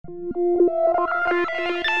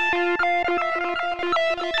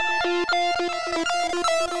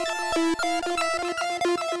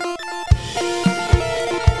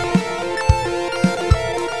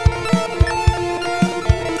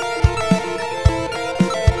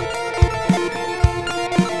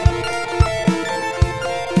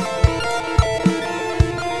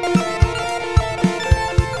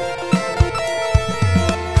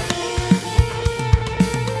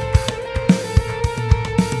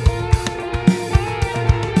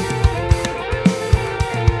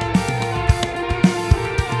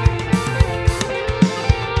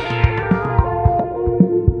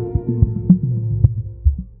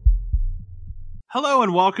Hello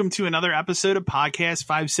and welcome to another episode of Podcast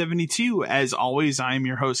 572. As always, I am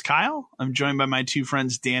your host, Kyle. I'm joined by my two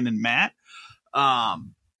friends, Dan and Matt.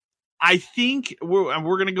 I think we're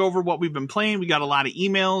going to go over what we've been playing. We got a lot of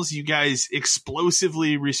emails. You guys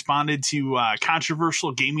explosively responded to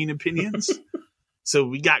controversial gaming opinions. So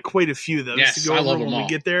we got quite a few of those to go over when we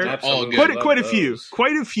get there. Quite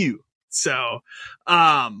a few. So,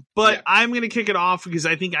 I'm going to kick it off because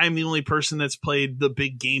I think I'm the only person that's played the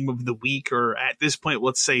big game of the week, or at this point,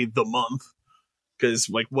 let's say the month. Because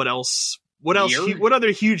like, what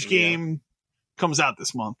other huge game comes out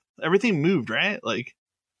this month? Everything moved, right? Like,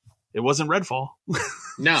 it wasn't Redfall.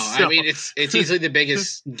 No, so. I mean, it's easily the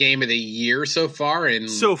biggest game of the year so far. And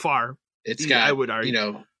so far, it's got, I would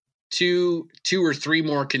argue, two or three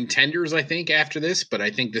more contenders, I think, after this. But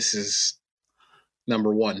I think this is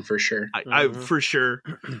number one for sure. For sure.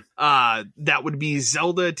 That would be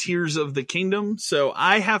Zelda Tears of the Kingdom. So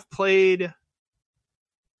I have played.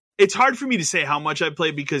 It's hard for me to say how much I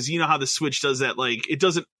played because you know how the Switch does that. Like, it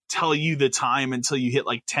doesn't tell you the time until you hit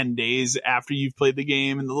like 10 days after you've played the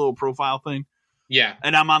game and the little profile thing. Yeah.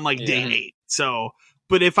 And I'm on like day 8. So,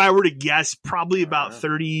 but if I were to guess, probably about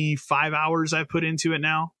 35 hours I've put into it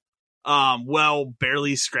now.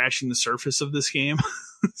 Barely scratching the surface of this game.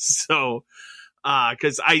 So,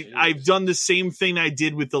 because I've done the same thing I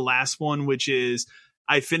did with the last one, which is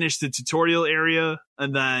I finished the tutorial area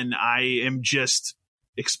and then I am just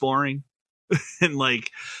exploring and like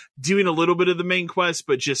doing a little bit of the main quest,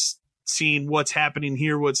 but just seeing what's happening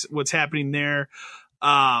here, what's happening there.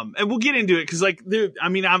 And we'll get into it because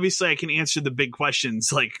obviously I can answer the big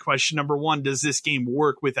questions. Like question number 1, does this game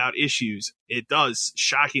work without issues? It does,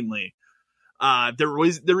 shockingly.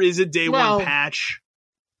 There is a day one patch.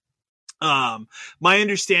 My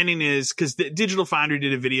understanding is, because the Digital Foundry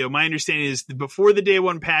did a video, my understanding is that before the day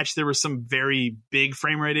one patch, there were some very big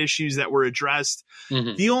frame rate issues that were addressed.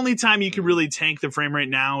 Mm-hmm. The only time you can really tank the frame rate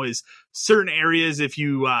now is certain areas. If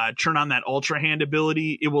you turn on that Ultra Hand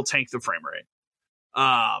ability, it will tank the frame rate.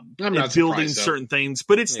 I'm not building surprised, certain things,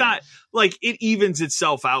 but it's not like it evens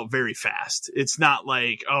itself out very fast. It's not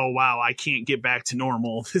like, oh wow, I can't get back to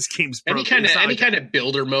normal. This game's broken. Any kind of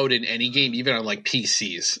builder mode in any game, even on like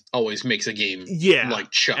PCs, always makes a game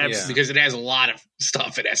like chunks because it has a lot of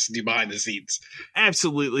stuff it has to do behind the scenes.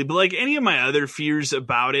 Absolutely, but like any of my other fears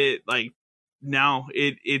about it, like now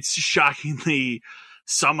it's shockingly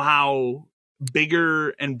somehow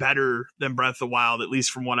bigger and better than Breath of the Wild, at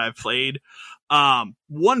least from what I've played.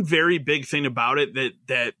 One very big thing about it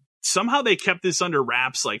that somehow they kept this under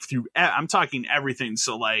wraps, like through, I'm talking everything.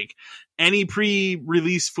 So like any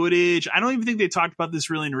pre-release footage, I don't even think they talked about this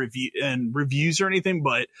really in reviews or anything,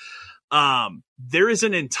 but, there is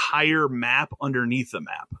an entire map underneath the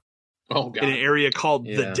map. Oh God. In an area called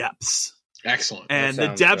the Depths. Excellent. And the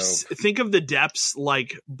Depths, think of the Depths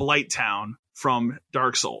like Blighttown from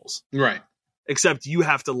Dark Souls. Right. Except you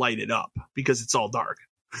have to light it up because it's all dark.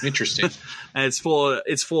 Interesting. And it's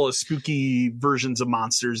full of spooky versions of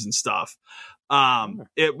monsters and stuff.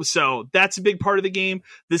 So that's a big part of the game.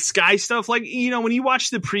 The sky stuff, like, when you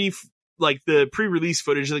watch the pre-release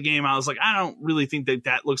footage of the game, I was like, I don't really think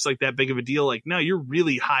that looks like that big of a deal. Like, no, you're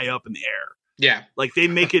really high up in the air. Yeah. Like they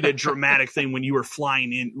make it a dramatic thing when you were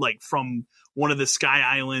flying in, like from one of the sky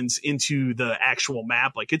islands into the actual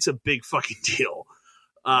map. Like it's a big fucking deal.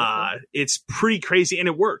 It's pretty crazy and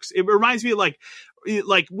it works. It reminds me of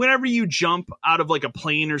like whenever you jump out of like a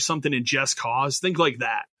plane or something in Just Cause, think like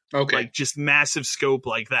that. Okay. Like just massive scope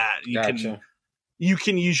like that. You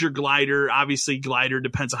can use your glider. Obviously glider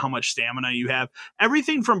depends on how much stamina you have.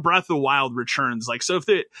 Everything from Breath of the Wild returns. Like, so if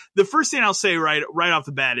the first thing I'll say right off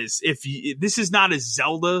the bat is this is not a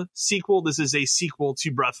Zelda sequel, this is a sequel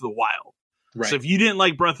to Breath of the Wild. Right. So if you didn't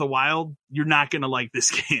like Breath of the Wild, you're not going to like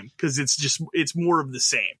this game because it's more of the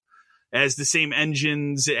same. It has the same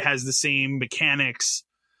engines. It has the same mechanics.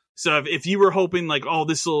 So if you were hoping like, oh,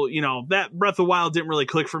 this will, that Breath of the Wild didn't really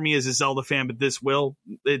click for me as a Zelda fan, but this will,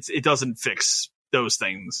 it doesn't fix those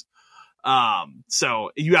things.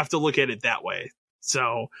 So you have to look at it that way.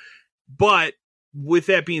 So, but with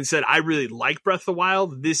that being said, I really like Breath of the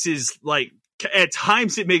Wild. This is like, at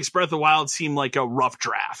times it makes Breath of the Wild seem like a rough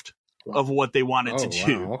draft of what they wanted to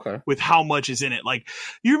do with how much is in it. Like,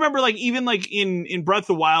 you remember, like, even like in Breath of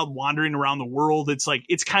the Wild, wandering around the world, it's like,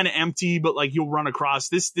 it's kind of empty, but like you'll run across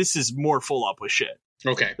this is more full up with shit.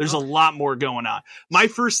 Okay. There's a lot more going on. My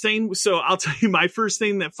first thing, so I'll tell you my first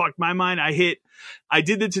thing that fucked my mind. I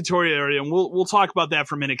did the tutorial area, and we'll talk about that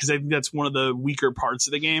for a minute, because I think that's one of the weaker parts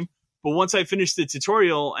of the game. But once I finished the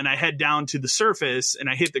tutorial and I head down to the surface and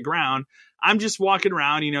I hit the ground, I'm just walking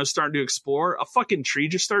around, starting to explore. A fucking tree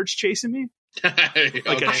just starts chasing me.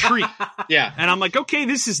 Like a tree. Yeah. And I'm like, okay,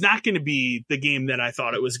 this is not going to be the game that I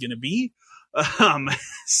thought it was going to be.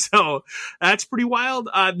 So that's pretty wild.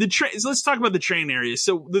 Let's talk about the train areas.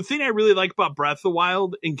 So the thing I really like about Breath of the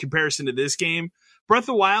Wild in comparison to this game, Breath of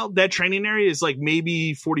the Wild, that training area is like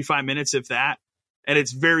maybe 45 minutes, if that. And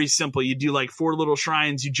it's very simple. You do like 4 little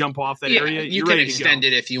shrines. You jump off that area. You can extend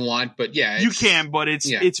it if you want, but you can, but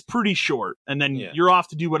it's pretty short. And then you're off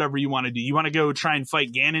to do whatever you want to do. You want to go try and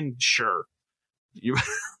fight Ganon? Sure.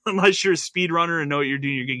 Unless you're a speedrunner and know what you're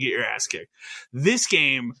doing, you're going to get your ass kicked. This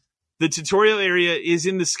game, the tutorial area is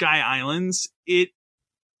in the Sky Islands.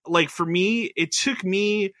 For me, it took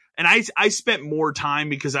me, and I spent more time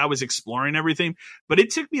because I was exploring everything, but it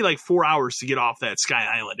took me like 4 hours to get off that Sky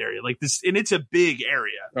Island area. Like this, and it's a big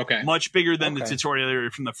area. Okay. Much bigger than the tutorial area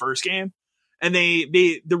from the first game. And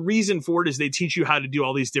the reason for it is they teach you how to do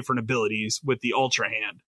all these different abilities with the Ultra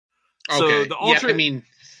Hand. Okay. So the Ultra,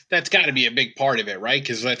 that's got to be a big part of it, right?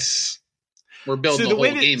 Because we're building the whole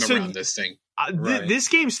game around this thing. This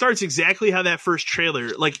game starts exactly how that first trailer,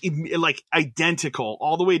 like identical,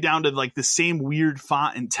 all the way down to like the same weird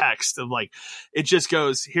font and text of like, it just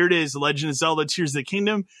goes, here it is, Legend of Zelda Tears of the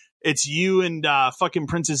Kingdom. It's you and fucking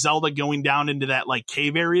Princess Zelda going down into that like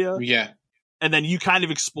cave area. Yeah. And then you kind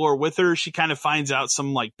of explore with her. She kind of finds out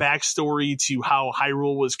some like backstory to how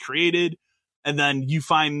Hyrule was created. And then you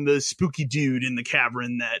find the spooky dude in the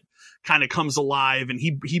cavern that kind of comes alive, and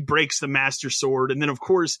he breaks the Master Sword. And then, of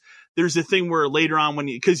course, there's a thing where later on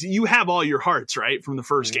because you have all your hearts, right, from the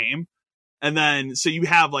first game. And then, so you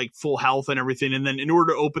have like full health and everything. And then in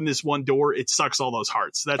order to open this one door, it sucks all those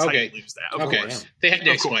hearts. So that's how you lose that. Of course. They had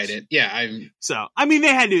to explain it. Yeah. So, I mean,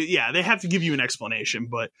 they have to give you an explanation,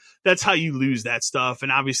 but that's how you lose that stuff.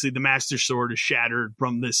 And obviously the Master Sword is shattered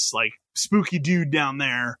from this like spooky dude down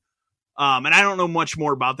there. And I don't know much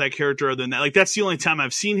more about that character other than that. Like, that's the only time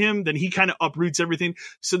I've seen him. Then he kind of uproots everything.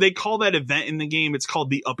 So they call that event in the game, it's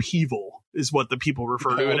called the upheaval, is what the people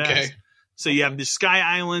refer to it as. So you have the Sky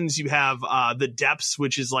Islands, you have the depths,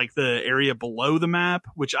 which is like the area below the map,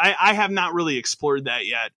 which I have not really explored that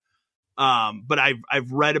yet. But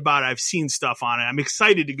I've read about it, I've seen stuff on it. I'm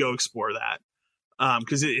excited to go explore that.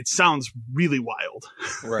 Because it sounds really wild.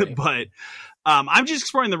 Right. But I'm just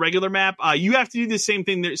exploring the regular map. You have to do the same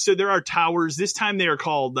thing. So there are towers. This time they are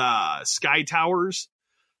called Sky Towers,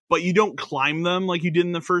 but you don't climb them like you did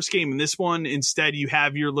in the first game. In this one, instead, you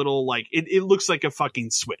have your little, like, it looks like a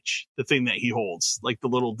fucking switch, the thing that he holds, like the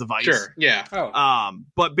little device. Sure, yeah.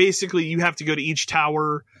 But basically, you have to go to each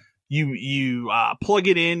tower. You plug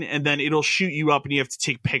it in, and then it'll shoot you up, and you have to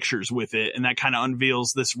take pictures with it, and that kind of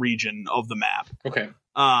unveils this region of the map. Okay.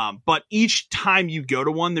 But each time you go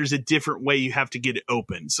to one, there's a different way you have to get it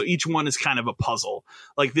open. So each one is kind of a puzzle.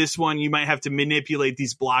 Like this one, you might have to manipulate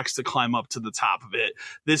these blocks to climb up to the top of it.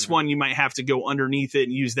 This one, you might have to go underneath it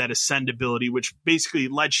and use that ascend ability, which basically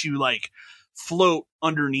lets you like float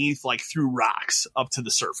underneath, like through rocks up to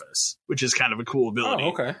the surface, which is kind of a cool ability.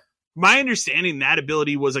 Oh, okay. My understanding, that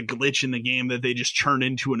ability was a glitch in the game that they just turned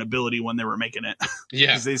into an ability when they were making it. Yeah.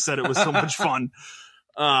 Because they said it was so much fun.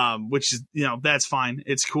 Which is, that's fine.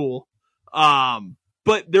 It's cool.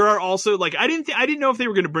 But there are also like, I didn't know if they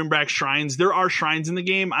were going to bring back shrines. There are shrines in the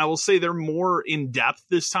game. I will say they're more in depth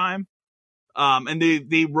this time. And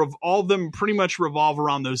all of them pretty much revolve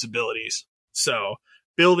around those abilities. So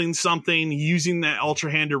building something, using that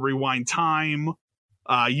Ultra Hand to rewind time,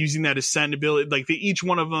 using that ascend ability, like each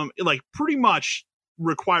one of them, like pretty much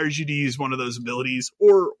requires you to use one of those abilities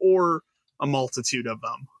or a multitude of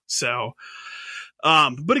them. So,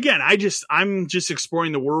 but again, I'm just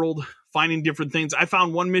exploring the world, finding different things. I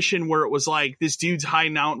found one mission where it was like this dude's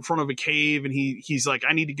hiding out in front of a cave, and he's like,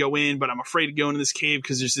 I need to go in, but I'm afraid to go into this cave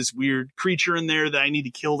because there's this weird creature in there that I need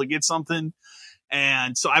to kill to get something.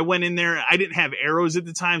 And so I went in there. I didn't have arrows at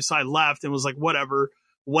the time, so I left and was like, whatever.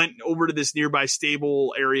 Went over to this nearby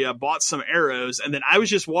stable area, bought some arrows, and then I was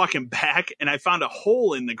just walking back, and I found a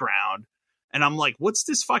hole in the ground. And I'm like, what's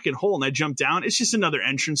this fucking hole? And I jumped down. It's just another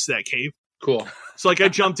entrance to that cave. Cool. So like I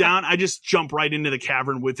jumped down, I just jump right into the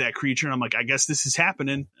cavern with that creature, and I'm like, I guess this is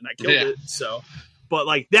happening, and I killed it. So, but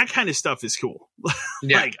like that kind of stuff is cool.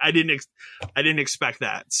 Like I didn't expect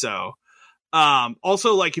that. So,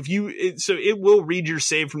 also like if it will read your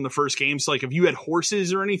save from the first game. So like if you had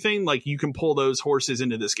horses or anything, like you can pull those horses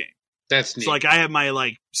into this game. That's neat. So like I have my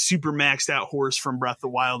like super maxed out horse from Breath of the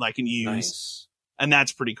Wild I can use, and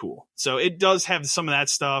that's pretty cool. So it does have some of that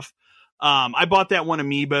stuff. I bought that one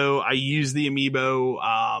amiibo. I use the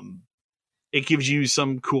amiibo. It gives you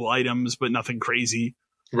some cool items, but nothing crazy.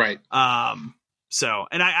 Right. So,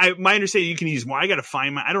 and my understanding you can use more. I got to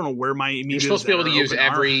find I don't know where my amiibos. You're supposed to be able to use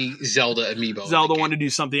every Zelda amiibo. Zelda want to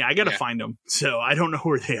do something. I got to find them. So I don't know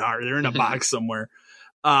where they are. They're in a box somewhere.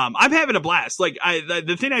 I'm having a blast. Like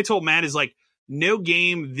the thing I told Matt is like, no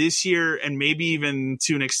game this year, and maybe even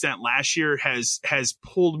to an extent last year, has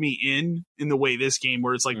pulled me in the way this game,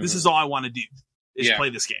 where it's like, this is all I want to do is play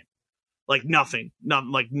this game. Like nothing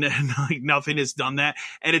has done that.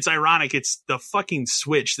 And it's ironic. It's the fucking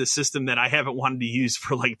Switch, the system that I haven't wanted to use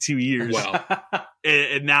for like 2 years. Wow.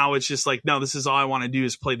 and now it's just like, no, this is all I want to do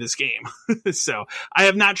is play this game. So I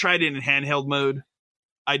have not tried it in handheld mode.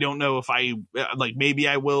 I don't know if maybe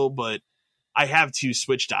I will, but I have 2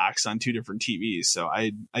 Switch docks on 2 different TVs, so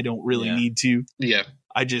I don't really need to. Yeah.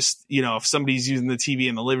 I just, if somebody's using the TV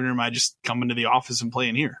in the living room, I just come into the office and play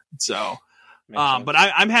in here. So, but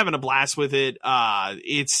I'm having a blast with it.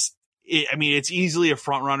 It's easily a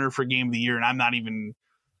front runner for game of the year, and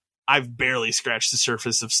I've barely scratched the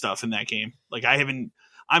surface of stuff in that game. Like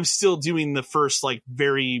I'm still doing the first like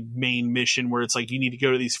very main mission where it's like you need to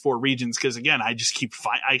go to these 4 regions, because again I just keep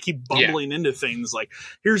bumbling into things like,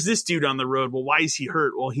 here's this dude on the road, well why is he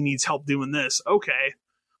hurt, well he needs help doing this, okay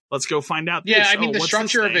let's go find out this. I mean the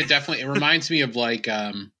structure of it definitely, it reminds me of like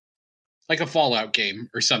a Fallout game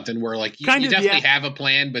or something where like you definitely have a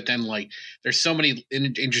plan, but then like there's so many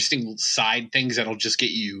interesting side things that'll just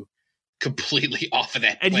get you completely off of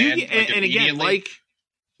that plan. And again,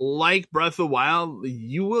 like Breath of the Wild,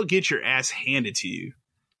 you will get your ass handed to you.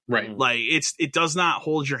 Right. Like it does not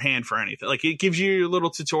hold your hand for anything. Like it gives you your little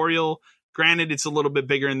tutorial. Granted, it's a little bit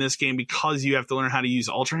bigger in this game because you have to learn how to use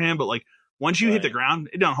Ultra Hand, but like once you hit the ground,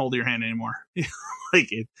 it don't hold your hand anymore.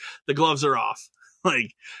 The gloves are off.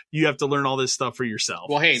 Like you have to learn all this stuff for yourself.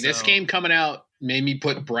 Well, hey, this game coming out made me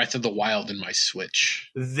put Breath of the Wild in my Switch.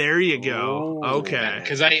 There you go. Oh, okay.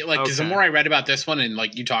 Because the more I read about this one and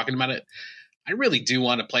like you talking about it, I really do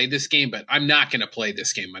want to play this game, but I'm not going to play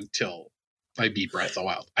this game until I beat Breath of the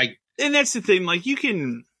Wild. And that's the thing. Like you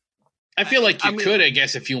can, I feel like you could, I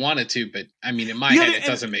guess, if you wanted to, but I mean, in my head, it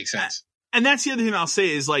doesn't make sense. And that's the other thing I'll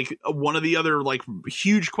say is like one of the other like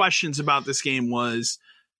huge questions about this game was,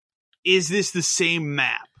 is this the same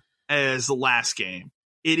map as the last game?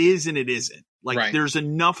 It is and it isn't. Like there's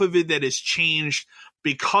enough of it that has changed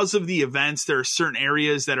because of the events. There are certain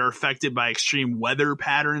areas that are affected by extreme weather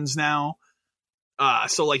patterns now.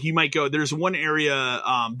 So like you might go, there's one area,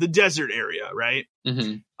 the desert area, right?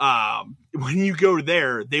 Mm-hmm. When you go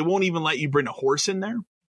there, they won't even let you bring a horse in there.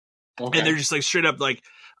 Okay. And they're just like straight up like,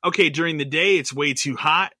 okay, during the day, it's way too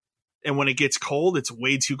hot. And when it gets cold, it's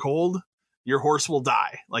way too cold. Your horse will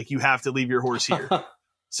die. Like you have to leave your horse here.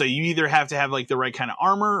 So you either have to have like the right kind of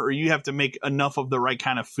armor, or you have to make enough of the right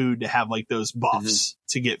kind of food to have like those buffs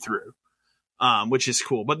to get through. Which is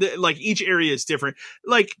cool. But like each area is different.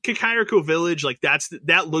 Like Kakariko Village, like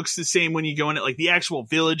that looks the same when you go in it. Like the actual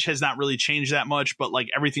village has not really changed that much, but like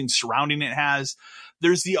everything surrounding it has.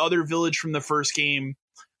 There's the other village from the first game.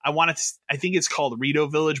 I think it's called Rito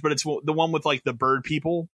Village, but it's the one with like the bird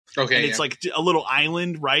people. Okay. And it's like a little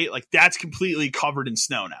island, right? Like that's completely covered in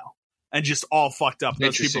snow now and just all fucked up.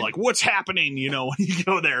 Those people are like, what's happening? When you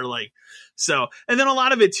go there, like, so, and then a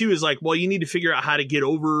lot of it too is like, well, you need to figure out how to get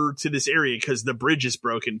over to this area because the bridge is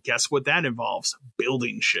broken. Guess what that involves?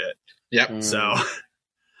 Building shit. Yep. So,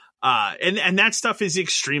 and that stuff is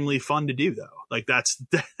extremely fun to do though. Like that's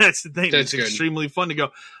the thing. It's extremely fun to go,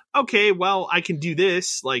 okay, well, I can do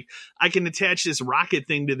this. Like I can attach this rocket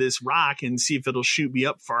thing to this rock and see if it'll shoot me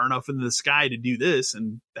up far enough into the sky to do this.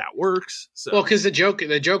 And that works. So. Well, cause the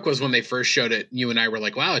joke was when they first showed it, you and I were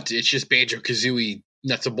like, wow, it's just Banjo-Kazooie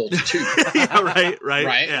nuts and bolts too. Yeah,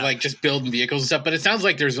 right. Yeah. Like just building vehicles and stuff. But it sounds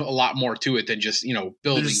like there's a lot more to it than just,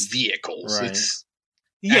 building vehicles. Right. It's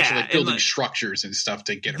actually like building structures and stuff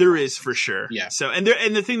to get around. There is for sure. Yeah. So, and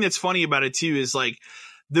the thing that's funny about it too is like,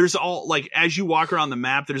 there's all like, as you walk around the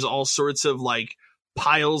map, there's all sorts of like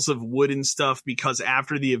piles of wood and stuff because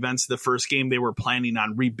after the events of the first game, they were planning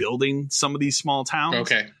on rebuilding some of these small towns.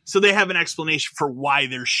 Okay. So they have an explanation for why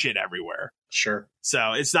there's shit everywhere. Sure.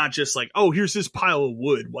 So it's not just like, oh, here's this pile of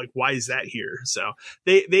wood. Like, why is that here? So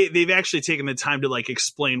they've actually taken the time to like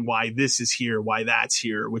explain why this is here, why that's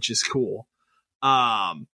here, which is cool.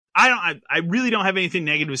 I really don't have anything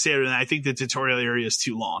negative to say other than I think the tutorial area is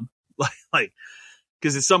too long. Like,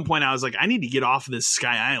 because at some point I was like, I need to get off of this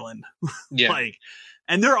Sky Island. Yeah.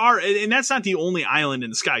 And that's not the only island in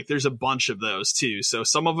the sky. There's a bunch of those too. So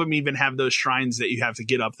some of them even have those shrines that you have to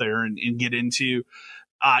get up there and get into.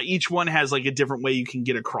 Each one has like a different way you can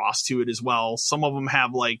get across to it as well. Some of them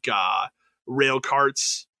have like rail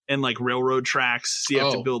carts and like railroad tracks. So you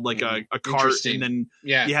have to build like a cart, and then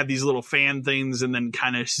you have these little fan things, and then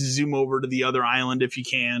kind of zoom over to the other island if you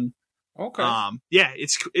can. Okay.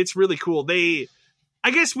 It's really cool. I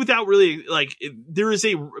guess without really like, there is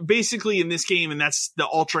basically in this game, and that's the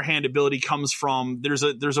Ultra Hand ability comes from. There's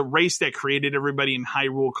a race that created everybody in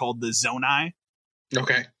Hyrule called the Zonai.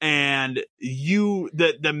 Okay. And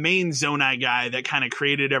the main Zonai guy that kind of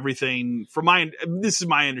created everything, this is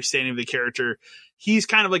my understanding of the character. He's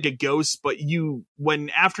kind of like a ghost, but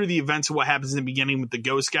after the events of what happens in the beginning with the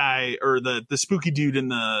ghost guy or the spooky dude in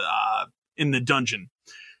the dungeon,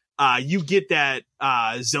 you get that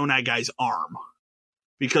Zonai guy's arm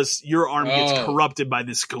because your arm gets corrupted by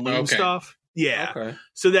this gloom stuff. Yeah. Okay.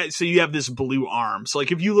 So you have this blue arm. So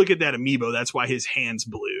like if you look at that amiibo, that's why his hand's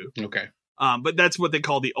blue. Okay. But that's what they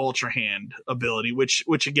call the Ultra Hand ability,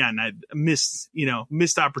 which again, I missed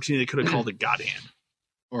opportunity. They could have called it God Hand.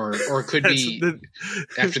 Or it could be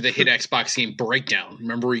after the hit Xbox game Breakdown.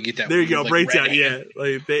 Remember where you get that? There you go, like, Breakdown. Yeah,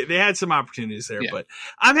 like they had some opportunities there, but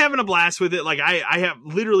I'm having a blast with it. Like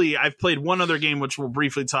I've played one other game, which we'll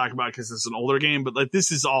briefly talk about because it's an older game, but like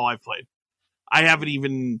this is all I've played.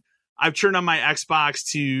 I've turned on my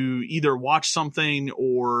Xbox to either watch something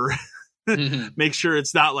or make sure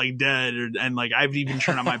it's not like dead, and like I've even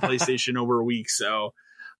turned on my PlayStation over a week. So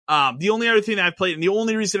the only other thing that I've played, and the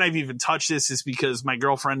only reason I've even touched this is because my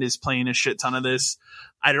girlfriend is playing a shit ton of this.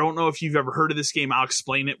 I don't know if you've ever heard of this game. I'll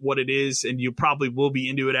explain what it is, and you probably will be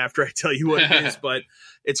into it after I tell you what it is, but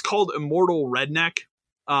it's called Immortal Redneck.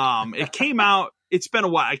 It came out, it's been a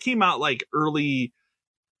while. It came out like early.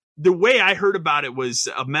 The way I heard about it was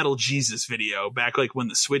a Metal Jesus video back like when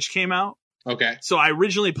the Switch came out. Okay. So I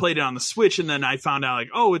originally played it on the Switch, and then I found out like,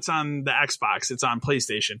 oh, it's on the Xbox. It's on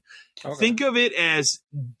PlayStation. Okay. Think of it as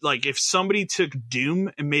like if somebody took Doom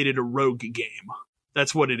and made it a rogue game.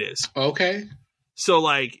 That's what it is. Okay. So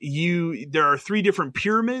like there are 3 different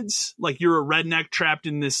pyramids. Like you're a redneck trapped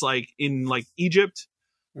in this in Egypt,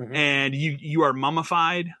 and you are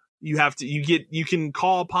mummified. You can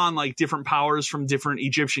call upon like different powers from different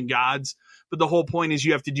Egyptian gods, but the whole point is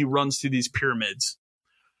you have to do runs through these pyramids.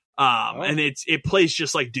 And it plays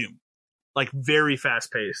just like Doom, like very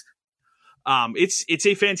fast paced. It's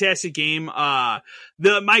a fantastic game. For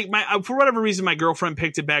whatever reason, my girlfriend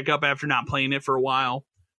picked it back up after not playing it for a while.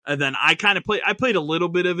 And then I played a little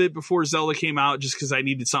bit of it before Zelda came out just cause I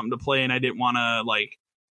needed something to play and I didn't want to like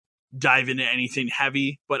dive into anything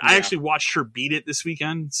heavy, but I actually watched her beat it this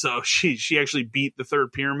weekend. So she actually beat the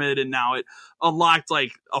 3rd pyramid, and now it unlocked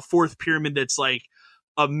like a 4th pyramid that's like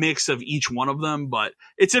a mix of each one of them. But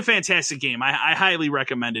it's a fantastic game. I highly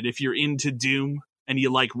recommend it. If you're into Doom and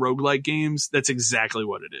you like roguelike games, that's exactly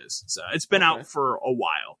what it is. So it's been out for a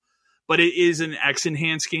while, but it is an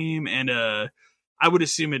X-enhanced game, and I would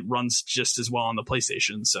assume it runs just as well on the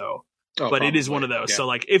PlayStation. So, but probably. It is one of those. Yeah. So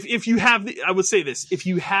like if you have I would say this, if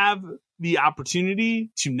you have the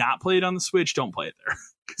opportunity to not play it on the Switch, don't play it there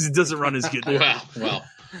because it doesn't run as good there. Well.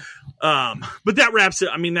 But that wraps it.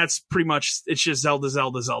 I mean, that's pretty much, it's just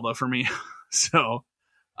Zelda for me. So,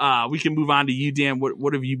 we can move on to you, Dan.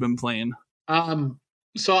 What have you been playing?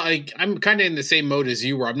 So I'm kind of in the same mode as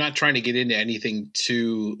you, where I'm not trying to get into anything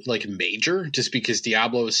too like major, just because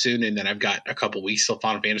Diablo is soon, and then I've got a couple weeks till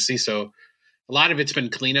Final Fantasy. So a lot of it's been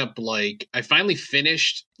cleanup. Like I finally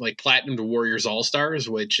finished like Platinum to Warriors All Stars,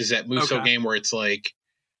 which is that Musou game where it's like,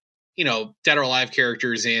 Dead or Alive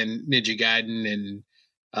characters and Ninja Gaiden and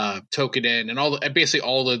Tokuden and basically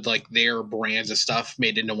all the like their brands of stuff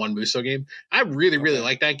made into one Musou game. I really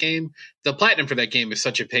like that game. The platinum for that game is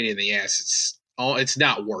such a pain in the ass. It's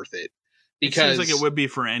not worth it because it seems like it would be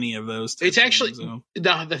for any of those. It's actually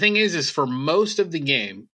the thing is for most of the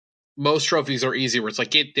game, most trophies are easy where it's like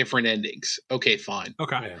get different endings. Okay, fine.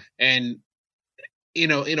 Okay, and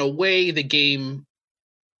in a way, the game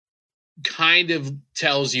kind of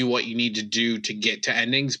tells you what you need to do to get to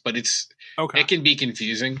endings, but it can be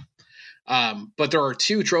confusing. But there are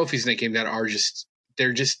 2 trophies in that game that are just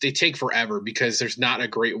they take forever because there's not a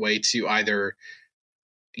great way to either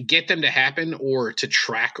get them to happen or to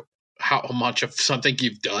track how much of something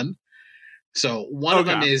you've done. So one of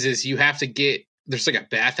them is you have to get, there's like a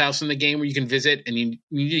bathhouse in the game where you can visit, and you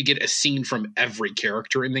need to get a scene from every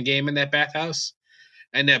character in the game in that bathhouse.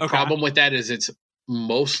 And the problem with that is it's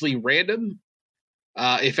mostly random,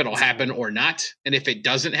 if it'll happen or not. And if it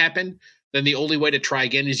doesn't happen, then the only way to try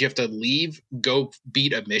again is you have to leave, go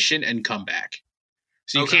beat a mission, and come back.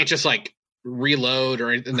 So you can't just like reload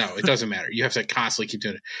or anything. No, it doesn't matter. You have to constantly keep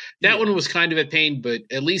doing it. That one was kind of a pain, but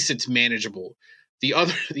at least it's manageable. The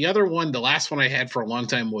other one, the last one I had for a long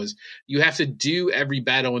time, was you have to do every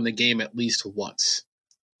battle in the game at least once.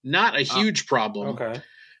 Not a huge problem,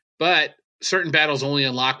 but certain battles only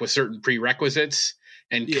unlock with certain prerequisites,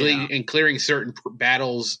 and clearing certain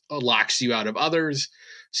battles locks you out of others.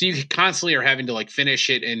 So you constantly are having to like finish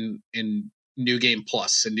it in New Game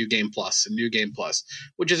Plus and New Game Plus and New Game Plus,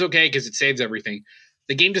 which is okay because it saves everything.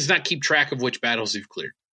 The game does not keep track of which battles you've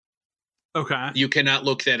cleared. Okay. You cannot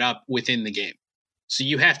look that up within the game. So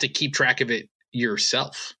you have to keep track of it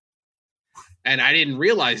yourself. And I didn't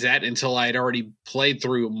realize that until I had already played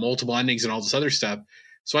through multiple endings and all this other stuff.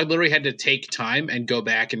 So I literally had to take time and go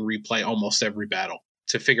back and replay almost every battle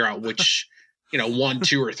to figure out which, 1,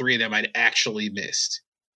 2, or 3 of them I'd actually missed.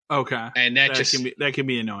 Okay. And that can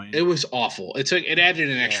be annoying. It was awful. It added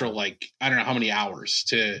an extra, I don't know how many hours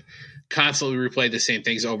to constantly replay the same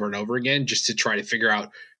things over and over again just to try to figure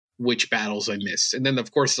out which battles I missed. And then,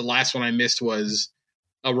 of course, the last one I missed was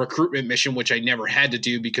a recruitment mission, which I never had to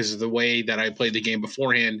do because of the way that I played the game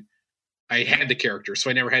beforehand. I had the character,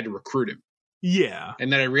 so I never had to recruit him. Yeah.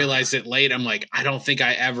 And then I realized it late. I'm like, I don't think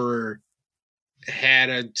I ever had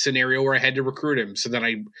a scenario where I had to recruit him. So then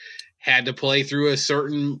I had to play through a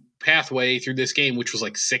certain pathway through this game, which was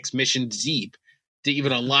like 6 missions deep, to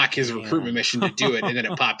even unlock his recruitment mission to do it. And then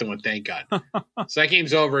it popped and went, thank God. So that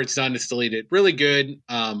game's over. It's done. It's deleted. Really good.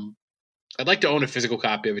 I'd like to own a physical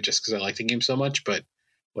copy of it just because I like the game so much, but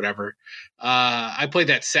whatever. I played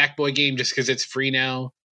that Sackboy game just because it's free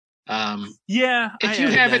now. If you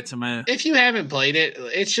haven't played it,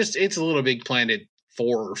 it's a Little Big Planet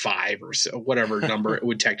 4 or 5 or so, whatever number it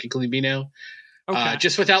would technically be now.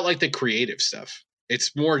 Just without like the creative stuff.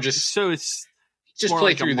 It's more just it's just more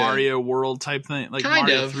play like through a Mario World type thing, like kind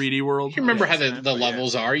Mario of 3D World. You remember how the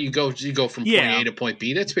levels are? You go from point A to point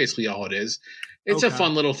B. That's basically all it is. It's a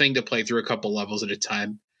fun little thing to play through a couple levels at a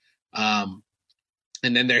time.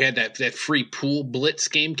 And then they had that free pool blitz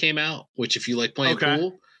game came out, which if you like playing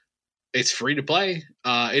pool, it's free to play.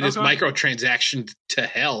 It is microtransaction to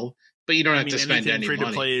hell, but you don't have to spend any money.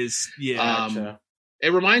 To play is,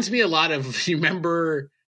 it reminds me a lot of, you remember,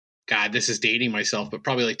 God, this is dating myself, but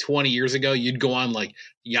probably like 20 years ago, you'd go on like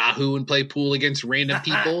Yahoo and play pool against random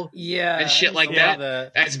people and shit like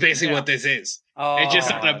that. That's basically what this is. It's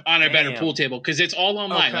just on a better pool table because it's all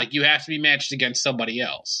online. Like you have to be matched against somebody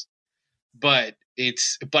else. But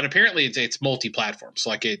apparently it's multi-platform, so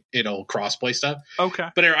like it'll cross-play stuff. Okay.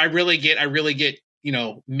 But I really get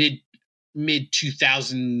mid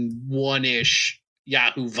 2001-ish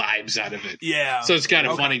Yahoo vibes out of it. Yeah. So it's kind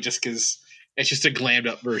of funny just because it's just a glammed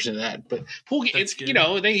up version of that. But pool game,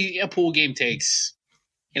 a pool game takes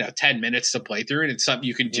 10 minutes to play through, and it's something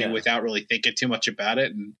you can do without really thinking too much about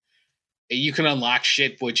it, and you can unlock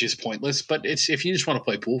shit which is pointless. But if you just want to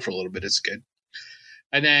play pool for a little bit, it's good.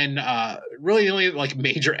 And then really the only like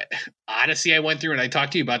major odyssey I went through, and I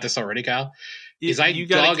talked to you about this already, Kyle, is you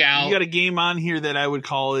got a game on here that I would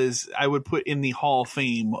put in the Hall of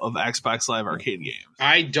Fame of Xbox Live Arcade games.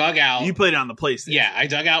 I dug out. You played it on the PlayStation. Yeah, I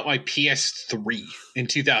dug out my PS3 in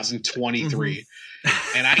 2023.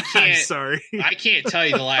 And I can't sorry. I can't tell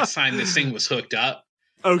you the last time this thing was hooked up.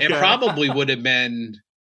 Okay. It probably would have been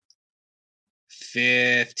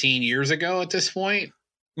 15 years ago at this point.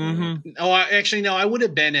 Mm-hmm. Oh, actually, no, I would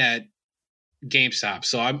have been at GameStop.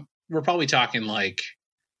 So we're probably talking like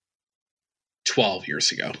 12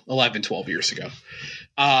 years ago.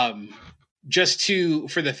 Just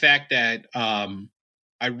for the fact that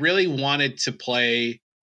I really wanted to play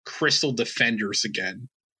Crystal Defenders again.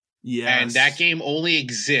 Yes. And that game only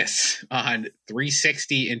exists on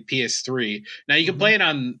 360 and PS3. Now you can play it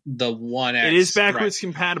on the One X. It is backwards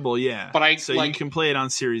compatible, yeah. But you can play it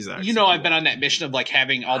on Series X. I've been on that mission of like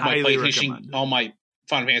having all my PlayStation, all my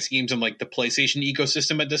Final Fantasy games on like the PlayStation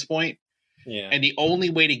ecosystem at this point. Yeah. And the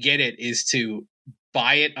only way to get it is to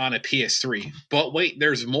buy it on a PS3. But wait,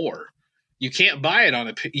 there's more. You can't buy it on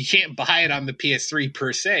the PS3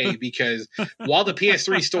 per se, because while the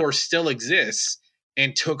PS3 store still exists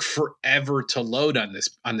and took forever to load on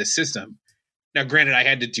this system. Now, granted, I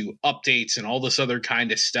had to do updates and all this other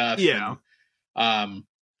kind of stuff. Yeah. And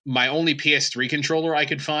My only PS3 controller I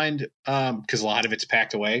could find, because a lot of it's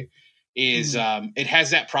packed away, is it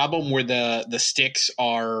has that problem where the sticks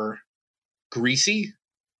are greasy.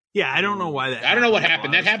 Yeah, I don't know why that. I don't know what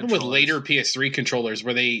happened. That happened with later PS3 controllers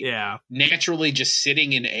where they naturally just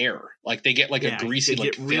sitting in air, like they get like a greasy,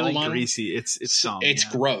 like really film on greasy. It's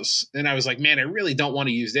gross. And I was like, man, I really don't want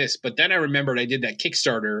to use this. But then I remembered I did that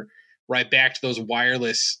Kickstarter right back to those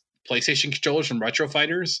wireless PlayStation controllers from Retro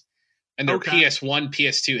Fighters, and they're PS1,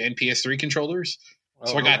 PS2, and PS3 controllers.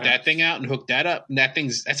 So I got that thing out and hooked that up. And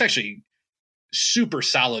that's actually super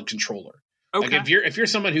solid controller. Okay. Like if you're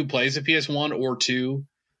someone who plays a PS1 or 2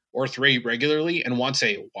 or 3 regularly and wants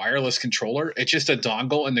a wireless controller, it's just a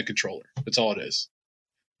dongle and the controller. That's all it is.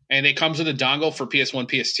 And it comes with a dongle for PS1,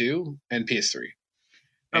 PS2, and PS3.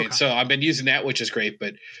 And so I've been using that, which is great.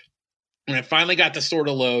 But when I finally got the store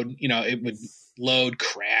to load, it would load,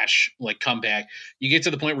 crash, like come back. You get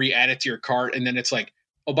to the point where you add it to your cart, and then it's like,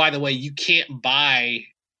 oh, by the way, you can't buy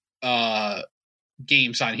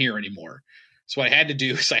games on here anymore. So what I had to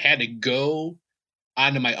do is I had to go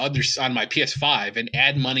on my PS5 and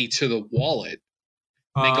add money to the wallet,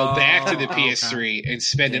 and then go back to the PS3 and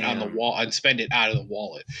spend it on the wall and spend it out of the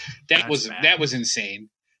wallet. That was insane.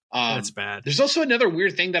 That's bad. There's also another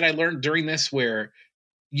weird thing that I learned during this where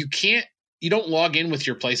you don't log in with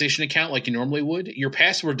your PlayStation account like you normally would. Your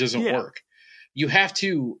password doesn't work. You have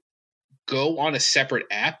to go on a separate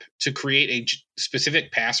app to create a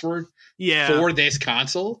specific password for this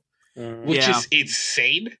console, which is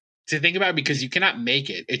insane to think about because you cannot make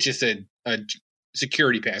it. It's just a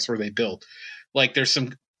security password they built. Like there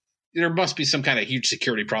must be some kind of huge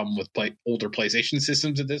security problem with older PlayStation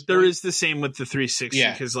systems at this point. There is the same with the 360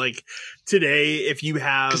 because like today, if you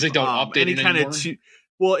have because they don't update any it kind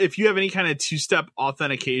anymore. If you have any kind of two-step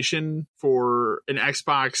authentication for an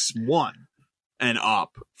Xbox One and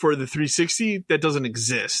up for the 360, that doesn't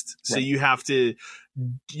exist. So you have to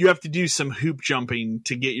do some hoop jumping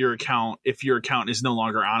to get your account if your account is no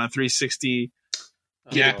longer on a 360.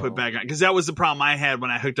 Get it put back on, because that was the problem I had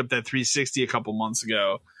when I hooked up that 360 a couple months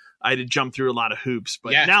ago. I had to jump through a lot of hoops,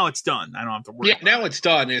 but now it's done. I don't have to worry. Yeah, now it's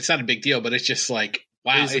done. It's not a big deal, but it's just like,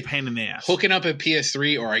 wow, it's a pain in the ass. Hooking up a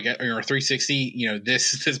PS3 or a 360,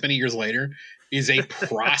 this many years later is a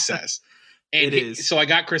process. And it is. So I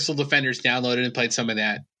got Crystal Defenders downloaded and played some of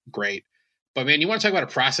that. Great. But man, you want to talk about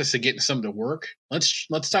a process of getting something to work?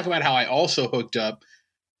 Let's talk about how I also hooked up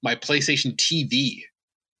my PlayStation TV.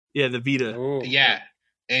 Yeah, the Vita. Oh. Yeah.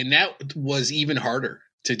 And that was even harder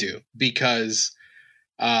to do because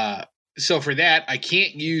so for that, I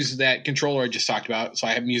can't use that controller I just talked about. So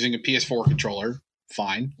I'm using a PS4 controller.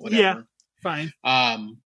 Fine, whatever. Yeah, fine.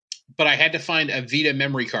 But I had to find a Vita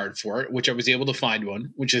memory card for it, which I was able to find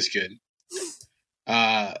one, which is good.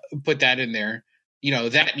 Put that in there.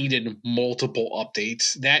 That needed multiple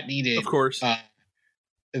updates. That needed, of course,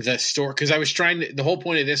 the store, because I was the whole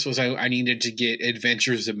point of this was I needed to get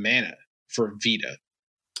Adventures of Mana for Vita.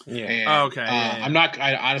 Yeah. And,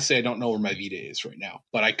 honestly, I don't know where my Vita is right now,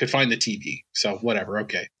 but I could find the TV. So whatever.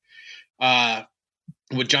 Okay.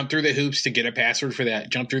 Would jump through the hoops to get a password for that.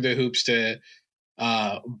 Jump through the hoops to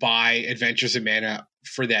buy Adventures of Mana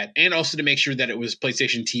for that. And also to make sure that it was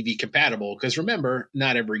PlayStation TV compatible. Because remember,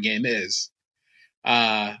 not every game is.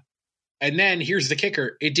 And then here's the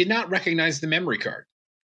kicker. It did not recognize the memory card.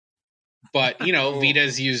 But,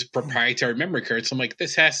 Vitas use proprietary memory cards. So I'm like,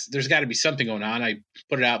 there's got to be something going on. I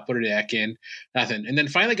put it out, put it back in, nothing. And then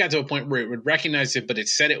finally got to a point where it would recognize it, but it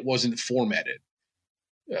said it wasn't formatted.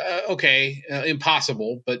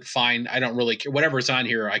 Impossible, but fine. I don't really care. Whatever's on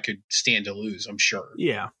here, I could stand to lose, I'm sure.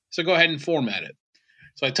 Yeah. So go ahead and format it.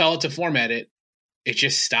 So I tell it to format it. It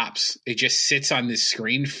just stops. It just sits on this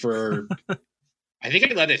screen for, I think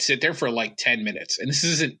I let it sit there for like 10 minutes. And this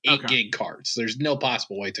is an 8 gig card. So there's no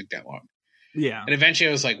possible way it took that long. Yeah. And eventually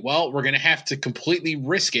I was like, well, we're going to have to completely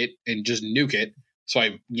risk it and just nuke it. So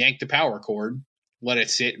I yanked the power cord, let it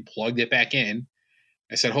sit, and plugged it back in.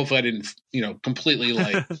 I said, hopefully I didn't, completely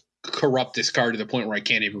like corrupt this card to the point where I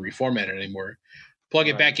can't even reformat it anymore. Plug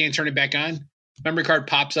it back in, turn it back on. Memory card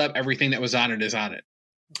pops up. Everything that was on it is on it.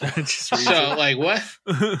 So like, what?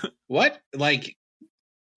 What? Like,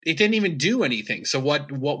 it didn't even do anything. So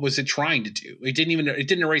what was it trying to do? It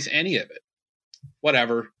didn't erase any of it.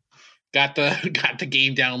 Whatever. Got the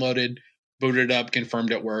game downloaded, booted it up,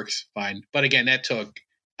 confirmed it works. Fine. But again, that took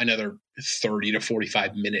another 30 to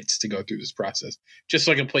 45 minutes to go through this process, just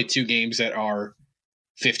so I can play 2 games that are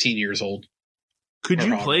 15 years old. Could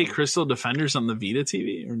you play Crystal Defenders on the Vita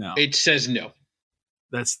TV or no? It says no.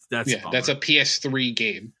 That's a PS3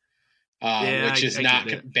 game. which is not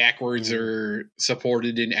backwards or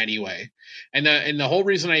supported in any way. And the whole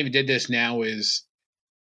reason I even did this now is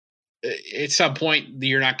at some point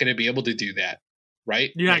you're not going to be able to do that,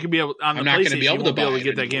 right? You're not going to be able. I'm not going to be able to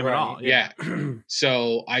get that game at all. Yeah.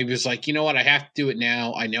 So I was like, you know what? I have to do it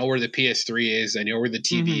now. I know where the PS3 is. I know where the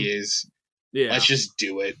TV is. Yeah. Let's just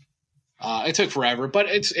do it. It took forever, but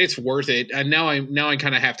it's worth it. And now I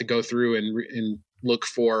kind of have to go through and look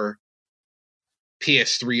for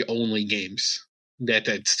PS3 only games.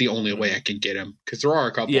 That's the only way I can get them, because there are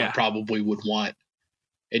a couple I probably would want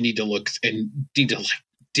and need to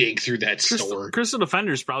dig through that store. Crystal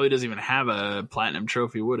Defenders probably doesn't even have a platinum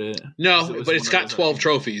trophy, would it? No, but it's got 12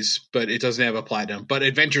 trophies, but it doesn't have a platinum. But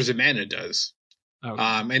Adventures of Mana does. Okay.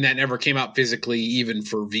 And that never came out physically, even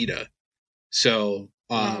for Vita. So,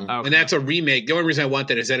 and that's a remake. The only reason I want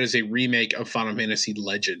that is a remake of Final Fantasy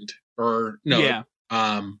Legend. Or, no.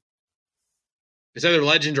 It's either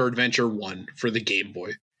Legend or Adventure 1 for the Game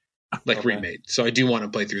Boy. Remade. So I do want to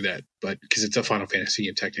play through that, but because it's a Final Fantasy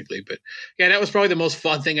game technically. But yeah, that was probably the most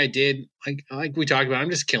fun thing I did. Like we talked about, I'm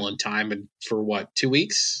just killing time, and for what, 2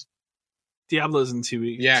 weeks? Diablo's in 2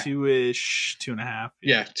 weeks. Yeah. 2-ish, 2.5.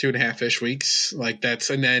 Yeah, 2.5-ish weeks.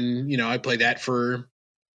 And then, I play that for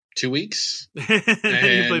 2 weeks. And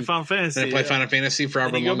you play Final Fantasy. And I play Final Fantasy for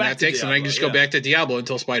however long that takes, Diablo, and I just go back to Diablo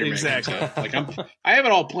until Spider-Man comes out. I have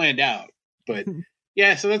it all planned out. But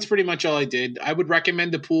yeah, so that's pretty much all I did. I would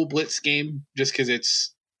recommend the Pool Blitz game just because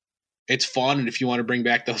it's fun, and if you want to bring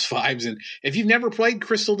back those vibes, and if you've never played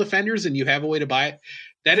Crystal Defenders and you have a way to buy it,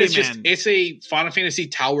 it's a Final Fantasy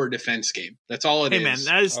tower defense game. That's all it is. Hey man,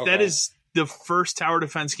 that is the first tower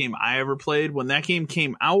defense game I ever played. When that game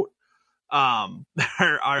came out,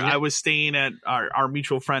 I was staying at our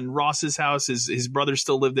mutual friend Ross's house. His brother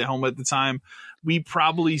still lived at home at the time. We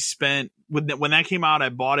probably spent when that came out, I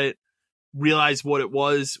bought it, realized what it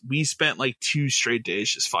was. We spent 2 straight days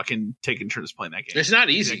just fucking taking turns playing that game. It's not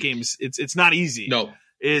easy. That game's it's not easy. No,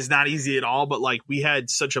 it is not easy at all. But we had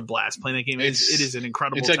such a blast playing that game. It is an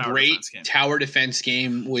incredible. It's a great tower defense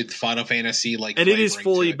game with Final Fantasy and it is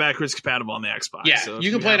fully backwards compatible on the Xbox. Yeah, so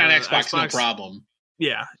you can play it on Xbox, no problem.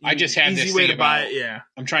 Yeah, I just have this thing about it. Yeah,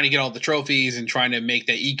 I'm trying to get all the trophies and trying to make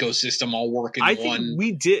the ecosystem all work in one.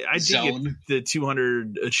 I did get the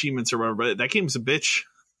 200 achievements or whatever, but that game's a bitch.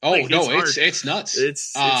 Oh no, it's nuts.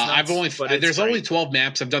 It's nuts, there's only 12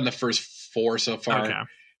 maps. I've done the first 4 so far. Okay.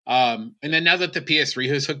 And then now that the PS3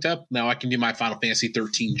 has hooked up, now I can do my Final Fantasy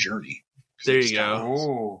 13 journey. There you go.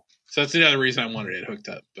 Oh. So that's another reason I wanted it hooked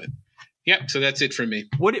up. But yep, so that's it from me.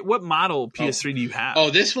 What model PS3 do you have? Oh,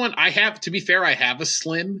 this one I have. To be fair, I have a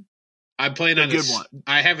slim. I'm playing on a good one.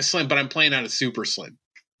 I have a slim, but I'm playing on a super slim.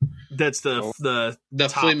 That's the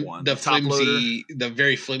top one, the flimsy, the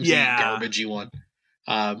very flimsy, garbagey one.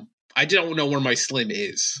 I don't know where my slim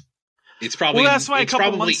is. It's probably in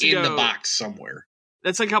the box somewhere.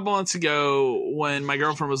 That's a couple months ago when my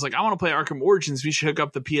girlfriend was like, I want to play Arkham Origins. We should hook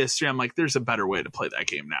up the PS3. I'm like, there's a better way to play that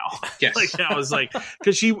game now. Yes. I was like,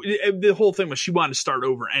 because the whole thing was she wanted to start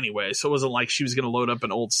over anyway. So it wasn't like she was going to load up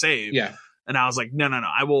an old save. Yeah. And I was like, no,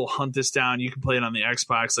 I will hunt this down. You can play it on the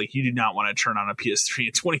Xbox. You do not want to turn on a PS3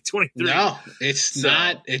 in 2023. No, it's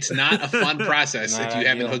not a fun process if you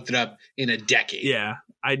haven't hooked it up in a decade. Yeah.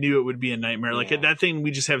 I knew it would be a nightmare. That thing we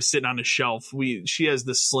just have sitting on a shelf. She has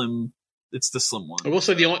the slim. It's the slim one. I will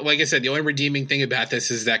say the only redeeming thing about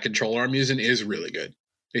this is that controller I'm using is really good.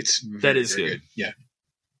 It's very good. Yeah.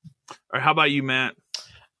 All right. How about you, Matt?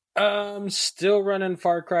 Still running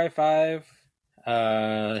Far Cry 5.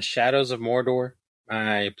 Shadows of Mordor.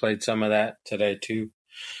 I played some of that today too.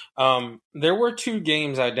 There were 2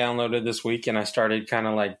 games I downloaded this week, and I started kind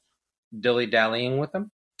of dilly-dallying with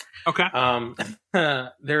them. Okay.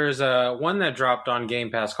 There's one that dropped on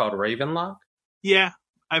Game Pass called Ravenlock. Yeah.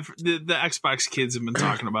 The Xbox kids have been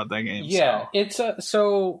talking about that game. Yeah,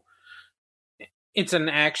 so. It's an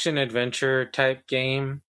action adventure type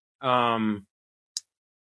game.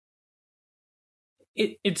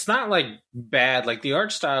 It's not bad. The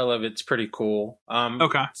art style of it's pretty cool.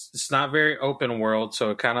 Okay, it's not very open world,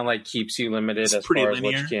 so it kind of keeps you limited as far as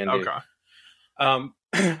what you can do.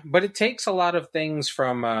 Okay, but it takes a lot of things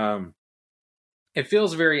from. It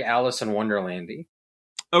feels very Alice in Wonderlandy.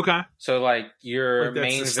 Okay. So your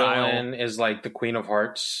main villain is the Queen of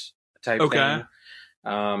Hearts type thing.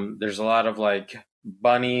 There's a lot of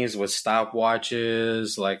bunnies with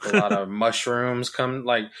stopwatches, a lot of mushrooms come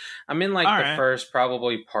I'm in the first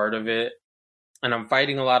probably part of it, and I'm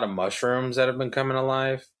fighting a lot of mushrooms that have been coming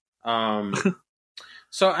alive.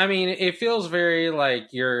 So I mean it feels very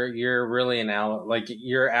you're really an Alice,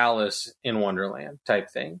 you're Alice in Wonderland type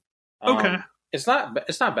thing. Okay. It's not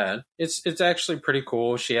bad. It's actually pretty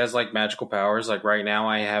cool. She has like magical powers. Like right now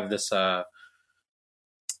I have this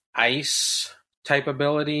ice type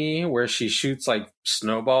ability where she shoots like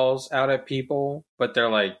snowballs out at people, but they're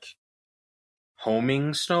like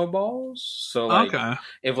homing snowballs. So like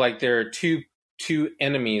if like there are two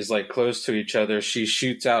enemies like close to each other, she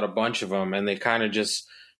shoots out a bunch of them and they kind of just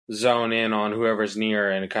zone in on whoever's near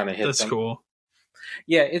and kind of hit them. That's cool.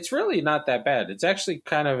 Yeah, it's really not that bad. It's actually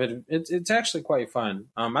it's actually quite fun.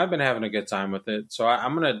 I've been having a good time with it. So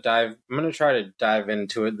I'm gonna try to dive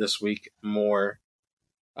into it this week more.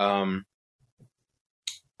 But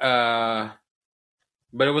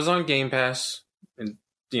it was on Game Pass, and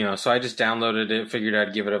so I just downloaded it, figured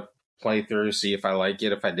I'd give it a playthrough, see if I like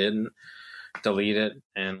it. If I didn't, delete it.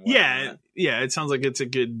 And yeah, it sounds like it's a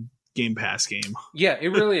good Game Pass game. Yeah, it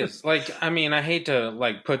really is. Like, I mean, I hate to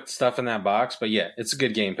like put stuff in that box, but yeah, it's a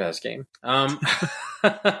good Game Pass game. And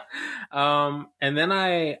then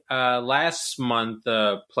I last month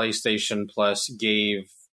PlayStation Plus gave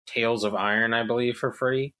Tales of Iron, I believe, for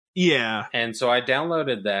free. Yeah. And so I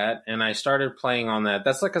downloaded that and I started playing on that.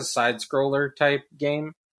 That's like a side scroller type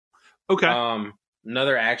game. Okay.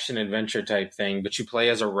 Another action adventure type thing, but you play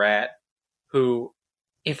as a rat who,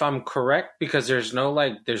 if I'm correct, because there's no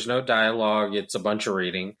dialogue, it's a bunch of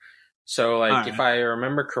reading. So like if I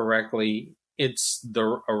remember correctly, it's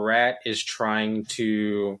a rat is trying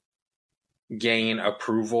to gain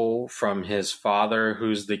approval from his father,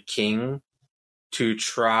 who's the king, to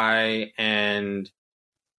try and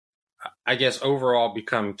I guess overall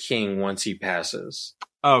become king once he passes.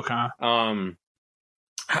 Okay.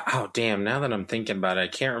 Oh damn, now that I'm thinking about it, I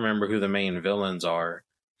can't remember who the main villains are.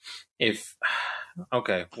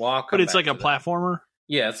 Okay, well, but it's like a platformer.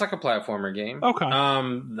 Yeah, it's like a platformer game. Okay.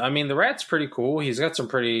 I mean, the rat's pretty cool. He's got some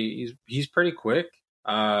he's pretty quick.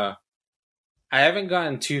 I haven't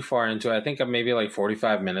gotten too far into it. I think I'm maybe like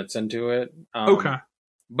 45 minutes into it. Okay.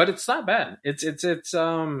 But it's not bad.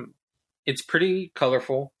 It's pretty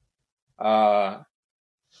colorful.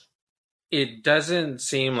 It doesn't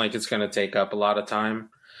seem like it's going to take up a lot of time.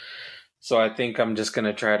 So I think I'm just going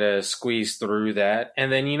to try to squeeze through that.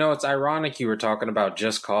 And then, it's ironic you were talking about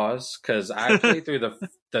Just Cause, because I played through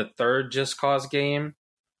the third Just Cause game.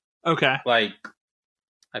 Okay. Like,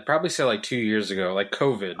 I'd probably say like 2 years ago, like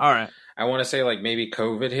COVID. All right. I want to say like maybe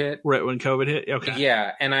COVID hit. Right when COVID hit? Okay.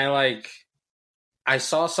 Yeah. And I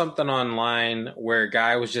saw something online where a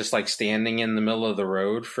guy was just like standing in the middle of the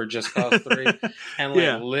road for Just Cause 3. And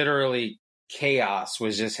like literally chaos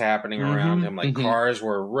was just happening around him. Like cars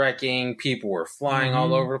were wrecking, people were flying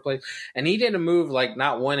all over the place, and he didn't move like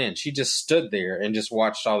not 1 inch. He just stood there and just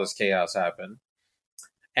watched all this chaos happen.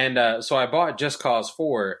 And so I bought Just Cause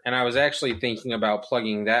 4, and I was actually thinking about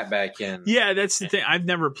plugging that back in. Yeah, that's the thing. I've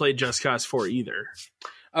never played Just Cause 4 either.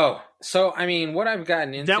 Oh, so I mean, what I've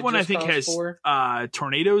gotten into that one, Just I think, Cause has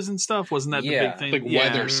tornadoes and stuff. Wasn't that the big thing? Like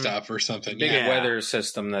weather stuff or something. Big weather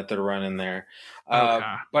system that they're running there.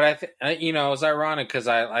 But it was ironic because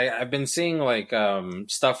I've been seeing like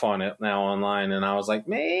stuff on it now online, and I was like,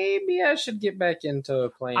 maybe I should get back into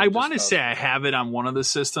playing. I want to say I have it on one of the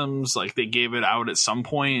systems. Like they gave it out at some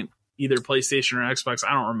point, either PlayStation or Xbox.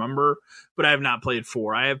 I don't remember, but I have not played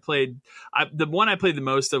 4. I have played the one I played the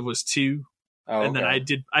most of was 2. Oh, and then I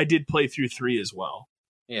did play through 3 as well.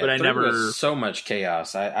 Yeah, but I never was so much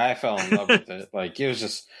chaos. I fell in love with it. Like it was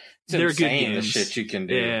just they're insane the shit you can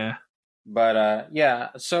do. Yeah. But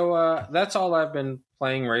so that's all I've been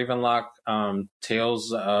playing. Ravenlock,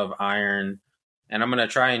 Tales of Iron, and I'm gonna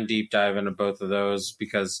try and deep dive into both of those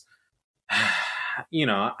because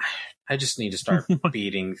I just need to start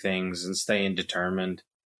beating things and staying determined.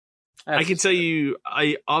 I can tell you,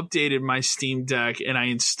 I updated my Steam Deck and I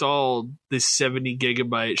installed this 70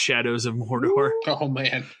 gigabyte Shadows of Mordor. Oh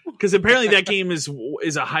man! Because apparently that game is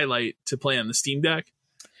a highlight to play on the Steam Deck.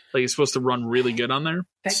 Like it's supposed to run really good on there.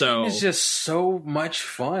 That game is just so much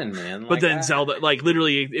fun, man. But then Zelda, like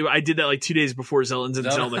literally, I did that like 2 days before Zelda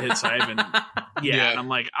hit. So I haven't. And I'm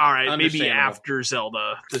like, all right, maybe after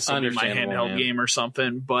Zelda, this will be my handheld game or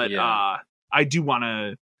something. But I do want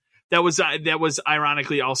to. That was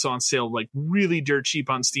ironically also on sale, like really dirt cheap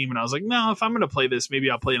on Steam, and I was like, no, if I'm going to play this, maybe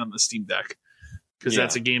I'll play it on the Steam Deck because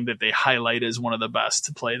that's a game that they highlight as one of the best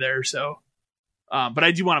to play there. So. But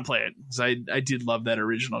I do want to play it because I did love that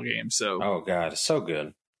original game. So God, it's so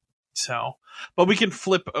good. So, but we can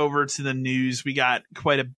flip over to the news. We got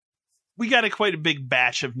quite a big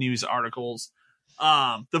batch of news articles.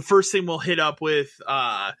 The first thing we'll hit up with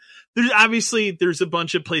there's a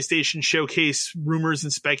bunch of PlayStation Showcase rumors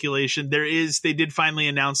and speculation. They did finally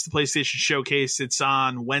announce the PlayStation Showcase. It's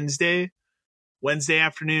on Wednesday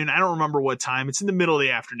afternoon. I don't remember what time. It's in the middle of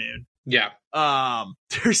the afternoon. Yeah.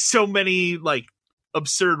 There's so many like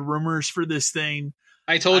absurd rumors for this thing.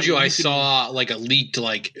 I told you I saw like a leaked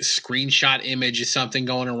like screenshot image of something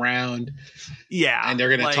going around. Yeah. And they're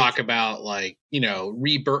going to talk about like,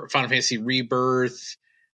 Rebirth, Final Fantasy Rebirth,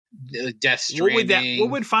 Death Stranding. What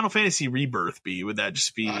would Final Fantasy Rebirth be? Would that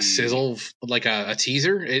just be a sizzle, like a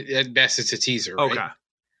teaser? At best, it's a teaser. Okay. Right?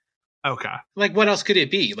 Okay. Like, what else could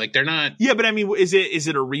it be? Like, they're not. Yeah, but I mean, is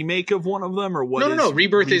it a remake of one of them or what? No.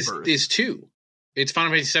 Rebirth is 2. It's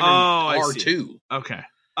Final Fantasy 7 R2. Okay.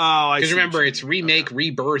 Oh, because remember, it's remake,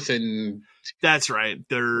 Rebirth, and that's right.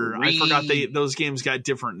 I forgot those games got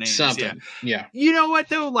different names. Something. Yeah. You know what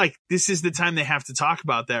though? Like, this is the time they have to talk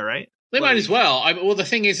about that, right? They might as well. Well, the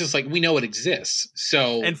thing is like we know it exists.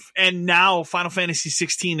 So and now Final Fantasy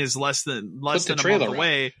 16 is less than a month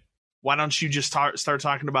away. Why don't you just start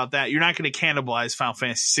talking about that? You're not going to cannibalize Final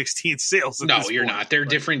Fantasy 16 sales. No, you're not. They're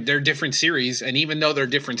different. They're different series, and even though they're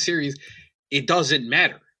different series, it doesn't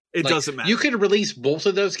matter. It doesn't matter. You could release both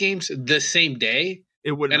of those games the same day.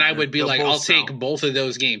 It wouldn't. And matter. I would be I'll take both of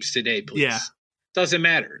those games today, please. Yeah. Doesn't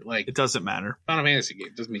matter. Like, it doesn't matter. Final Fantasy game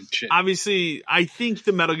doesn't mean shit. Obviously, I think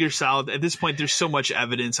the Metal Gear Solid at this point, there's so much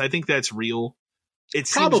evidence. I think that's real. It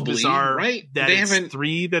probably seems bizarre, right? That they haven't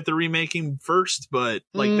 3 that they're remaking first, but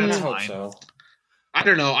like that's fine. So. I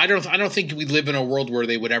don't know. I don't think we live in a world where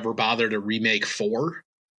they would ever bother to remake 4.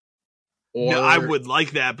 No, I would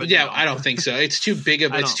like that, but yeah, no. I don't think so. It's too big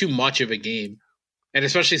of it's too much of a game, and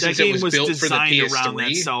especially since it was built for the PS3. Around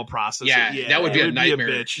that cell processor. Yeah, that would be a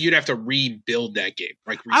nightmare. You'd have to rebuild that game.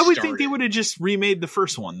 Like I would think they would have just remade the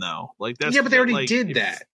first one though. Like that's but they already did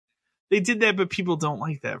that. They did that, but people don't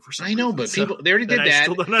like that for some reason. I know, but people they already did that. I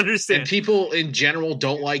still don't understand. And people in general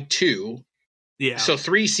don't like 2. Yeah. So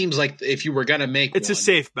 3 seems like if you were gonna make it's a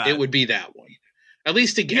safe bet. It would be that one. At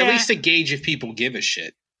least to gauge if people give a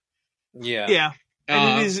shit. Yeah. Yeah.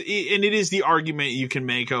 And it is the argument you can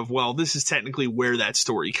make of, well, this is technically where that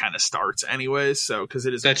story kind of starts anyways. So, because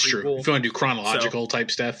it is that's true. If you want to do chronological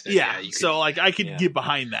type stuff, then you could, so like I could get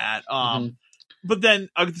behind that. But then,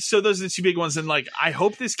 so those are the 2 big ones. And like, I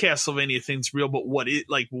hope this Castlevania thing's real. But what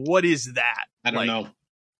is that? I don't know.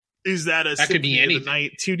 Is that that could be anything?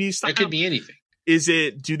 Night 2D style? That could be anything.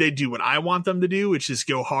 Do they do what I want them to do, which is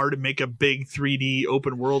go hard and make a big 3D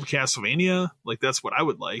open world Castlevania? Like, that's what I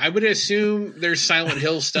would like. I would assume there's Silent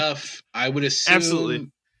Hill stuff. I would assume.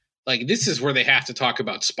 Absolutely. Like, this is where they have to talk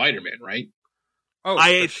about Spider-Man, right? Oh,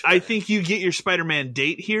 I think you get your Spider-Man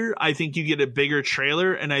date here. I think you get a bigger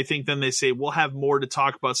trailer, and I think then they say we'll have more to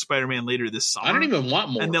talk about Spider-Man later this summer. I don't even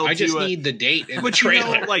want more. I just need the date and the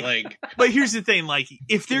trailer. But here's the thing: like,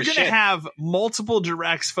 if they're going to have multiple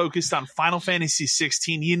directs focused on Final Fantasy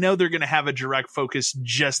 16, they're going to have a direct focus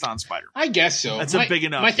just on Spider-Man. I guess so. That's big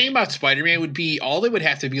enough. My thing about Spider-Man would be all they would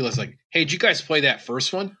have to be was like, "Hey, did you guys play that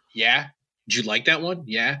first one? Yeah. Did you like that one?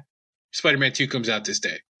 Yeah. Spider-Man 2 comes out this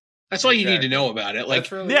day." That's all you need to know about it. Like,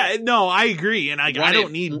 I agree, and I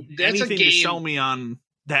don't need anything to sell me on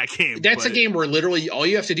that game. That's a game where literally all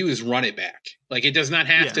you have to do is run it back. Like, it does not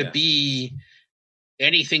have to be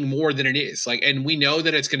anything more than it is. Like, and we know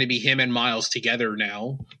that it's going to be him and Miles together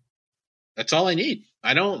now. That's all I need.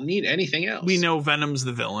 I don't need anything else. We know Venom's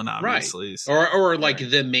the villain, obviously, right? Or like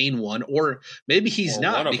the main one, or maybe he's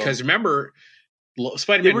not because remember.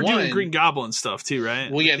 Spider-Man they were 1 doing Green Goblin stuff too,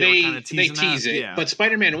 right? Well, yeah, they tease it. Yeah. But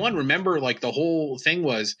Spider-Man 1, remember, like the whole thing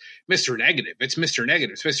was Mr. Negative. It's Mr.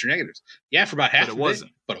 Negative. It's Mr. Negatives. Yeah, for about half of it.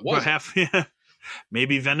 But it wasn't. Half, yeah.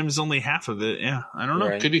 Maybe Venom's only half of it. Yeah, I don't know.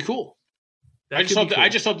 Right. Could be cool. I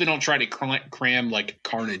just hope they don't try to cram like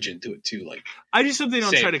Carnage into it too. Like, I just hope they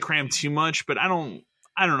don't try to cram too much. But I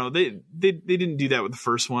don't know. They didn't do that with the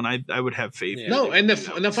first one. I would have faith. Yeah. No, and the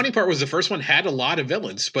funny part was the first one had a lot of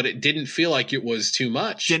villains, but it didn't feel like it was too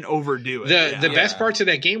much. Didn't overdo it. The best parts of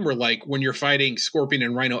that game were like when you're fighting Scorpion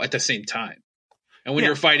and Rhino at the same time, and when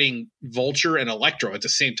you're fighting Vulture and Electro at the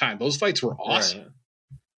same time. Those fights were awesome. Right.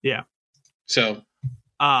 Yeah. So,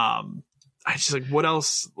 I just like what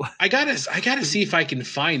else? I gotta see if I can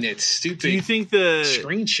find it. Stupid. Do you think the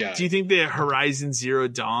screenshot? Do you think the Horizon Zero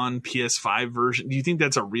Dawn PS5 version? Do you think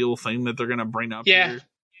that's a real thing that they're gonna bring up? Yeah, here?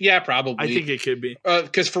 Yeah, probably. I think it could be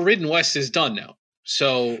because Forbidden West is done now.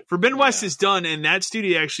 So Forbidden West is done, and that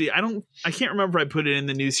studio actually, I can't remember if I put it in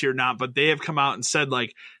the news here or not, but they have come out and said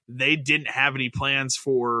like they didn't have any plans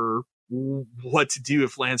for what to do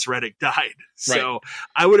if Lance Reddick died. So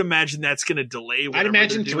I would imagine that's going to delay. I'd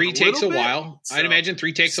imagine 3 takes a while. I'd imagine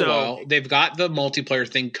 3 takes a while. They've got the multiplayer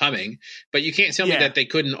thing coming, but you can't tell me that they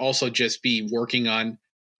couldn't also just be working on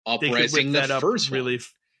up-resing the first one.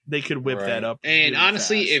 They could whip that up. And really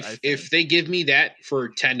honestly, if they give me that for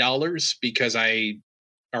 $10 because I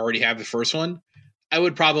already have the first one, I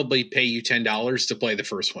would probably pay you $10 to play the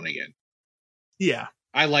first one again. Yeah.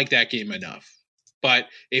 I like that game enough. But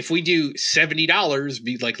if we do $70,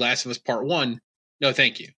 be like Last of Us Part 1, no,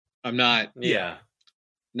 thank you. I'm not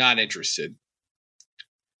not interested.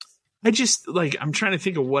 I just I'm trying to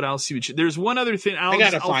think of what else you would. There's one other thing. I'll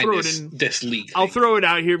find throw this, it in this league. I'll throw it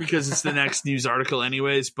out here because it's the next news article,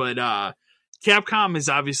 anyways. But Capcom has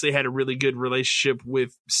obviously had a really good relationship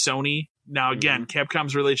with Sony. Now, again,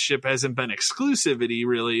 Capcom's relationship hasn't been exclusivity.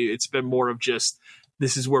 Really, it's been more of just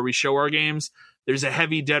this is where we show our games. There's a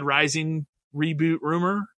heavy Dead Rising reboot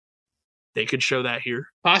rumor. They could show that here.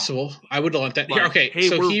 Possible. I would want that. Here, okay, hey,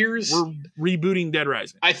 so we're rebooting Dead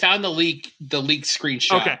Rising. I found the leaked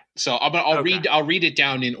screenshot. Okay. So I'll read it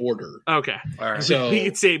down in order. Okay. All right. So we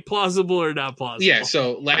could say plausible or not plausible. Yeah,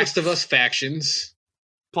 so Last of Us factions.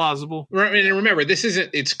 Plausible. And remember, this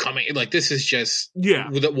isn't it's coming this is just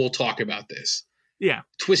we'll talk about this. Yeah.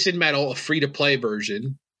 Twisted Metal, a free-to-play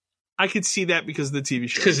version. I could see that because of the TV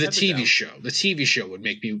show. Because the TV show would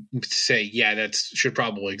make me say, yeah, that should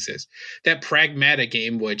probably exist. That Pragmata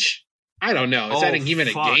game, which I don't know, is that even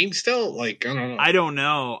a game still? I don't know. I don't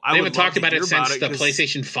know. They haven't talked about it since the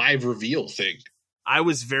PlayStation 5 reveal thing. I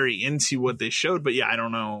was very into what they showed, but I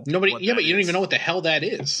don't know. But you don't even know what the hell that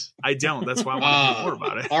is. I don't. That's why I want to know more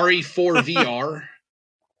about it. RE4 VR.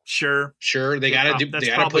 Sure. They gotta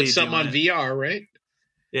put something on VR, right?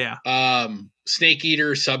 Yeah. Snake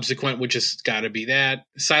Eater Subsequent, which has got to be that.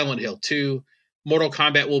 Silent Hill 2. Mortal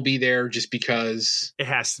Kombat will be there just because it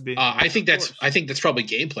has to be. I think that's probably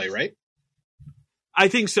gameplay, right? I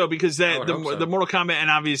think so because the Mortal Kombat, and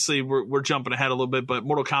obviously we're jumping ahead a little bit, but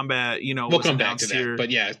Mortal Kombat, we'll come back to that. Here.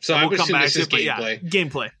 But yeah, so I'm assuming this is gameplay.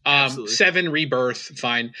 Gameplay. 7 Rebirth,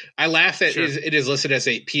 fine. I laugh that it is listed as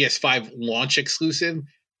a PS5 launch exclusive.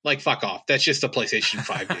 Fuck off. That's just a PlayStation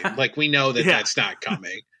 5 game. We know that that's not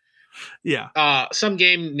coming. Yeah. Some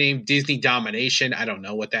game named Disney Domination. I don't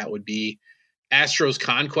know what that would be. Astro's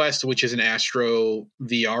Conquest, which is an Astro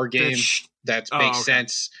VR game. That makes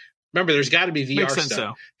sense. Remember, there's got to be VR stuff.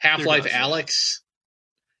 So. Half-Life Alyx.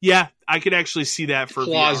 Yeah, I could actually see that for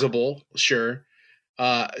plausible. VR. Sure.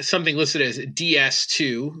 Something listed as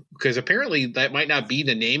DS2 because apparently that might not be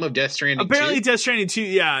the name of Death Stranding. Apparently, 2. Death Stranding 2,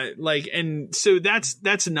 yeah. And so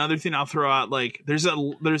that's another thing I'll throw out.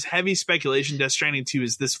 There's heavy speculation. Death Stranding 2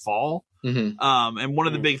 is this fall. Mm-hmm. And one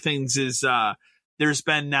of the big things is there's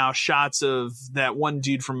been now shots of that one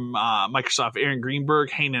dude from Microsoft, Aaron Greenberg,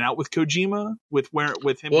 hanging out with Kojima with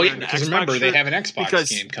him. Well, yeah, because remember they have an Xbox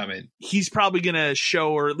game coming. He's probably going to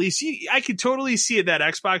show, or at least I could totally see at that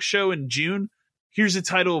Xbox show in June. Here's a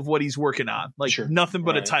title of what he's working on. Nothing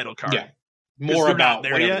but a title card. Yeah. More about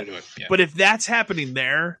there yet. Yeah. But if that's happening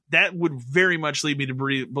there, that would very much lead me to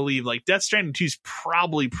believe Death Stranding 2 is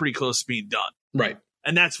probably pretty close to being done. Right.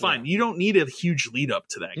 And that's fine. Yeah. You don't need a huge lead up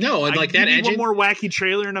to that game. No, and that engine. One more wacky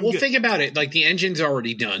trailer and I'm good. Think about it. The engine's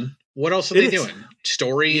already done. What else are they doing?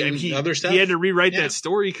 Story and other stuff? He had to rewrite that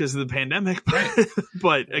story because of the pandemic.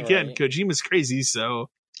 But again, Kojima's crazy, so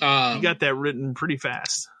he got that written pretty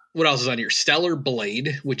fast. What else is on here? Stellar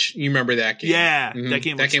Blade, which you remember that game. Yeah, that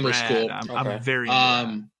game looks cool. I'm very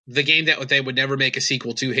into the game that they would never make a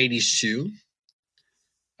sequel to, Hades 2.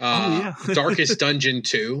 Darkest Dungeon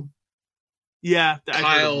 2. Yeah.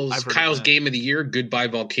 Kyle's Game of the Year, Goodbye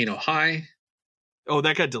Volcano High. Oh,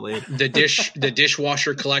 that got delayed. The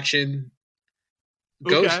Dishwasher Collection.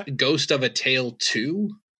 Ghost of a Tale 2.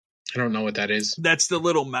 I don't know what that is. That's the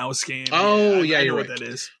little mouse game. Oh, yeah, you're right. What that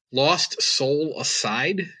is. Lost Soul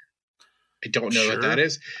Aside. I don't know what that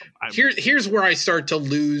is. Here's where I start to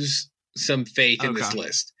lose some faith in this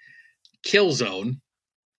list. Killzone.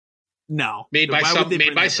 No. Made by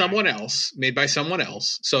someone else.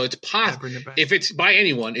 So it's possible. If it's by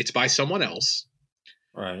anyone, it's by someone else.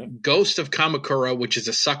 Right. Ghost of Kamakura, which is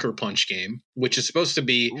a Sucker Punch game, which is supposed to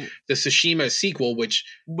be the Tsushima sequel, which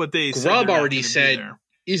Grubb already said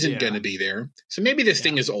isn't going to be there. So maybe this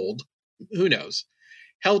thing is old. Who knows?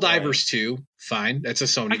 Helldivers 2, fine. That's a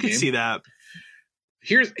Sony game. I can see that.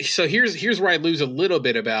 Here's where I lose a little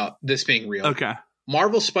bit about this being real. Okay.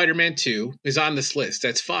 Marvel Spider-Man 2 is on this list.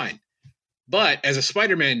 That's fine. But as a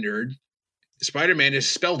Spider-Man nerd, Spider-Man is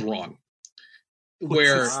spelled wrong.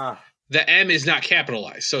 Where the M is not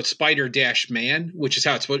capitalized. So it's Spider-Man, which is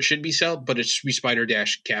how it should be spelled, but it should be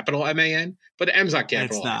Spider-MAN. But the M's not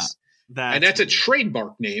capitalized. And that's a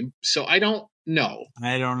trademark name, so I don't know.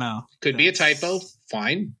 Could be a typo.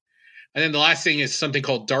 Fine. And then the last thing is something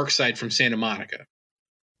called Darkseid from Santa Monica,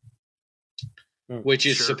 which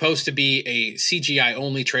is supposed to be a CGI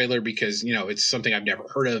only trailer because, it's something I've never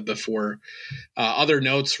heard of before. Other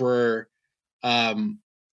notes were, Metal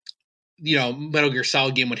Gear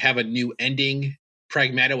Solid game would have a new ending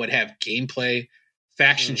Pragmata would have gameplay.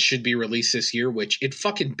 Factions should be released this year, which it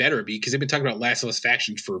fucking better be, because they've been talking about Last of Us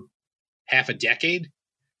Factions for half a decade.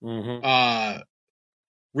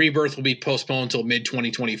 Rebirth will be postponed until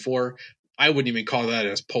mid-2024. I wouldn't even call that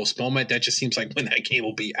as postponement. That just seems like when that game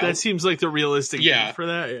will be out. That seems like the realistic game for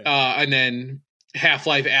that. Yeah. And then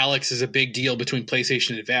Half-Life Alyx is a big deal between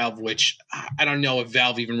PlayStation and Valve, which I don't know if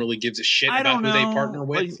Valve even really gives a shit about who they partner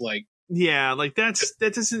with.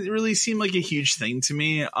 That doesn't really seem like a huge thing to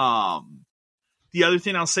me. The other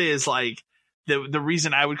thing I'll say is like the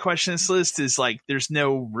reason I would question this list is like there's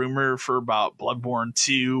no rumor for about Bloodborne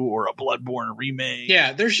 2 or a Bloodborne remake.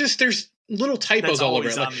 Yeah, there's little typos all over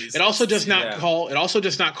it. Like, it also does not call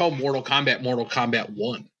Mortal Kombat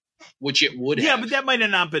 1, which it would have. Yeah, but that might have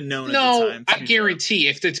not been known at the time. I guarantee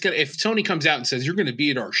if Sony comes out and says you're going to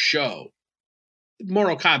be at our show,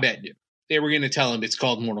 Mortal Kombat knew. They were going to tell him it's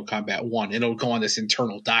called Mortal Kombat 1. It'll go on this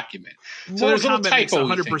internal document. So there's little typos. Mortal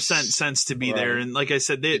Kombat makes 100% sense to be there. And like I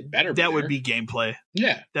said, that would be gameplay.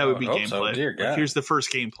 Yeah. That would be gameplay. So. Dear God. Like, here's the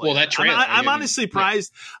first gameplay. Well, that trailer. I'm honestly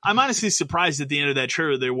surprised. I'm honestly surprised at the end of that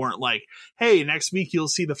trailer they weren't like, hey, next week you'll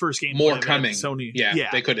see the first gameplay. More coming. Sony.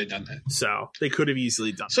 Yeah, they could have done that. So they could have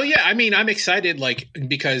easily done So yeah, I mean, I'm excited, like,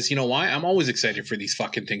 because you know why? I'm always excited for these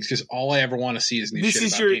fucking things, because all I ever want to see is new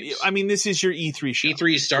shit about games. I mean, this is your E3 show.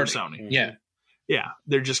 E3 is starting. Sony. Yeah. Yeah,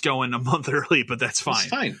 they're just going a month early, but that's fine. It's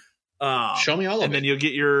fine. Show me all of it. And then you'll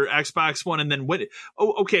get your Xbox One, and then what?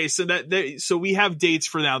 Oh, okay. So so we have dates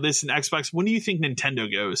for now. This and Xbox. When do you think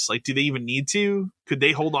Nintendo goes? Like, do they even need to? Could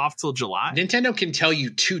they hold off till July? Nintendo can tell you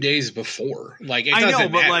 2 days before. Like, it I doesn't know,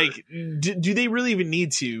 but matter. like, do they really even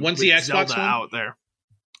need to? When's the Xbox Zelda one? out there?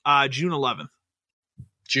 June 11th.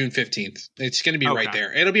 June 15th. It's going to be right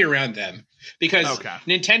there. It'll be around them, because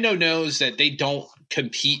Nintendo knows that they don't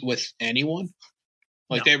compete with anyone.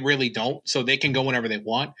 Like, they really don't. So they can go whenever they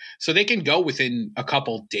want. So they can go within a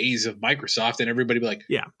couple days of Microsoft, and everybody be like,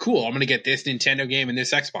 yeah, cool, I'm going to get this Nintendo game and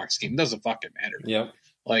this Xbox game. It doesn't fucking matter. Yep.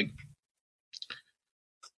 Like,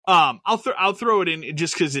 I'll throw it in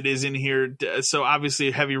just because it is in here. So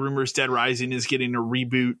obviously, heavy rumors Dead Rising is getting a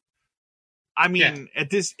reboot. I mean,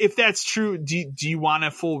 if that's true, do you want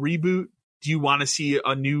a full reboot? Do you want to see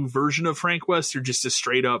a new version of Frank West, or just a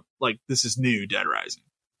straight up, like, this is new Dead Rising?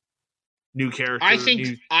 New character. I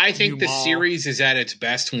think the series is at its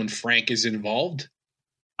best when Frank is involved.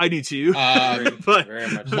 I do too. Very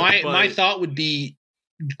much so. My thought would be,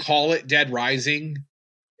 call it Dead Rising,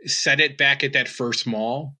 set it back at that first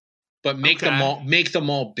mall, but make the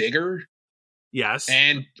mall bigger. Yes.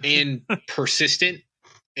 And persistent,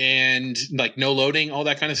 and like no loading, all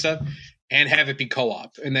that kind of stuff, and have it be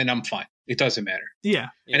co-op, and then I'm fine. It doesn't matter. Yeah.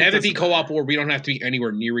 And have it be co-op where we don't have to be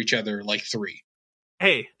anywhere near each other like 3.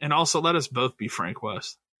 Hey, and also let us both be Frank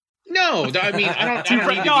West. No, I mean, I don't need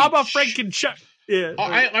to be, how about Frank and Chuck? Yeah,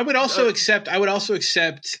 I would also accept. I would also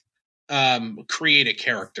accept create a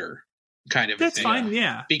character kind of. That's thing. fine.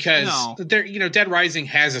 Yeah, because Dead Rising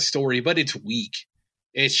has a story, but it's weak.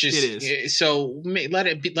 It's just so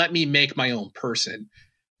let me make my own person.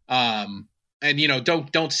 And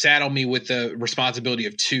don't saddle me with the responsibility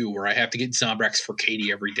of 2, where I have to get Zombrex for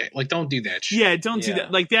Katie every day. Like, don't do that shit. Yeah, don't do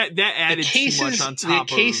that. Like that added too much on top.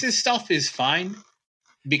 The cases stuff is fine,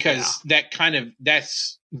 because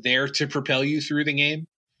that's there to propel you through the game.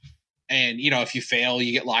 And if you fail,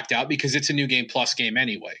 you get locked out, because it's a new game plus game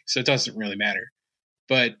anyway, so it doesn't really matter.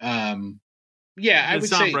 But I would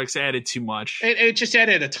say Zombrex added too much. It just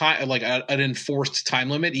added a time, like an enforced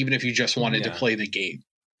time limit, even if you just wanted to play the game.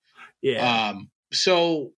 Yeah.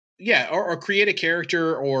 Or create a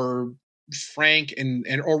character, or Frank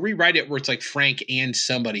or rewrite it where it's like Frank and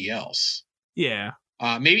somebody else. Yeah.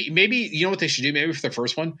 Maybe you know what they should do? Maybe for the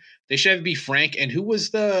first one, they should have it be Frank, and who was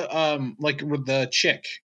the chick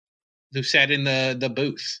who sat in the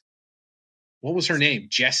booth? What was her name?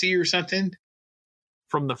 Jessie or something?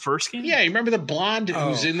 From the first game? Yeah, you remember the blonde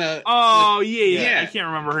who's in the... Yeah. I can't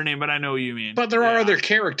remember her name, but I know what you mean. But there are other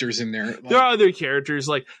characters in there. There are other characters.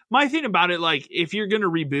 Like, my thing about it, like, if you're going to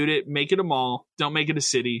reboot it, make it a mall. Don't make it a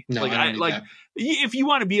city. No, like, I don't need that. If you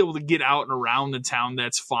want to be able to get out and around the town,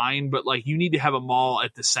 that's fine. But, like, you need to have a mall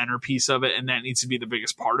at the centerpiece of it, and that needs to be the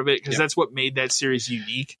biggest part of it, because that's what made that series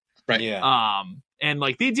unique. Right. Yeah. And,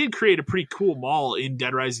 like, they did create a pretty cool mall in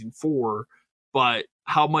Dead Rising 4, but...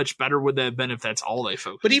 how much better would that have been if that's all they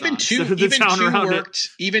focused on? But even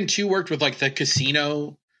two worked with like the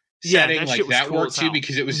casino setting, like that cool worked too,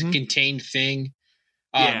 because it was a contained thing.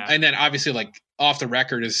 And then obviously like Off the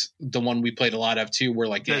Record is the one we played a lot of too, where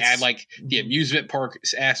like they add like the amusement park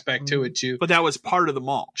aspect to it too. But that was part of the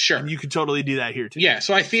mall. Sure. And you could totally do that here too. Yeah.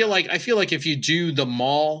 So I feel like if you do the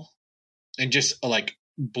mall and just like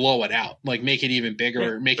blow it out, like make it even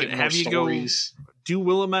bigger, make it more stories. Do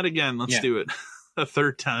Willamette again. Let's do it a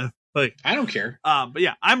third time. Like, I don't care. But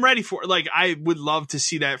yeah, I'm ready for it. Like, I would love to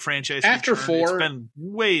see that franchise after return. 4. It's been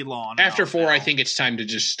way long. After 4, now. I think it's time to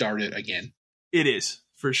just start it again. It is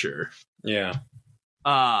for sure. Yeah.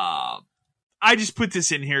 I just put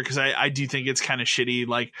this in here because I do think it's kind of shitty.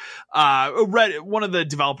 Like, one of the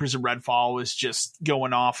developers of Redfall was just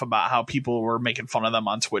going off about how people were making fun of them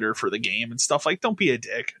on Twitter for the game and stuff. Like, don't be a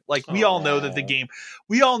dick. Like, we all know that the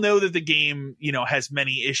game, you know, has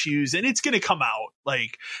many issues, and it's going to come out.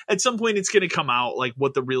 Like, at some point, it's going to come out, like,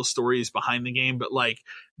 what the real story is behind the game. But, like,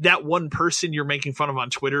 that one person you're making fun of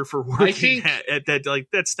on Twitter for working at that, like,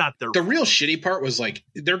 that's not the real shitty part was, like,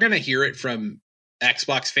 they're going to hear it from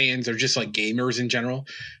Xbox fans or just like gamers in general.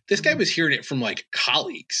 This guy was hearing it from like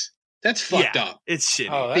colleagues. That's fucked up. It's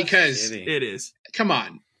shitty because it is. Come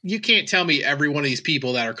on, you can't tell me every one of these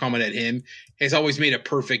people that are coming at him has always made a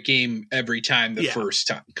perfect game every time the first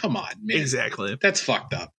time. Come on, man. Exactly. That's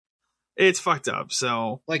fucked up. It's fucked up.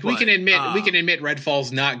 So like we can admit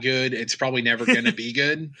Redfall's not good. It's probably never going to be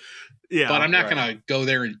good. Yeah, but I'm not going to go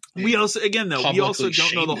there and we also don't know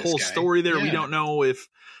the whole story there. Yeah. We don't know if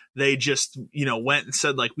they just, you know, went and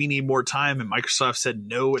said, like, we need more time, and Microsoft said,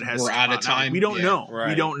 no, it has We're to out come of time. Now. We don't know. Right.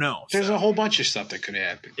 We don't know. There's a whole bunch of stuff that could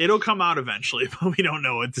happen. It'll come out eventually, but we don't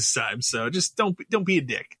know at this time. So just don't be a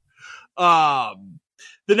dick. The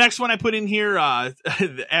next one I put in here,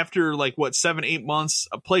 after like 7-8 months,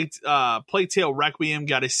 Plague Tale Requiem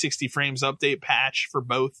got a 60 frames update patch for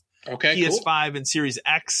both PS5 and Series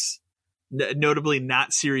X, notably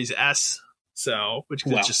not Series S. So, which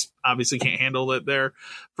just obviously can't handle it there.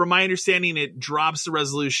 From my understanding, it drops the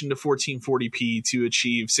resolution to 1440p to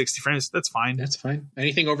achieve 60 frames. That's fine. That's fine.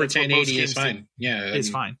 Anything over 1080 is fine. Yeah. It's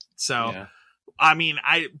fine. So, I mean,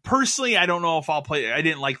 I don't know if I'll play. I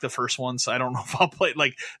didn't like the first one, so I don't know if I'll play.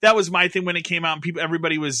 Like, that was my thing when it came out, and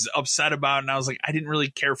everybody was upset about it, and I was like, I didn't really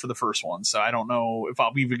care for the first one, so I don't know if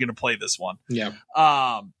I'll be even going to play this one. Yeah.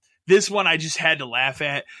 This one I just had to laugh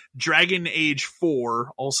at. Dragon Age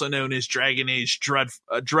 4, also known as Dragon Age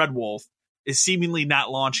Dreadwolf, is seemingly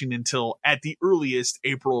not launching until, at the earliest,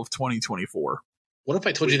 April of 2024. What if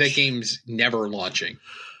I told you that game's never launching?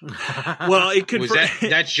 Well, it could.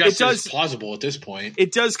 That's just as plausible at this point.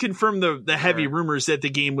 It does confirm the heavy rumors that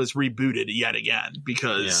the game was rebooted yet again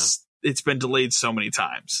because it's been delayed so many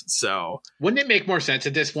times. So, wouldn't it make more sense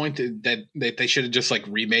at this point that they should have just like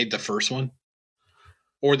remade the first one?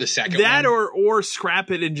 Or the second one. Or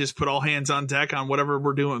scrap it and just put all hands on deck on whatever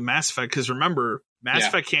we're doing with Mass Effect. Because remember, Mass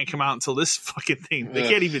Effect can't come out until this fucking thing. They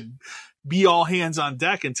can't even be all hands on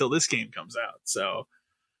deck until this game comes out. So,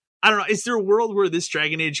 I don't know. Is there a world where this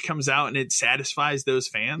Dragon Age comes out and it satisfies those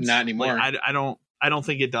fans? Not anymore. Like, I don't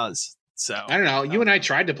think it does. So I don't know. You and I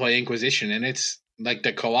tried to play Inquisition, and it's like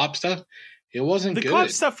the co-op stuff. It wasn't good. The co-op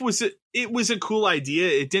stuff was a cool idea.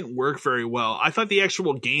 It didn't work very well. I thought the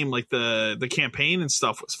actual game, like the campaign and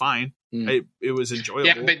stuff, was fine. It was enjoyable.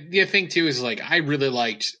 Yeah, but the thing too is like I really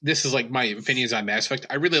liked. This is like my opinions on Mass Effect.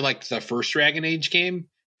 I really liked the first Dragon Age game.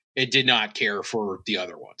 It did not care for the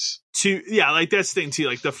other ones. Like that's the thing too.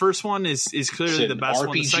 Like the first one is clearly the best RPG?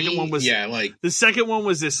 one. The second one was the second one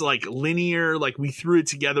was this like linear, like we threw it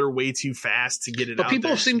together way too fast to get it out. But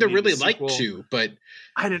people seem to really like 2, but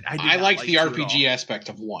I liked the RPG aspect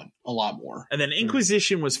of 1 a lot more. And then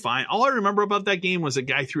Inquisition was fine. All I remember about that game was a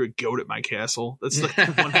guy threw a goat at my castle. That's like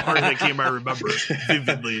the one part of that game I remember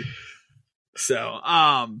vividly. So,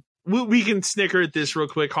 we can snicker at this real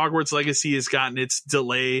quick. Hogwarts Legacy has gotten its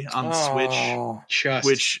delay on the Switch.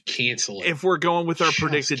 Which cancel it. If we're going with our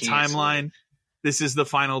predicted timeline, this is the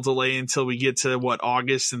final delay until we get to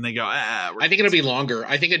August, and they go, I think it'll be longer.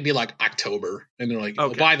 I think it'd be like October, and they're like,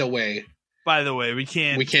 oh, by the way, we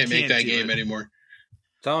can't make that game anymore.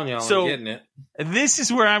 Telling y'all, I'm getting it. This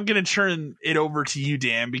is where I'm going to turn it over to you,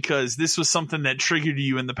 Dan, because this was something that triggered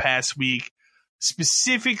you in the past week,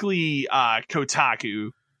 specifically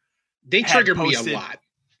Kotaku. They triggered me a lot.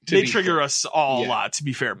 They trigger us all a lot, to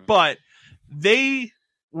be fair. But they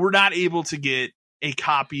were not able to get a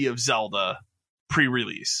copy of Zelda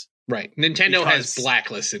pre-release. Right. Nintendo has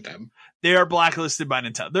blacklisted them. They are blacklisted by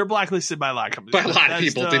Nintendo. They're blacklisted by a lot of companies. By a lot of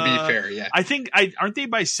people, to be fair, yeah. I think, aren't they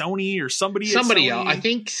by Sony or somebody? Somebody else. I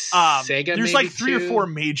think Sega. There's like three or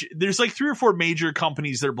four major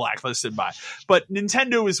companies they're blacklisted by, but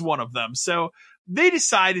Nintendo is one of them. So they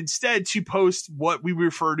decide instead to post what we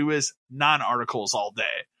refer to as non-articles all day.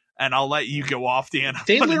 and I'll let you go off, Dan.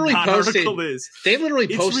 They literally posted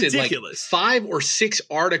like ridiculous. 5 or 6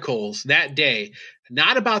 articles that day,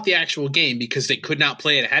 not about the actual game because they could not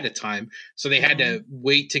play it ahead of time. So they had to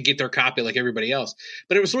wait to get their copy like everybody else.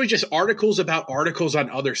 But it was really just articles about articles on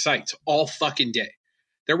other sites all fucking day.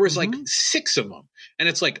 There was like 6 of them. And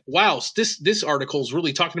it's like, wow, this article is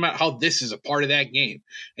really talking about how this is a part of that game.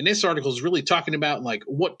 And this article is really talking about like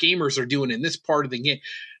what gamers are doing in this part of the game.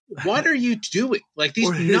 What are you doing? Like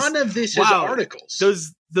none of this is articles.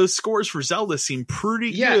 Those scores for Zelda seem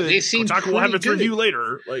pretty good. They seem we'll have its review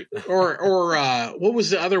later. Like or what was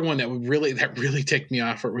the other one that really ticked me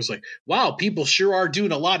off? Where it was like, wow, people sure are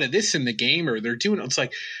doing a lot of this in the game, or they're doing. It's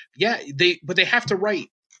like, yeah, they have to write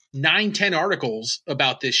 9-10 articles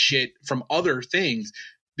about this shit from other things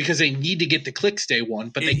because they need to get the clicks day one,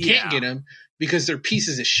 but they can't get them because they're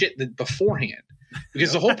pieces of shit beforehand.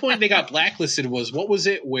 Because the whole point they got blacklisted was, what was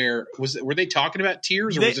it? Were they talking about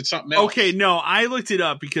tiers, or was it something else? Okay, no, I looked it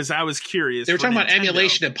up because I was curious. They were talking about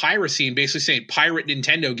emulation and piracy and basically saying pirate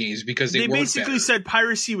Nintendo games because they basically said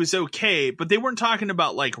piracy was okay, but they weren't talking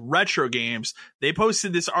about like retro games. They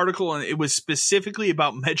posted this article and it was specifically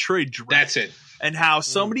about Metroid Dread. That's it. And how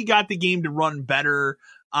somebody got the game to run better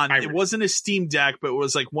on it wasn't a Steam Deck, but it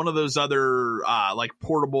was like one of those other like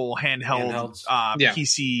portable handheld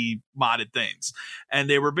PC modded things. And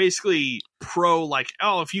they were basically pro like,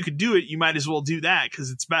 oh, if you could do it, you might as well do that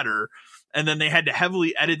because it's better. And then they had to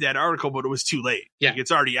heavily edit that article, but it was too late. Yeah, like,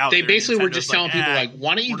 it's already out. They basically were just telling people like,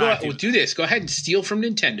 why don't you go out and do this? Go ahead and steal from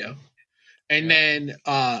Nintendo. And then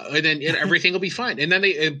everything will be fine. And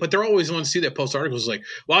then but they're always the ones too that post articles like,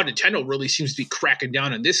 wow, Nintendo really seems to be cracking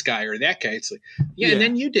down on this guy or that guy. It's like, yeah. And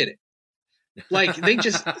then you did it. Like they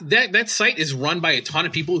just, that site is run by a ton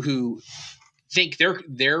of people who think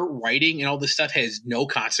their writing and all this stuff has no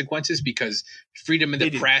consequences because freedom of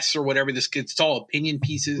the press or whatever, it's all opinion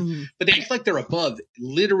pieces, but they act like they're above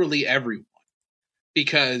literally everyone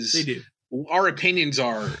because they do. Our opinions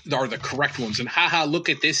are the correct ones. And haha, look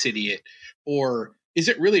at this idiot. Or is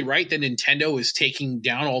it really right that Nintendo is taking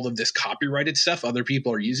down all of this copyrighted stuff other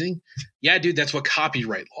people are using? Yeah, dude, that's what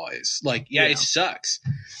copyright law is. Like, it sucks.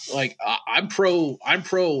 Like, I'm pro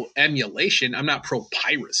emulation. I'm not pro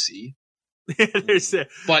piracy.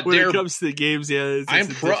 But when it comes to the games,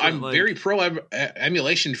 I'm very pro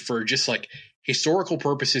emulation for just like historical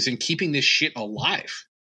purposes and keeping this shit alive.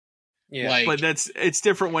 Yeah, but it's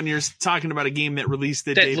different when you're talking about a game that released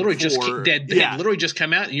the day before. Literally just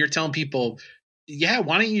come out and you're telling people, why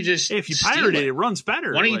don't you just if you pirate it runs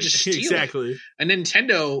better. Why don't you just steal it? And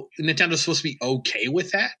Nintendo's supposed to be okay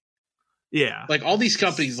with that. Yeah, like all these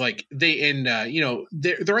companies, like they're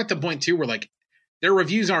at the point too where like their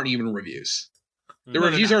reviews aren't even reviews. Their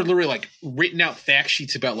reviews are literally like written out fact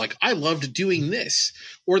sheets about like, I loved doing this,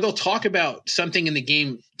 or they'll talk about something in the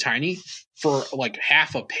game tiny for like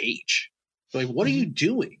half a page. Like, what are you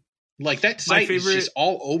doing? Like that site is just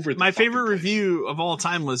all over. My favorite review of all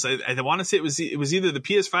time was I want to say it was either the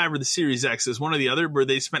PS5 or the Series X, is one or the other, where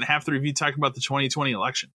they spent half the review talking about the 2020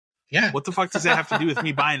 election. Yeah, what the fuck does that have to do with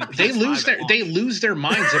me buying a PS5? They lose their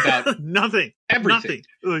minds about nothing, everything.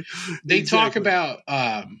 Nothing. They talk about.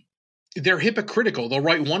 They're hypocritical. They'll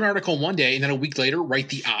write one article one day and then a week later write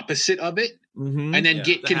the opposite of it, and then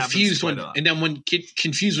get confused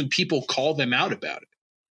when people call them out about it.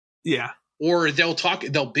 Yeah, or they'll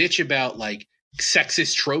bitch about like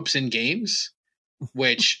sexist tropes in games,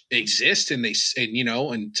 which exist and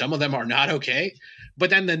some of them are not okay. But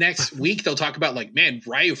then the next week they'll talk about like, man,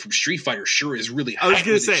 Ryu from Street Fighter sure is really hot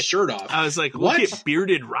with his shirt off. I was like, look at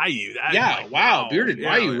bearded Ryu. Bearded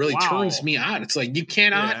Ryu really turns me on. It's like you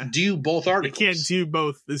cannot do both articles. You can't do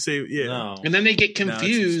both the same. Yeah, no. And then they get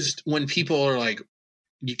confused when people are like,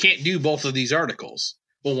 you can't do both of these articles.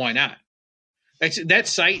 Well, why not? That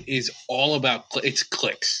site is all about it's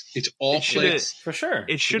clicks. It's all clicks for sure.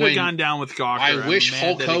 It should have gone down with Gawker. I wish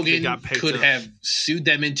Hulk Hogan could have sued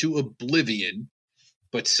them into oblivion.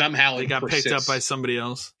 But somehow it got picked up by somebody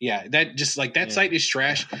else. Yeah, that site is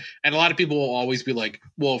trash. And a lot of people will always be like,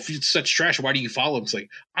 well, if it's such trash, why do you follow them? It's like,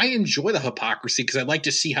 I enjoy the hypocrisy because I'd like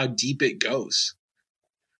to see how deep it goes.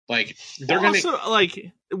 Like,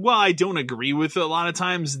 I don't agree with it a lot of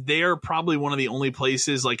times. They're probably one of the only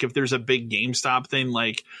places, like, if there's a big GameStop thing,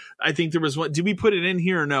 like, I think there was one. Did we put it in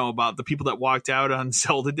here or no about the people that walked out on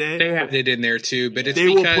Zelda Day? They have it in there too, but it's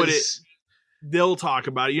because will put it. They'll talk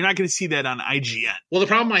about it. You're not going to see that on IGN. Well, the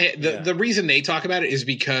problem the reason they talk about it is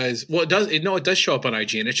because it does show up on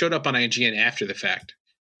IGN. It showed up on IGN after the fact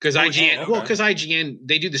because IGN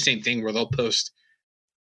they do the same thing where they'll post.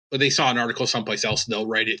 Well, they saw an article someplace else, they'll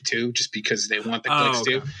write it too, just because they want the clicks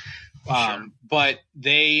too. Sure. But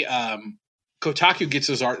they Kotaku gets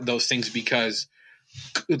those things because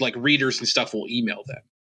like readers and stuff will email them.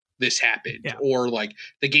 This happened, or like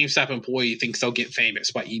the GameStop employee thinks they'll get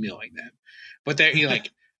famous by emailing them. But they're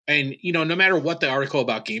like, and no matter what the article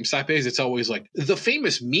about GameStop is, it's always like the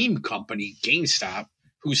famous meme company GameStop,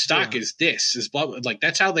 whose stock is this, is blah, blah. Like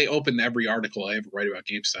that's how they open every article I ever write about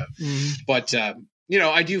GameStop. Mm-hmm. But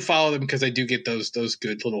I do follow them because I do get those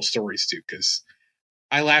good little stories too. Because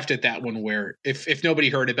I laughed at that one where if nobody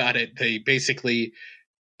heard about it, they basically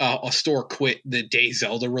a store quit the day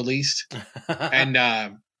Zelda released,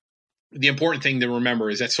 and the important thing to remember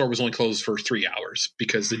is that store was only closed for 3 hours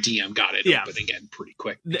because the DM got it open again pretty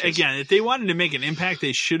quick. Again, if they wanted to make an impact,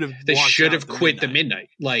 they should have. They should have quit the midnight.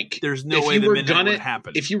 Like there's no way the midnight would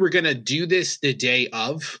happen. If you were gonna do this the day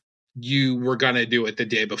of, you were gonna do it the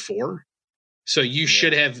day before. So you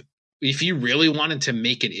should have. If you really wanted to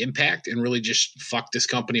make an impact and really just fuck this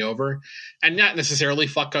company over, and not necessarily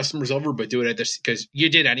fuck customers over, but do it at this because you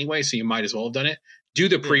did anyway, so you might as well have done it. Do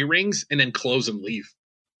the pre-rings and then close and leave.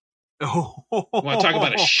 Oh, want to talk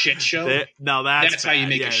about a shit show? That's how you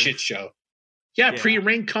make a shit show. Yeah,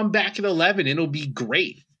 pre-ring, come back at 11. It'll be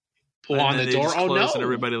great. Pull on the door. Oh no! And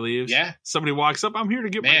everybody leaves. Yeah, somebody walks up. I'm here to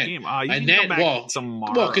get my game. You and can come back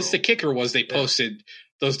tomorrow. Well, because the kicker was they posted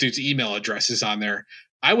those dudes' email addresses on there.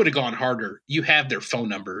 I would have gone harder. You have their phone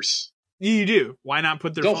numbers. You do. Why not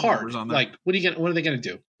put their phone numbers on there? Like, what are they gonna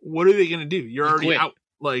do? What are they gonna do? You're already out.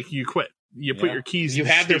 Like, you quit. You put your keys. You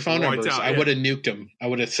have their phone numbers. I would have nuked them. I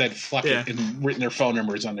would have said fuck it and written their phone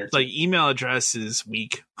numbers on there. Like email address is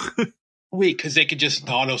weak. Weak because they could just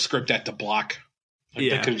auto script that to block. They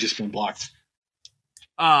could have just been blocked.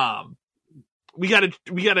 We got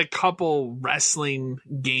a couple wrestling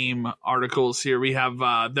game articles here. We have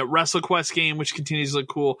the WrestleQuest game, which continues to look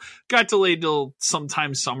cool. Got delayed till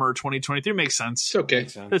sometime summer 2023. Makes sense. It's okay.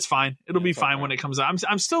 That's fine. It'll be fine when it comes out.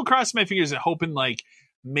 I'm still crossing my fingers and hoping like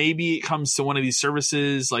maybe it comes to one of these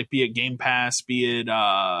services, like be it Game Pass, be it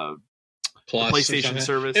Plus PlayStation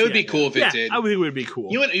service. It would be cool if it did. I think it would be cool.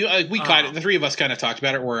 The three of us kind of talked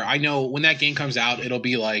about it. Where I know when that game comes out, it'll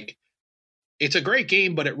be like. It's a great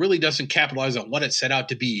game, but it really doesn't capitalize on what it set out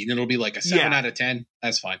to be. And it'll be like a 7 out of 10.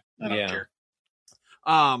 That's fine. I don't care.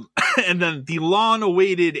 And then the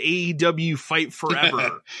long-awaited AEW Fight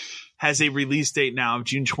Forever has a release date now of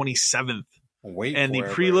June 27th. And the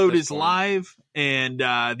preload is live, and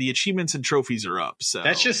the achievements and trophies are up. So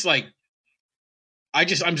that's just like, I'm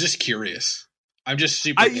just curious. I'm just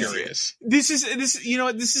super curious. This is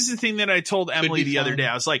the thing that I told Emily the other day.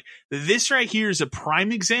 I was like, this right here is a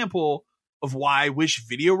prime example of why I wish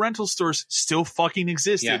video rental stores still fucking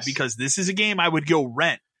existed, because this is a game I would go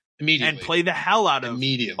rent immediately and play the hell out of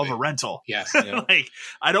a rental. Yes. Like,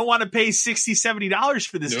 I don't want to pay $60, $70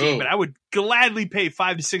 for this game, but I would gladly pay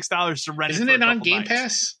 $5 to $6 to rent it. Isn't it on Game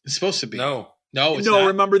Pass? It's supposed to be. No, it's not.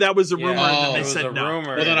 Remember that was a rumor and then they said no.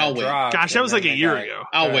 Rumor, well, then I'll wait. Gosh, that was like a year ago.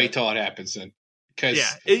 I'll wait till it happens then.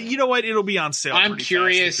 You know what? It'll be on sale. I'm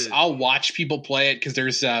curious. I'll watch people play it because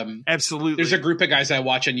there's absolutely there's a group of guys I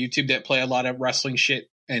watch on YouTube that play a lot of wrestling shit,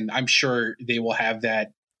 and I'm sure they will have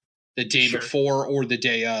that the day before or the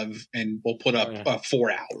day of, and we'll put up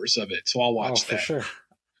 4 hours of it. So I'll watch that. For sure.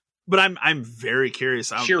 But I'm very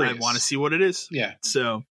curious. I want to see what it is. Yeah.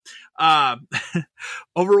 So,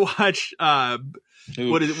 Overwatch.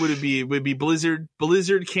 Would it be? Would be Blizzard?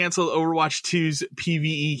 Blizzard canceled Overwatch 2's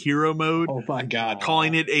PvE hero mode. Oh my god!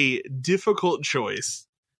 Calling it a difficult choice.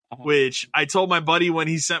 Which I told my buddy when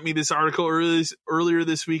he sent me this article earlier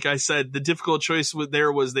this week. I said the difficult choice was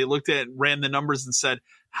they looked at, ran the numbers, and said,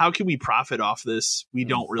 "How can we profit off this? We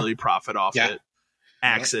don't really profit off it.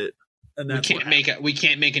 Axe it." And we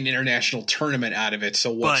can't make an international tournament out of it.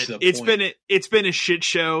 So what's the point? It's been a shit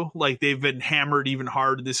show. Like they've been hammered even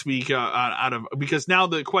hard this week because now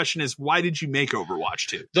the question is, why did you make Overwatch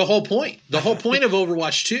 2? The whole point of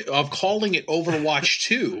Overwatch 2 of calling it Overwatch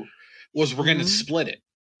 2 was we're going to split it.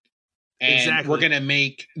 And we're going to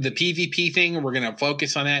make the PvP thing. We're going to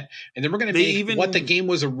focus on that. And then we're going to make what the game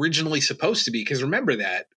was originally supposed to be. Because remember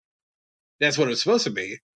that's what it was supposed to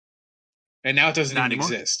be. And now it doesn't even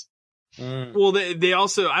exist. Well, they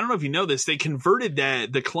also, I don't know if you know this, they converted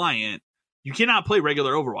the client. You cannot play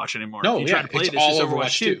regular Overwatch anymore. No, if you try to play it's all just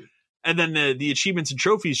Overwatch 2. And then the achievements and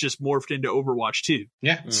trophies just morphed into Overwatch 2.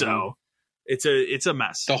 Yeah. So it's a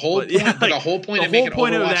mess. The whole point of making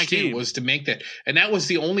Overwatch 2 was to make that. And that was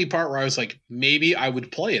the only part where I was like, maybe I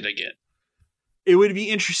would play it again. It would be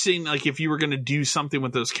interesting, like, if you were going to do something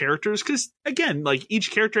with those characters. Because, again, like,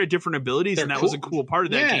 each character had different abilities, and that was a cool part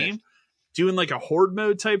of that game. Doing like a horde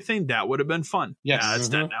mode type thing, that would have been fun. Yes. It's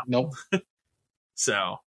dead now. Nope.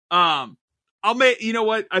 So, I'll make, you know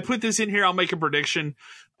what? I put this in here. I'll make a prediction.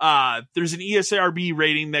 There's an ESRB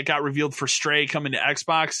rating that got revealed for Stray coming to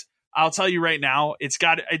Xbox. I'll tell you right now,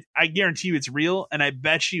 I guarantee you it's real, and I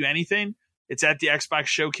bet you anything, it's at the Xbox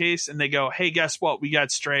showcase, and they go, hey, guess what? We got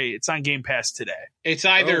Stray. It's on Game Pass today. It's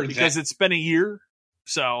either because it's been a year,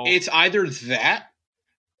 so it's either that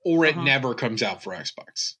or it never comes out for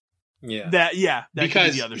Xbox. Yeah, that because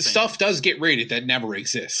could be the other thing. Stuff does get rated that never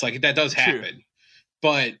exists. Like that does happen. True.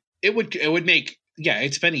 But it would make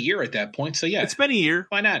it's been a year at that point. So yeah, it's been a year.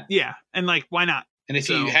 Why not? Yeah, and like why not? And if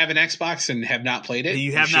you have an Xbox and have not played it,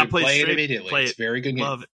 you have not played play it immediately. It's a very good game.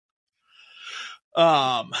 Love it.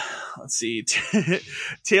 Let's see.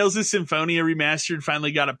 Tales of Symphonia Remastered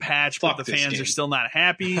finally got a patch, but the fans are still not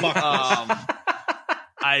happy.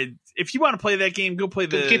 If you want to play that game, go play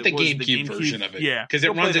get the GameCube version of it. Yeah, because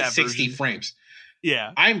it runs at 60 frames.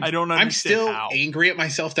 Yeah, I don't understand. I'm still angry at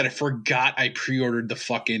myself that I forgot I pre-ordered the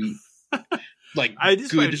fucking I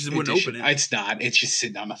just wouldn't open it. It's not. It's just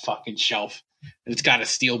sitting on the fucking shelf. And it's got a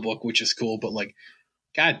steel book, which is cool, but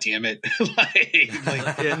God damn it!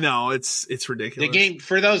 No, it's ridiculous. The game,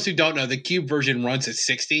 for those who don't know, the Cube version runs at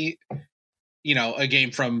 60. A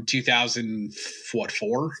game from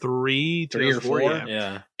 2004, three or four,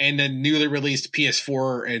 yeah. And the newly released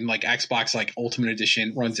PS4 and Xbox Ultimate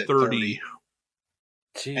Edition runs at 30.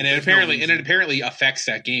 Jeez, and it apparently affects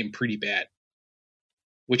that game pretty bad,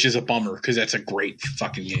 which is a bummer because that's a great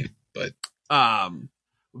fucking game. But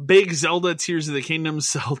Big Zelda Tears of the Kingdom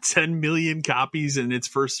sell 10 million copies in its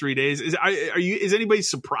first 3 days. Is anybody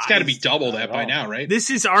surprised? It's got to be double that by now, right? This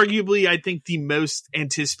is arguably, I think, the most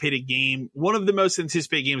anticipated game, one of the most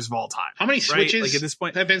anticipated games of all time. How many Switches at this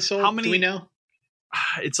point have been sold? How many do we know?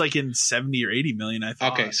 It's in 70 or 80 million, I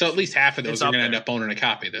thought. Okay, so at least half of those are going to end up owning a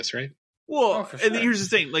copy of this, right? Well, sure. And here's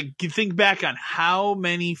the thing. You think back on how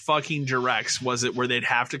many fucking directs was it where they'd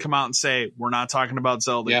have to come out and say, we're not talking about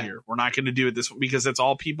Zelda here. We're not going to do it this way, because that's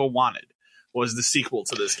all people wanted was the sequel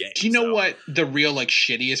to this game. Do you know what the real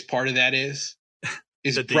shittiest part of that is?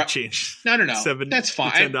 That they changed. No. That's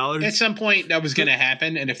fine. $10? At some point that was going to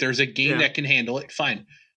happen. And if there's a game that can handle it, fine.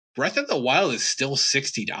 Breath of the Wild is still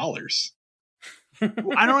 $60.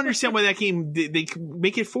 I don't understand why that game they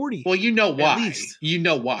make it 40. Well, you know why. You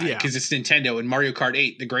know why? Because it's Nintendo, and Mario Kart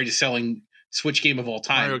 8, the greatest selling Switch game of all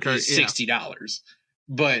time, is $60.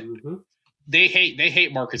 But they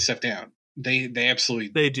hate market stuff down. They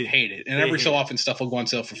absolutely do hate it. And every so often stuff will go on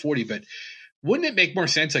sale for 40. But wouldn't it make more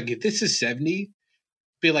sense if this is 70?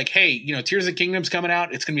 Be like, hey, Tears of the Kingdom's coming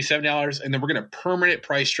out. It's going to be $70, and then we're going to permanent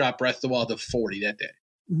price drop Breath of the Wild to 40 that day.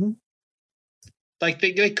 Mm-hmm.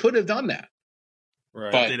 They could have done that.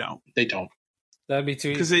 Right. But they don't. That'd be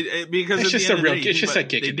too easy. Because it's just a real. It's just a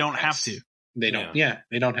kick. They don't have to. They don't. Yeah,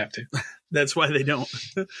 they don't have to. That's why they don't.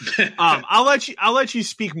 I'll let you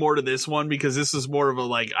speak more to this one, because this is more of a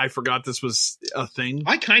I forgot this was a thing.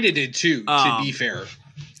 I kind of did too. To be fair,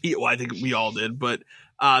 well, I think we all did. But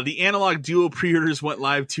the Analog Duo pre-orders went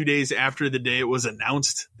live 2 days after the day it was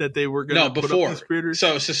announced that they were going to put up these pre-orders.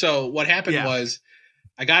 So what happened was,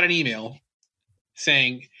 I got an email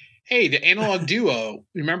saying, hey, the Analog Duo,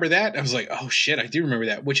 remember that? I was like, oh shit, I do remember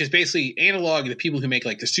that. Which is basically Analog, the people who make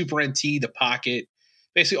the Super NT, the Pocket,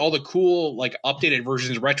 basically all the cool updated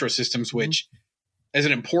versions of retro systems, which, as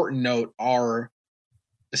an important note, are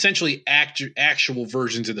essentially actual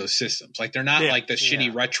versions of those systems. They're not the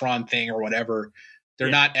shitty Retron thing or whatever. They're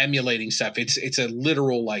not emulating stuff. It's a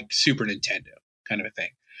literal Super Nintendo kind of a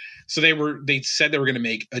thing. So they said they were going to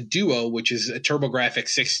make a Duo, which is a TurboGrafx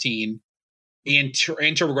 16 and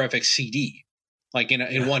TurboGrafx CD,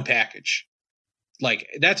 in one package.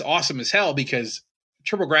 That's awesome as hell, because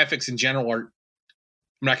TurboGrafx in general are, I'm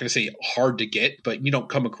not going to say hard to get, but you don't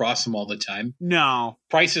come across them all the time. No.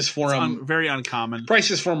 Prices for them very uncommon.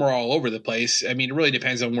 Prices for them are all over the place. I mean, it really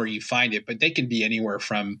depends on where you find it, but they can be anywhere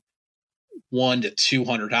from $100 to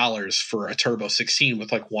 $200 for a Turbo 16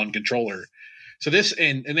 with one controller. So this,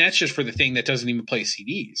 and that's just for the thing that doesn't even play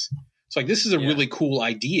CDs. So this is a really cool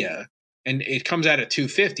idea. And it comes out at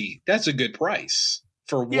 $250. That's a good price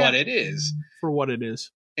for what it is. For what it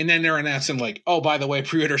is. And then they're announcing oh, by the way,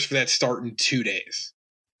 pre-orders for that start in 2 days.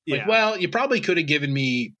 Well, you probably could have given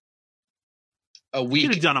me a week. You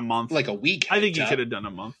could have done a month. A week. I think you could have done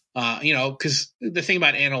a month. Because the thing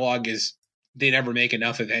about Analog is they never make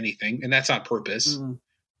enough of anything, and that's on purpose.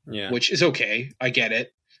 Mm-hmm. Yeah. Which is okay. I get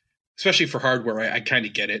it. Especially for hardware, I kind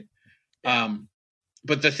of get it.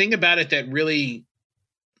 But the thing about it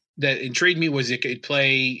that intrigued me was it could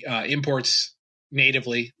play imports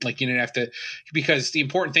natively. You didn't have to, because the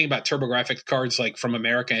important thing about TurboGrafx cards, from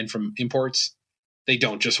America and from imports, they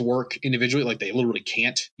don't just work individually. They literally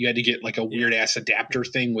can't. You had to get a weird ass adapter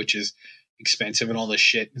thing, which is expensive and all this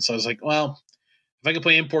shit. And so I was like, well, if I could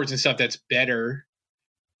play imports and stuff, that's better.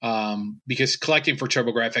 Because collecting for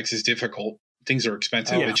TurboGrafx is difficult. Things are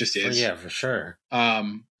expensive. It just is. Yeah, for sure.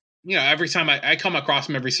 Every time I come across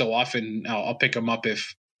them every so often, I'll pick them up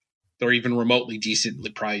if they're even remotely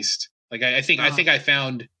decently priced. Like I think I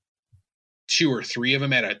found 2 or 3 of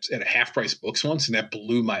them at a half price books once, and that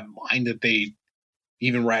blew my mind that they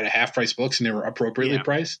even were at a half price books and they were appropriately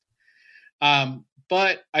priced.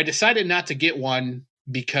 But I decided not to get one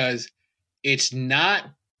because it's not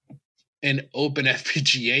an open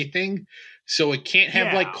FPGA thing, so it can't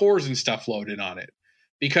have like cores and stuff loaded on it.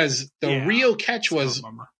 Because the real catch was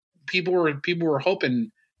people were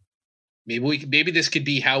hoping maybe this could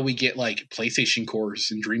be how we get like PlayStation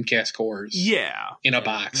cores and Dreamcast cores in a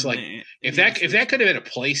box. Like if that could have been a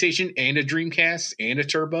PlayStation and a Dreamcast and a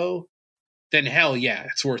Turbo, then hell yeah,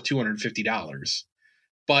 it's worth $250.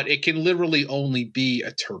 But it can literally only be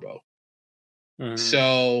a Turbo. Mm-hmm.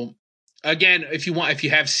 So again, if you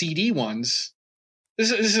have CD ones,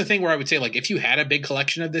 this is the thing where I would say, like, if you had a big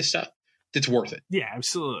collection of this stuff, it's worth it. Yeah,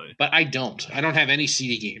 absolutely. But I don't have any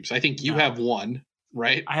CD games. I think you have one,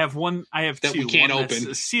 right? I have one. I have that 2. we can't one open.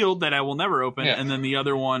 That's sealed that I will never open, and then the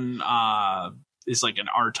other one is like an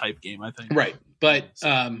R-type game, I think. Right, but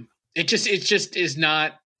it just is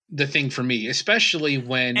not the thing for me, especially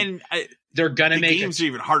when they're gonna make games are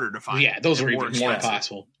even harder to find. Yeah, those are even more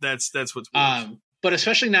impossible. That's what's weird. But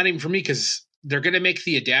especially not even for me, because they're gonna make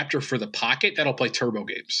the adapter for the Pocket that'll play Turbo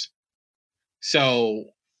games. So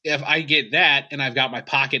if I get that and I've got my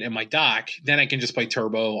Pocket and my dock, then I can just play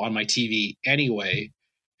Turbo on my TV anyway.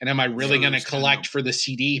 And am I really going to collect for the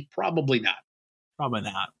CD? Probably not. Probably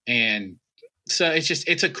not. And so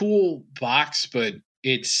it's a cool box, but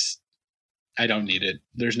I don't need it.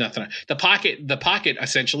 There's nothing. The Pocket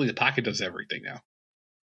essentially, the Pocket does everything now.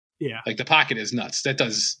 Yeah. Like the Pocket is nuts.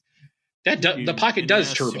 The Pocket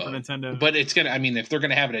does Turbo, but it's going to, I mean, if they're going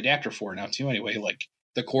to have an adapter for it now too, anyway, like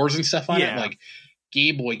the cores and stuff on it, like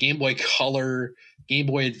Game Boy Color, Game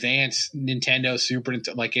Boy Advance, Nintendo, Super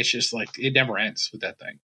Nintendo, like it's just like it never ends with that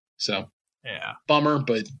thing. So bummer,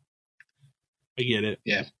 but I get it.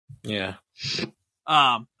 Yeah.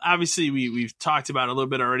 Obviously we've talked about it a little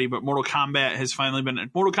bit already, but Mortal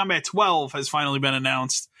Kombat 12 has finally been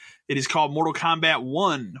announced. It is called Mortal Kombat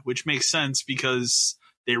 1, which makes sense because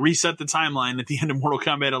they reset the timeline at the end of Mortal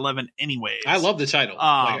Kombat 11 anyway. I love the title.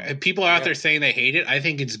 People are out there saying they hate it. I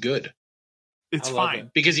think it's good. It's fine.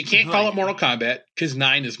 Because you can't call it Mortal Kombat because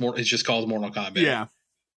 9 is it's just called Mortal Kombat. Yeah.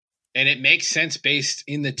 And it makes sense based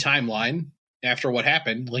in the timeline after what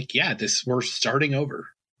happened. Like, we're starting over.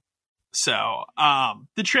 So,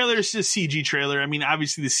 the trailer is just a CG trailer. I mean,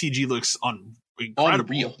 obviously the CG looks incredible,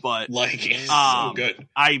 unreal, but like it's so good.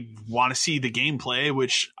 I want to see the gameplay,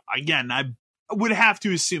 which again, I would have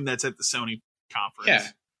to assume that's at the Sony conference. Yeah.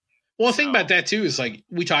 Well, the thing about that too is like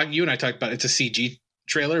you and I talked about it's a CG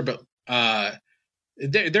trailer, but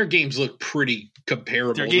their games look pretty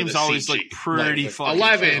comparable. Their games always CG. look pretty fucking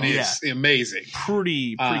 11 is amazing.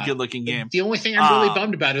 Pretty good looking game. The only thing I'm really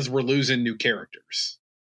bummed about is we're losing new characters.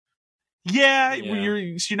 Yeah.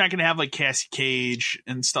 You're not going to have like Cassie Cage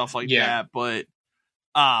and stuff like that, but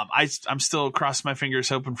I'm still crossing my fingers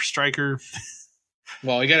hoping for Stryker.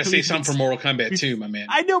 Well, you got to say something for Mortal Kombat 2, my man.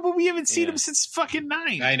 I know, but we haven't seen him since fucking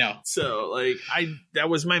 9. I know. So, like, that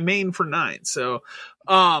was my main for 9. So,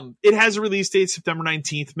 it has a release date, September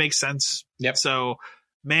 19th. Makes sense. Yep. So,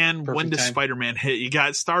 man, perfect when does time. Spider-Man hit? You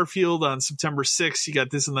got Starfield on September 6th. You got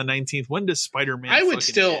this on the 19th. When does Spider-Man I would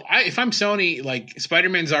still, if I'm Sony, like,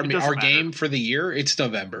 Spider-Man's our game for the year, it's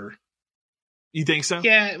November. You think so?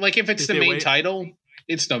 Yeah, like, if it's the main title,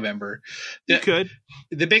 it's November. You could.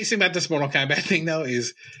 The biggest thing about this Mortal Kombat thing, though,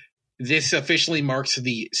 is this officially marks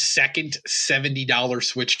the second $70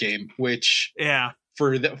 Switch game, which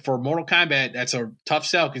for Mortal Kombat, that's a tough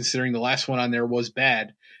sell considering the last one on there was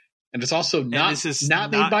bad. And it's also not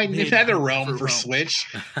made by NetherRealm for Switch,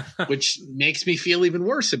 which makes me feel even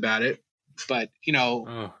worse about it. But,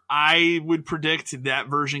 I would predict that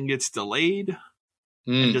version gets delayed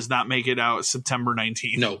and does not make it out September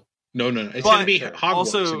 19th. No. It's going to be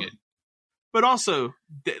Hogwarts again. But also,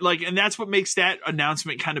 like, and that's what makes that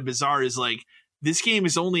announcement kind of bizarre is like, this game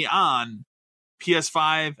is only on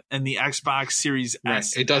PS5 and the Xbox Series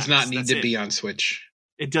S. It does not need to be on Switch.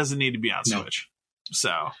 It doesn't need to be on Switch.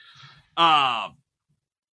 So,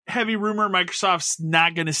 heavy rumor Microsoft's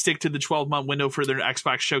not going to stick to the 12-month window for their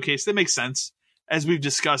Xbox showcase. That makes sense. As we've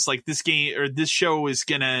discussed, like, this game or this show is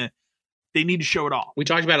going to, they need to show it all. We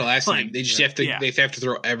talked about it last time. They just have to. They have to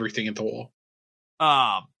throw everything at the wall.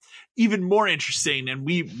 even more interesting, and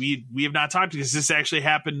we have not talked because this actually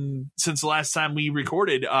happened since the last time we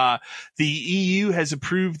recorded. The EU has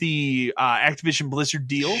approved the Activision Blizzard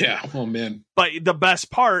deal. Yeah. Oh man. But the best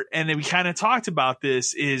part, and we kind of talked about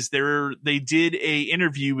this, is they did a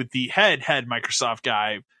interview with the head Microsoft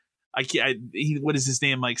guy. What is his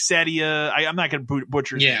name? Like Satya. I'm not going to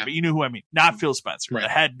butcher his name, but you know who I mean. Not Phil Spencer, right. The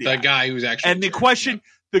head guy. The guy who's actually. And the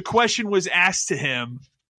question was asked to him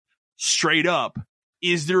straight up: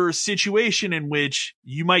 is there a situation in which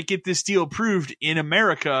you might get this deal approved in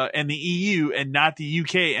America and the EU and not the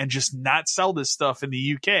UK, and just not sell this stuff in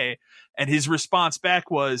the UK? And his response back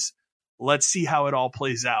was, "Let's see how it all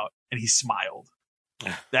plays out." And he smiled.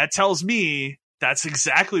 That tells me that's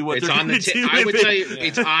exactly what they're going to do. I would tell you,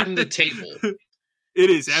 it's on the table. It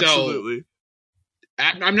is, absolutely. So,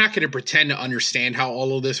 I'm not going to pretend to understand how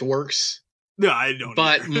all of this works. No, I don't.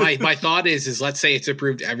 But my thought is let's say it's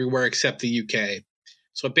approved everywhere except the UK.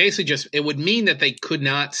 So it basically it would mean that they could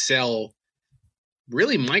not sell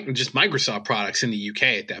really just Microsoft products in the UK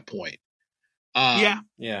at that point. Yeah.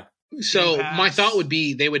 So my thought would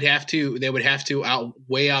be they would have to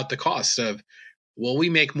weigh out the costs of, will we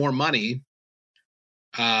make more money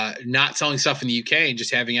not selling stuff in the UK and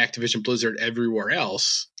just having Activision Blizzard everywhere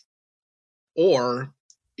else, or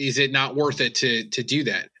is it not worth it to do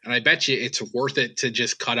that? And I bet you it's worth it to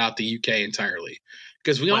just cut out the UK entirely,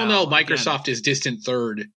 because we all know Microsoft is distant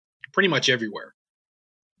third pretty much everywhere.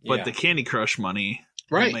 But the Candy Crush money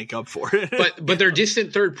will make up for it. but they're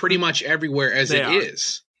distant third pretty much everywhere as it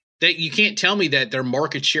is. That you can't tell me that their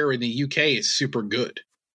market share in the UK is super good.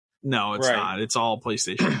 No, it's not. It's all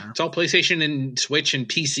PlayStation. It's all PlayStation and Switch and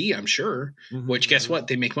PC, I'm sure. Mm-hmm. Which, guess what?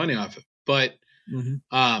 They make money off of. But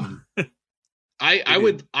I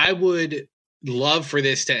would love for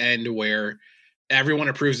this to end where everyone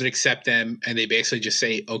approves it except them, and they basically just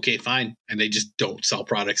say, okay, fine, and they just don't sell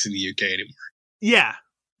products in the UK anymore. Yeah.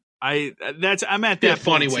 I'm at that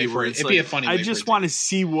funny way for it. It'd be a funny way. I just want to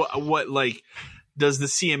see what like, does the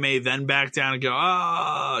CMA then back down and go,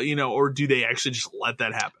 or do they actually just let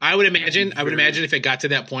that happen? I would imagine if it got to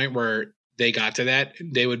that point where they got to that,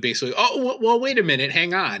 they would basically, wait a minute,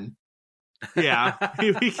 hang on. Yeah,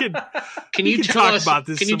 we could. Can you tell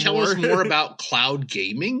us more about cloud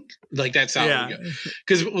gaming? Like that's how we go.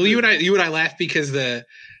 Because you and I laughed because the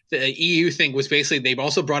EU thing was basically, they've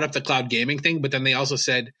also brought up the cloud gaming thing, but then they also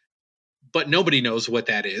said, but nobody knows what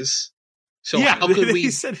that is. So how could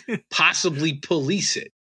we possibly police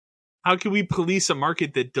it? How can we police a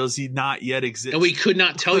market that does not yet exist? And we could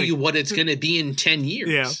not tell you what it's going to be in 10 years.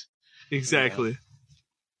 Yeah, exactly.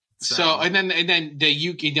 So and then the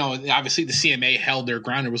UK, obviously the CMA held their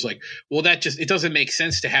ground and was like, well, it doesn't make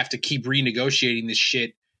sense to have to keep renegotiating this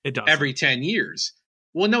shit every 10 years.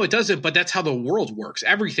 Well, no, it doesn't. But that's how the world works.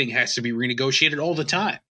 Everything has to be renegotiated all the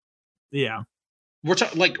time. Yeah. We're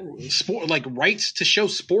talking like rights to show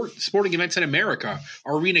sporting events in America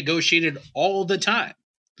are renegotiated all the time.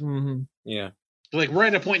 Mm-hmm. Yeah. Like we're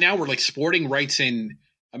at a point now where like sporting rights in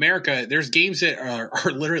America, there's games that are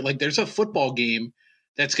literally like, there's a football game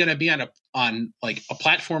that's going to be on like a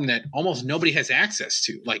platform that almost nobody has access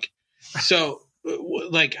to. Like, so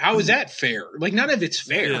like, how is that fair? Like none of it's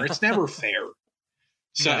fair. Yeah. It's never fair.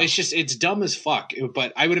 So it's dumb as fuck.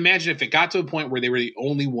 But I would imagine if it got to a point where they were the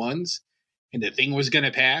only ones and the thing was going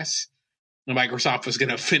to pass, and Microsoft was going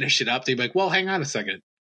to finish it up, they'd be like, well, hang on a second.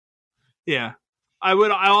 Yeah. I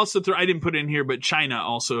didn't put it in here, but China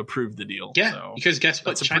also approved the deal. Yeah. So because guess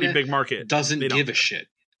what? It's a pretty big market. Doesn't give a shit.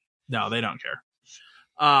 No, they don't care.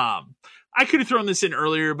 I could have thrown this in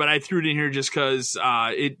earlier, but I threw it in here just because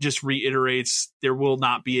it just reiterates there will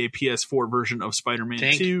not be a PS4 version of Spider-Man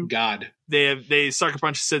 2. Thank God. They Sucker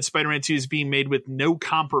Punch said Spider-Man 2 is being made with no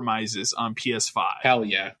compromises on PS5. Hell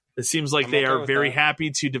yeah. It seems like they are very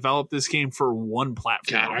happy to develop this game for one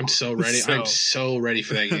platform. God, I'm so ready. I'm so ready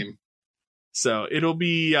for that game. So it'll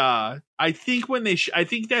be. I think I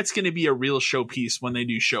think that's going to be a real showpiece when they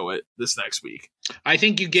do show it this next week. I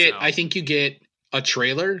think you get a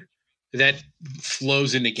trailer that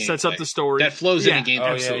flows into gameplay. Sets up the story. That flows into gameplay.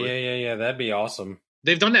 Oh, absolutely. Yeah. That'd be awesome.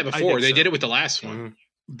 They've done that before. They did it with the last one. Mm-hmm.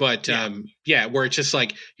 But where it's just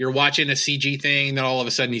like you're watching a CG thing, then all of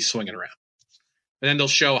a sudden he's swinging around. And then they'll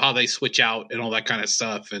show how they switch out and all that kind of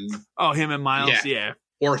stuff. And him and Miles, yeah.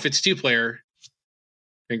 Or if it's 2-player,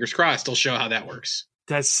 fingers crossed, they'll show how that works.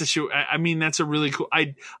 That's such a. I mean, that's a really cool.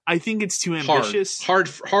 I think it's too ambitious. Hard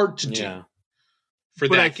to do. Yeah.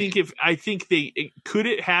 But I think could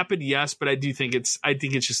it happen? Yes, but I think it's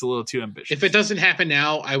just a little too ambitious. If it doesn't happen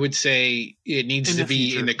now, I would say it needs to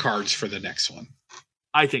be in the cards for the next one.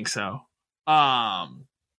 I think so.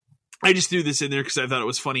 I just threw this in there because I thought it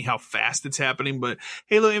was funny how fast it's happening. But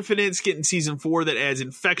Halo Infinite's getting season 4 that adds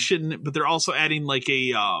infection, but they're also adding like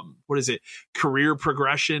a career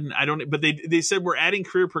progression. But they said we're adding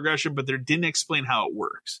career progression, but they didn't explain how it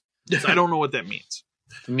works. So I don't know what that means.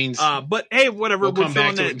 It means, but hey, whatever. We'll come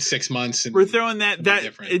back to it in 6 months. We're throwing that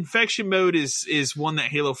infection mode is one that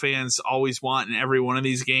Halo fans always want in every one of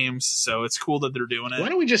these games. So it's cool that they're doing it. Why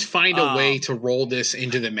don't we just find a way to roll this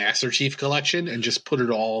into the Master Chief Collection and just put it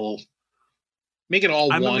all, make it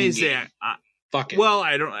all I'm one amazed game? Fuck it. Well,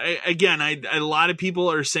 a lot of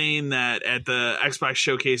people are saying that at the Xbox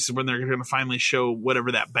showcase is when they're going to finally show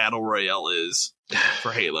whatever that battle royale is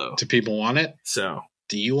for Halo. Do people want it? So.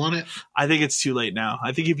 Do you want it? I think it's too late now.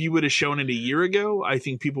 I think if you would have shown it a year ago, I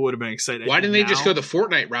think people would have been excited. Why didn't they just go the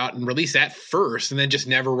Fortnite route and release that first and then just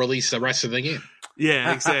never release the rest of the game?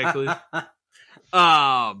 Yeah, exactly.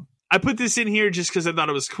 I put this in here just because I thought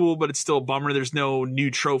it was cool, but it's still a bummer. There's no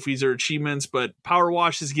new trophies or achievements, but Power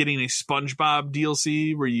Wash is getting a SpongeBob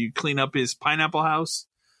DLC where you clean up his pineapple house.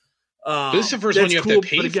 This is the first one you have to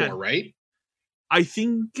pay for, right? I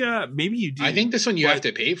think maybe you do. I think this one you have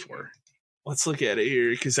to pay for. Let's look at it here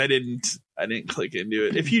because I didn't click into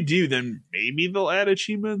it. If you do, then maybe they'll add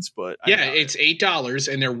achievements. But it's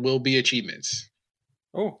 $8 and there will be achievements.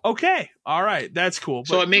 Oh, okay, all right, that's cool.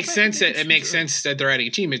 So it makes sense that they're adding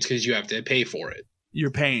achievements because you have to pay for it. You're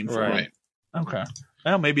paying for it, right? Okay.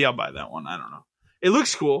 Well, maybe I'll buy that one. I don't know. It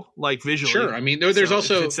looks cool, like visually. Sure. I mean, there's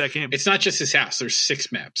also it's not just this house. There's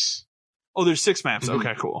 6 maps. Oh, there's 6 maps. Mm-hmm.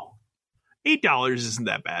 Okay, cool. $8 isn't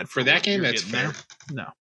that bad for that game. That's fair. No.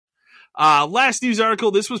 Last news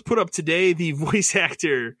article. This was put up today. The voice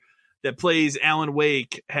actor that plays Alan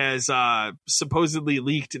Wake has supposedly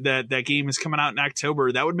leaked that game is coming out in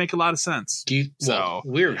October. That would make a lot of sense.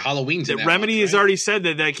 Weird. Halloween's in that Remedy month, has already said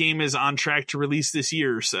that game is on track to release this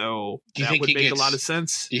year. So that would make a lot of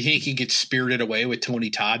sense. Do you think he gets spirited away with Tony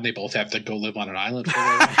Todd and they both have to go live on an island for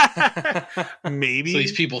a while? Maybe. So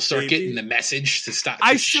these people start getting the message to stop.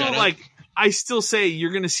 I still say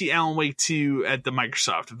you're going to see Alan Wake 2 at the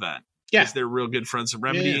Microsoft event. Yeah, they're real good friends of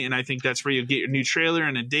Remedy, and I think that's where you'll get your new trailer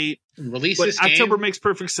and a date. Release this game. October makes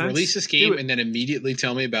perfect sense. Release this game and then immediately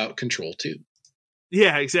tell me about Control 2.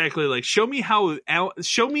 Yeah, exactly. Like, do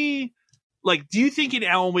you think in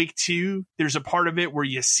Alan Wake 2 there's a part of it where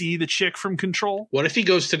you see the chick from Control? What if he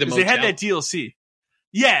goes to the motel? They had that DLC.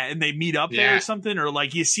 Yeah, and they meet up there or something, or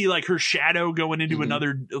like you see like her shadow going into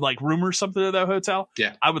another like room or something of that hotel.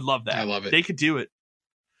 Yeah, I would love that. I love it. They could do it.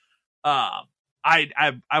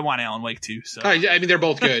 I want Alan Wake too. So I mean, they're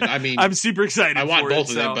both good. I mean, I'm super excited. I want both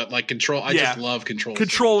of them, but like Control, I just love Control.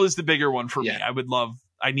 Control is the bigger one for me.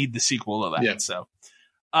 I need the sequel to that. Yeah. So,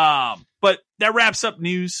 but that wraps up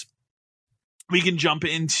news. We can jump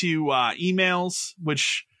into emails,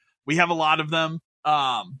 which we have a lot of them.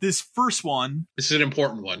 This first one, this is an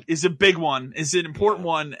important one. Is a big one. Is an important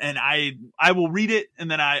one, and I will read it, and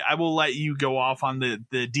then I will let you go off on the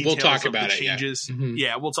details. We'll talk about the changes.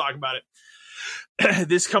 Yeah, we'll talk about it.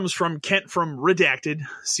 This comes from Kent from Redacted,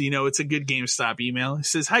 so you know it's a good GameStop email. It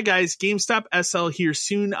says, "Hi guys, GameStop SL here,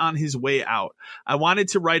 soon on his way out. I wanted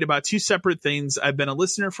to write about 2 separate things. I've been a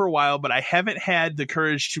listener for a while, but I haven't had the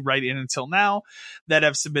courage to write in until now that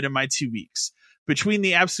I've submitted my 2 weeks. Between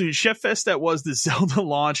the absolute chef fest that was the Zelda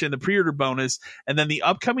launch and the pre-order bonus, and then the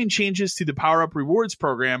upcoming changes to the Power-Up Rewards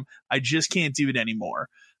program, I just can't do it anymore.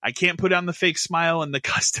 I can't put on the fake smile and the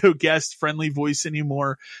Custo guest friendly voice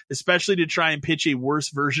anymore, especially to try and pitch a worse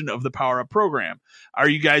version of the Power Up program. Are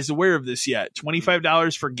you guys aware of this yet?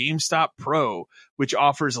 $25 for GameStop Pro, which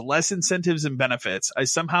offers less incentives and benefits. I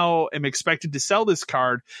somehow am expected to sell this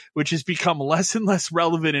card, which has become less and less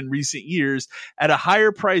relevant in recent years, at a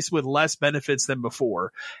higher price with less benefits than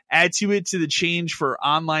before. Add to the change for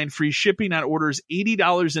online free shipping on orders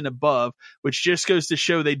 $80 and above, which just goes to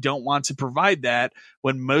show they don't want to provide that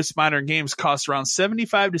when most modern games cost around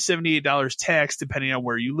 $75 to $78 tax, depending on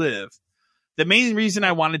where you live. The main reason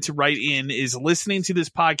I wanted to write in is listening to this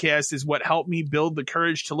podcast is what helped me build the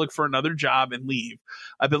courage to look for another job and leave.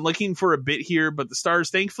 I've been looking for a bit here, but the stars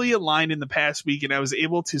thankfully aligned in the past week, and I was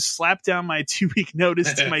able to slap down my 2-week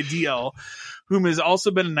notice to my DL, whom has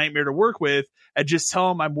also been a nightmare to work with, and just tell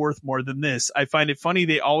them I'm worth more than this. I find it funny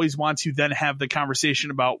they always want to then have the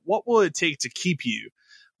conversation about what will it take to keep you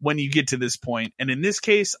when you get to this point. And in this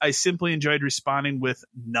case, I simply enjoyed responding with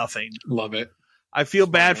nothing. Love it. I feel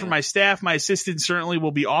bad for my staff. My assistant certainly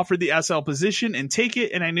will be offered the SL position and take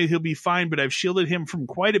it, and I knew he'll be fine, but I've shielded him from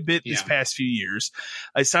quite a bit this past few years.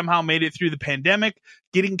 I somehow made it through the pandemic,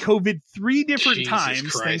 getting COVID 3 different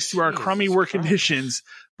times thanks to our crummy work conditions,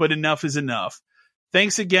 but enough is enough.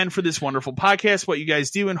 Thanks again for this wonderful podcast, what you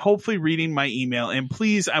guys do, and hopefully reading my email. And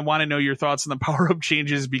please, I want to know your thoughts on the power-up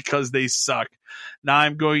changes because they suck. Now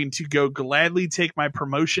I'm going to go gladly take my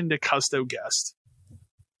promotion to Custo Guest.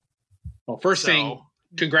 Well, first thing,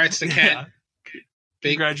 congrats to Kent. Yeah.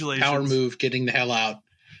 Big Congratulations. Power move, getting the hell out.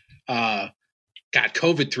 Got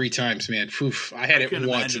COVID 3 times, man. Oof, I had it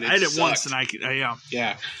once. And I had it sucked. once, and yeah.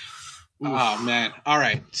 Yeah. Oof. Oh, man. All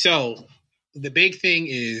right. So the big thing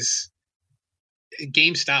is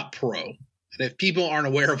GameStop Pro. And if people aren't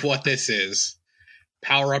aware of what this is,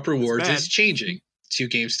 Power Up Rewards is changing to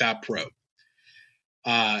GameStop Pro.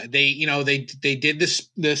 They did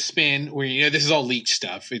the spin where, this is all leaked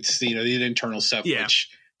stuff. It's, the internal stuff, which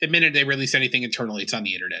the minute they release anything internally, it's on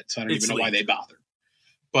the internet. So I don't even know why they bother.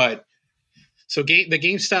 But so the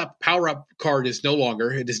GameStop Power Up card is no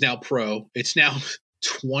longer. It is now Pro. It's now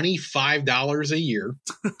 $25 a year,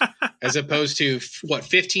 as opposed to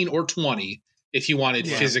 $15 or $20 if you wanted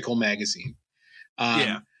physical magazine.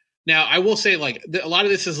 Now I will say, a lot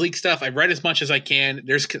of this is leaked stuff. I've read as much as I can.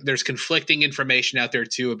 There's conflicting information out there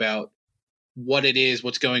too about what it is,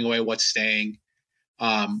 what's going away, what's staying.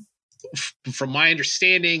 From my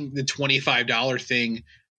understanding, the $25 thing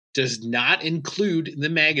does not include the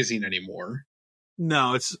magazine anymore.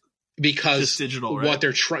 No, it's because just digital, right? What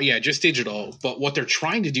they're just digital. But what they're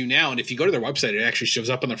trying to do now, and if you go to their website, it actually shows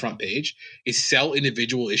up on the front page, is sell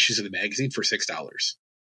individual issues of the magazine for $6.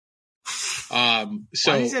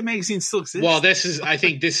 So why does that magazine still exist? Well, I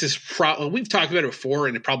think this is we've talked about it before,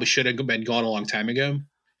 and it probably should have been gone a long time ago.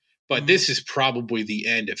 But this is probably the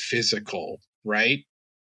end of physical, right?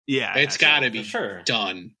 Yeah, it's got to be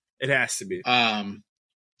done. It has to be.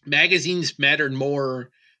 Magazines mattered more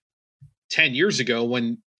 10 years ago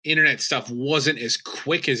when internet stuff wasn't as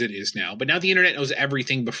quick as it is now. But now the internet knows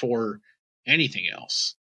everything before anything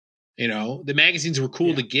else. The magazines were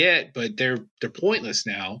cool to get, but they're pointless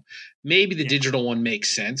now. Maybe the digital one makes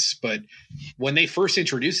sense, but when they first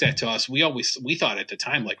introduced that to us, we thought at the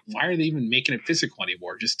time, why are they even making it physical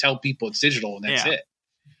anymore? Just tell people it's digital and that's it.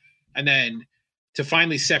 And then to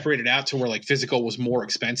finally separate it out to where physical was more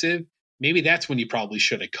expensive, maybe that's when you probably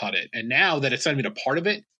should have cut it. And now that it's not even a part of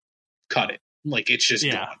it, cut it. It's just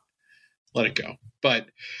gone. Let it go. But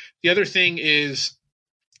the other thing is,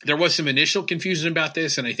 there was some initial confusion about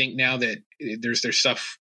this, and I think now that there's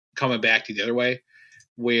stuff coming back to the other way,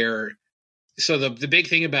 where the big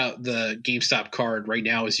thing about the GameStop card right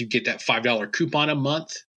now is you get that $5 coupon a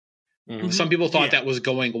month. Mm-hmm. Some people thought that was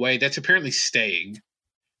going away. That's apparently staying,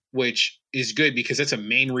 which is good because that's a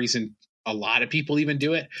main reason a lot of people even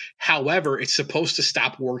do it. However, it's supposed to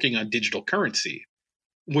stop working on digital currency,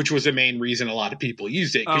 which was the main reason a lot of people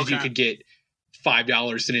used it, because you could get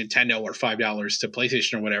 $5 to Nintendo or $5 to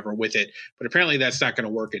PlayStation or whatever with it. But apparently that's not going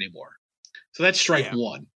to work anymore. So that's strike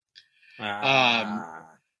one.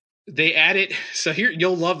 They added, so here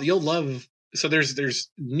you'll love. So there's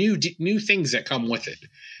new things that come with it.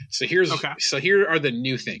 So here are the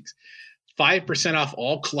new things. 5% off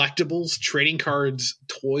all collectibles, trading cards,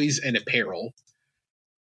 toys, and apparel.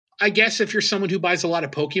 I guess if you're someone who buys a lot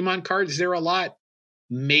of Pokemon cards, there are a lot.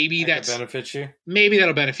 Maybe that'll benefit you. Maybe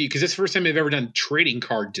that'll benefit you because it's the first time they've ever done trading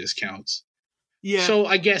card discounts. Yeah. So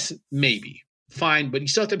I guess maybe fine, but you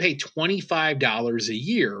still have to pay $25 a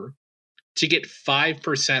year to get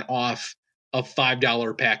 5% off a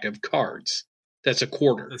 $5 pack of cards. That's a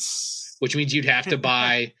quarter, which means you'd have to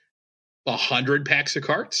buy 100 packs of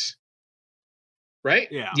cards. Right?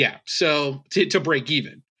 Yeah. Yeah. So to break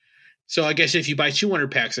even. So I guess if you buy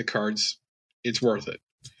 200 packs of cards, it's worth it.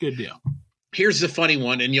 Good deal. Here's the funny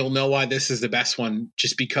one, and you'll know why this is the best one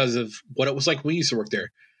just because of what it was like when we used to work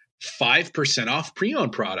there. 5% off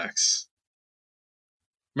pre-owned products.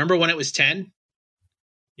 Remember when it was 10?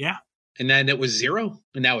 Yeah. And then it was 0,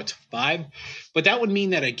 and now it's 5. But that would mean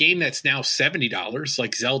that a game that's now $70,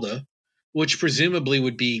 like Zelda, which presumably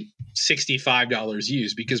would be $65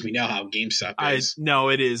 used because we know how GameStop is. No,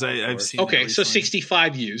 it is. I've seen. Okay, so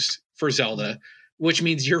 65 used for Zelda, which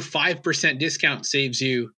means your 5% discount saves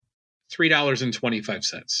you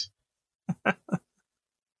 $3.25.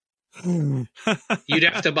 You'd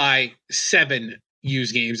have to buy 7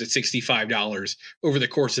 used games at $65 over the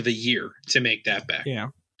course of a year to make that back. Yeah.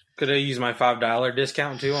 Could I use my $5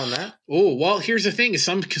 discount too on that? Oh, well, here's the thing: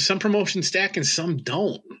 some promotions stack and some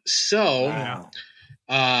don't. So,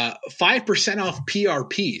 5% off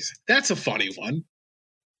PRPs. That's a funny one.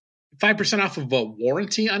 5% off of a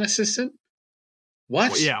warranty on a system.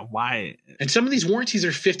 What? Well, yeah. Why? And some of these warranties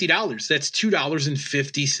are $50. That's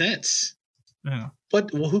 $2.50. Yeah.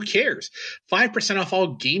 But who cares? 5% off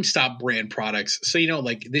all GameStop brand products. So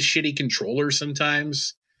like this shitty controller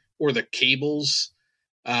sometimes, or the cables.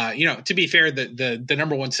 To be fair, the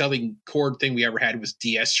number one selling cord thing we ever had was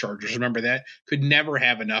DS chargers. Remember that? Could never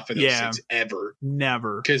have enough of those things ever.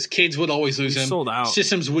 Never. Because kids would always lose them. Sold out.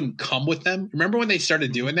 Systems wouldn't come with them. Remember when they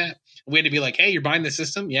started doing that? We had to be like, hey, you're buying the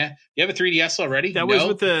system? Yeah. You have a 3DS already? That was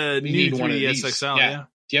with the new 3DS XL. Yeah.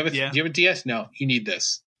 Do you have a DS? No. You need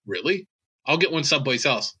this. Really? I'll get one someplace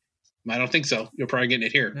else. I don't think so. You're probably getting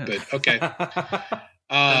it here. Yeah. But okay.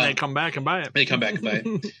 Then they come back and buy it.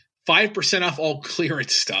 5% off all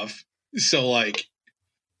clearance stuff. So wow.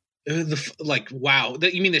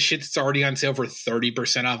 You mean the shit that's already on sale for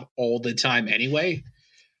 30% off all the time anyway?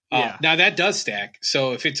 Yeah. Now that does stack.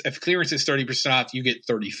 So if clearance is 30% off, you get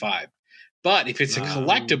 35. But if it's a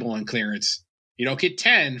collectible on clearance, you don't get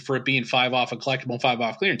 10 for it being 5 off a collectible and 5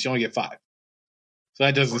 off clearance. You only get 5. So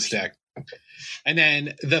that doesn't stack. And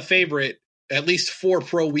then the favorite, at least 4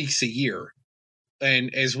 Pro weeks a year.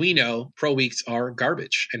 And as we know, Pro weeks are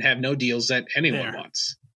garbage and have no deals that anyone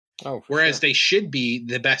wants. Whereas they should be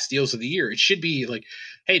the best deals of the year. It should be like,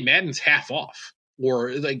 hey, Madden's half off.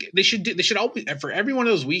 Or like they should always, for every one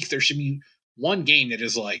of those weeks, there should be one game that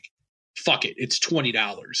is like, fuck it, it's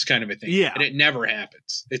 $20 kind of a thing. Yeah. And it never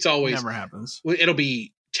happens. It's always never happens. It'll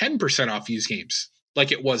be 10% off used games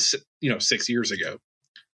like it was, 6 years ago.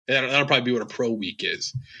 That'll probably be what a Pro week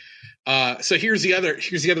is. So here's the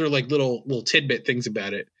other like little tidbit things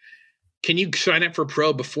about it. Can you sign up for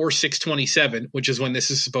Pro before 6/27, which is when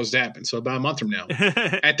this is supposed to happen? So about a month from now,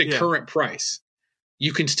 at the current price,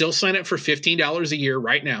 you can still sign up for $15 a year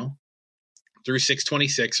right now through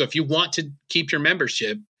 6/26. So if you want to keep your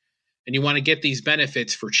membership and you want to get these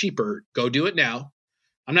benefits for cheaper, go do it now.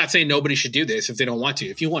 I'm not saying nobody should do this if they don't want to.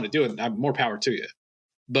 If you want to do it, more power to you,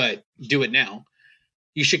 but do it now.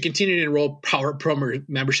 You should continue to enroll Pro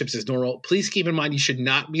memberships as normal. Please keep in mind you should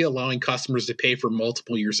not be allowing customers to pay for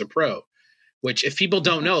multiple years of Pro, which if people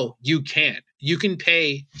don't know, you can. You can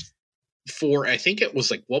pay for, I think it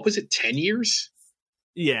was 10 years?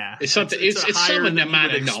 Yeah. It's something. It's some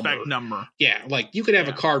amount of number. Yeah, you could have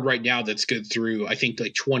a card right now that's good through, I think,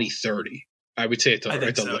 2030. I would say at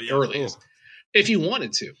the earliest. If you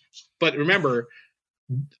wanted to. But remember,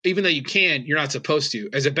 even though you can, you're not supposed to.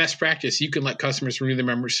 As a best practice, you can let customers renew their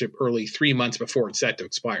membership early 3 months before it's set to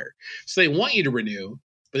expire. So they want you to renew,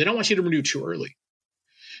 but they don't want you to renew too early.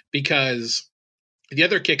 Because the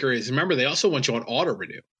other kicker is, remember, they also want you on auto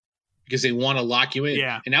renew because they want to lock you in.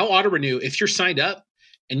 Yeah. And now auto renew, if you're signed up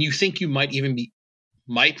and you think you might be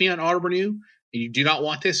on auto renew and you do not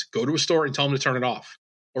want this, go to a store and tell them to turn it off.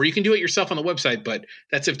 Or you can do it yourself on the website, but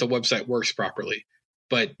that's if the website works properly.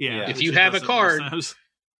 But if you have a card,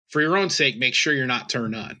 for your own sake, make sure you're not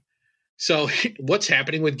turned on. So what's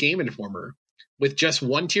happening with Game Informer? With just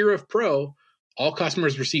one tier of Pro, all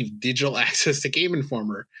customers receive digital access to Game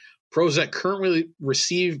Informer. Pros that currently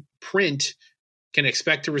receive print can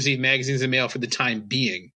expect to receive magazines and mail for the time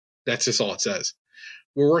being. That's just all it says.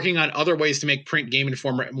 We're working on other ways to make print Game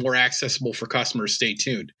Informer more accessible for customers. Stay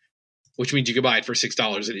tuned. Which means you can buy it for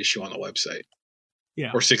 $6 at issue on the website.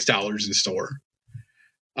 Yeah. Or $6 in store.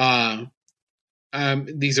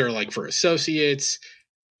 These are for associates.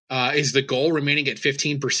 Is the goal remaining at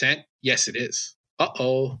 15%? Yes, it is.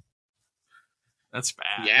 Uh-oh. That's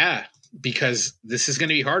bad. Yeah, because this is going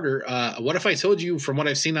to be harder. What if I told you, from what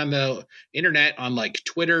I've seen on the internet, on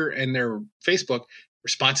Twitter and their Facebook,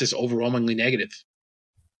 response is overwhelmingly negative.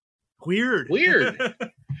 Weird.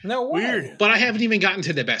 No way. Weird. But I haven't even gotten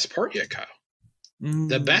to the best part yet, Kyle.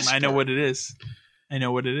 The best part. I know what it is.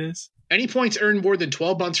 Any points earned more than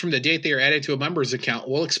 12 months from the date they are added to a member's account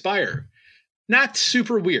will expire. Not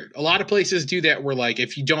super weird. A lot of places do that where,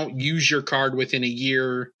 if you don't use your card within a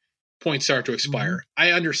year, points start to expire. Mm-hmm.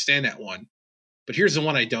 I understand that one. But here's the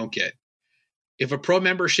one I don't get. If a Pro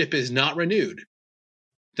membership is not renewed,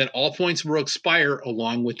 then all points will expire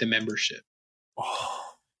along with the membership. Oh.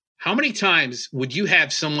 How many times would you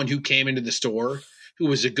have someone who came into the store who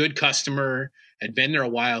was a good customer, had been there a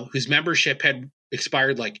while, whose membership had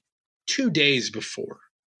expired 2 days before?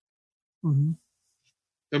 Mm-hmm.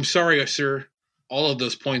 I'm sorry, sir. All of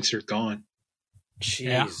those points are gone.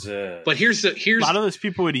 Jesus. Yeah. But here's a lot of those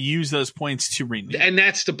people would use those points to renew. And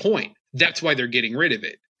that's the point. That's why they're getting rid of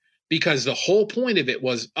it. Because the whole point of it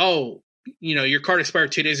was, your card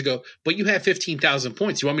expired 2 days ago, but you have 15,000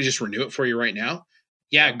 points. You want me to just renew it for you right now?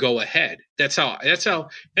 Yeah, go ahead. That's how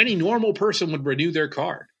any normal person would renew their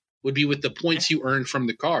card, would be with the points you earned from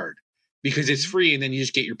the card, because it's free and then you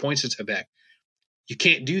just get your points back. You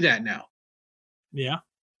can't do that now. Yeah.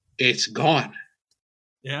 It's gone.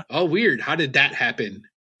 Yeah. Oh, weird. How did that happen?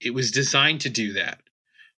 It was designed to do that.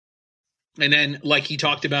 And then, he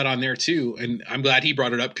talked about on there too, and I'm glad he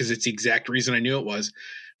brought it up because it's the exact reason I knew it was,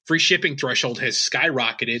 free shipping threshold has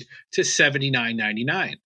skyrocketed to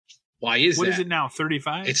 $79.99. Why is what that? What is it now?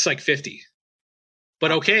 35? It's like 50.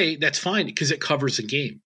 But okay, that's fine because it covers a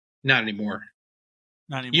game. Not anymore.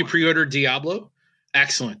 Not anymore. You pre-ordered Diablo?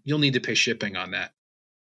 Excellent. You'll need to pay shipping on that.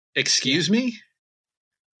 Excuse me?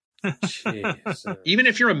 Even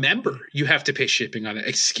if you're a member, you have to pay shipping on it.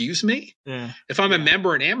 Excuse me? Yeah. If I'm a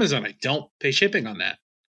member at Amazon, I don't pay shipping on that.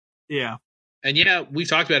 Yeah. And yeah, we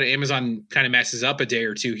talked about it. Amazon kind of messes up a day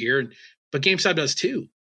or two here, but GameStop does too.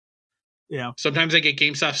 Yeah. Sometimes I get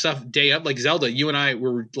GameStop stuff day up, like Zelda. You and I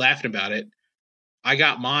were laughing about it. I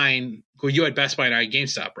got mine. Well, you had Best Buy and I had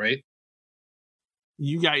GameStop, right?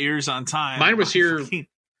 You got yours on time. Mine was here.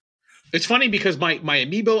 It's funny because my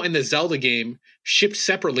Amiibo and the Zelda game shipped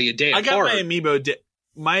separately a day apart. I got my Amiibo.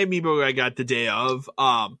 My Amiibo I got the day of.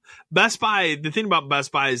 Best Buy, the thing about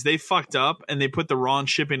Best Buy is they fucked up and they put the wrong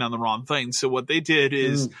shipping on the wrong thing. So what they did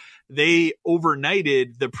is they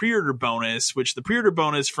overnighted the pre-order bonus, which the pre-order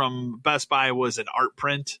bonus from Best Buy was an art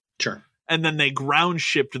print. Sure. And then they ground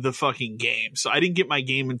shipped the fucking game. So I didn't get my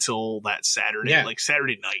game until that Saturday, like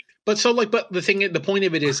Saturday night. But the point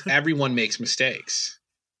of it is everyone makes mistakes.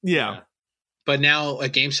 Yeah. But now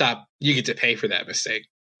at GameStop, you get to pay for that mistake.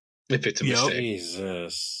 If it's a mistake.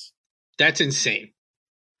 Jesus. That's insane.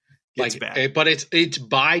 It's bad. But it's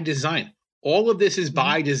by design. All of this is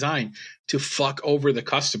by design to fuck over the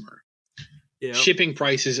customer. Yep. Shipping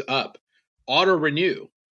prices up. Auto renew.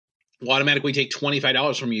 Will automatically take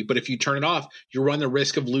 $25 from you. But if you turn it off, you run the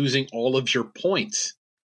risk of losing all of your points.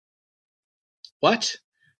 What?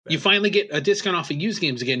 Bad. You finally get a discount off of used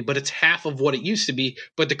games again, but it's half of what it used to be,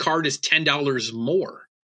 but the card is $10 more.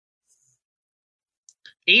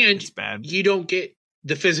 And you don't get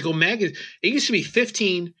the physical magazine. It used to be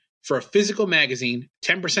 $15 for a physical magazine,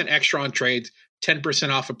 10% extra on trades, 10%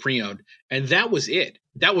 off of pre-owned. And that was it.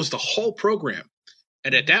 That was the whole program.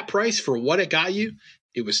 And at that price for what it got you,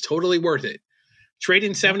 it was totally worth it. Trade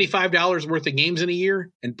in $75 worth of games in a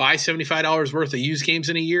year and buy $75 worth of used games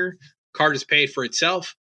in a year. Card is paid for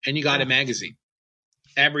itself and you got a magazine.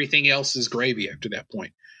 Everything else is gravy after that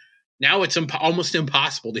point. Now it's almost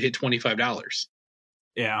impossible to hit $25.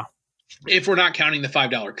 Yeah. If we're not counting the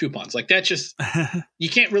 $5 coupons. Like that's just, you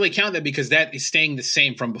can't really count that because that is staying the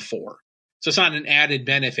same from before. So it's not an added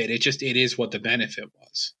benefit. It is what the benefit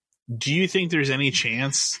was. Do you think there's any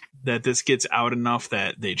chance that this gets out enough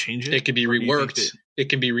that they change it? It could be reworked. It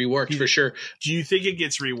can be reworked for sure. Do you think it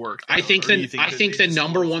gets reworked? I think the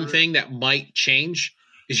number one thing that might change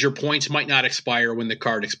is your points might not expire when the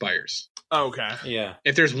card expires. Oh, okay. Yeah.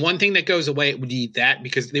 If there's one thing that goes away, it would be that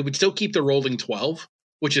because they would still keep the rolling 12,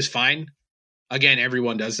 which is fine. Again,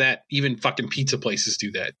 everyone does that. Even fucking pizza places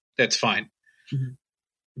do that. That's fine. Mm-hmm.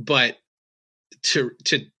 But to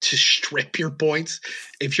strip your points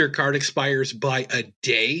if your card expires by a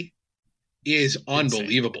day is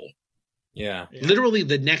unbelievable. Yeah. Literally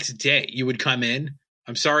the next day you would come in.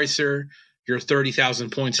 I'm sorry, sir. Your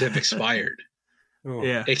 30,000 points have expired.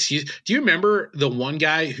 Yeah. Do you remember the one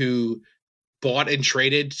guy who bought and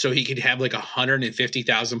traded so he could have like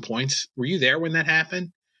 150,000 points? Were you there when that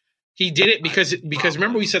happened? He did it because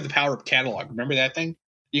remember we said the power of catalog. Remember that thing?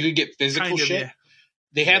 You could get physical shit. Yeah.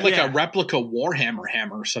 They had like a replica Warhammer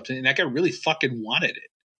hammer or something, and that guy really fucking wanted it.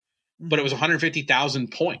 But it was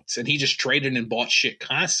 150,000 points, and he just traded and bought shit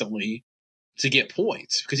constantly to get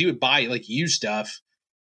points because he would buy like used stuff,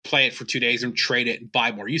 play it for 2 days, and trade it and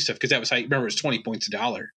buy more used stuff because that was how you remember it was 20 points a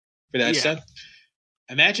dollar for that stuff.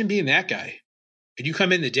 Imagine being that guy, and you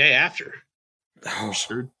come in the day after,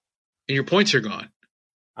 and your points are gone.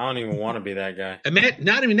 I don't even want to be that guy.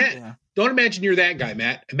 Not even that. Yeah. Don't imagine you're that guy,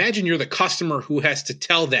 Matt. Imagine you're the customer who has to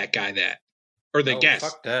tell that guy that. Or the guest.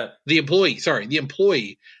 Fuck that. The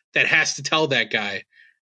employee that has to tell that guy,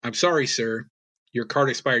 I'm sorry, sir. Your card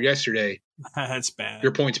expired yesterday. That's bad.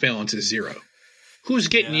 Your points balance is 0. Who's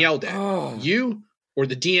getting yelled at? Oh. You or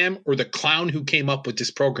the DM or the clown who came up with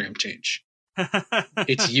this program change?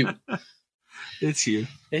 It's you. It's you.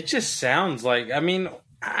 It just sounds like,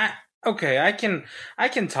 I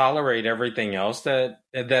can tolerate everything else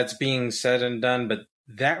that's being said and done, but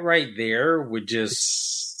that right there would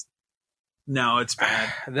just no, it's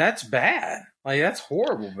bad. That's bad. Like that's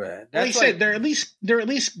horrible bad. That's like I said, they're at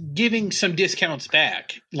least giving some discounts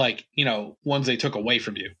back, like ones they took away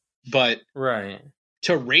from you. But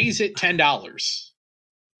to raise it $10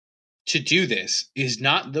 to do this is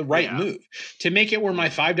not the right move. To make it where my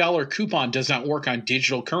 $5 coupon does not work on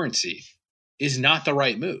digital currency is not the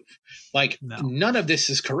right move. Like none of this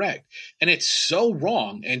is correct. And it's so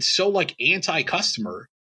wrong and so like anti-customer.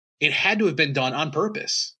 It had to have been done on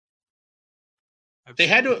purpose. Absolutely.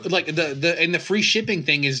 They had to like the free shipping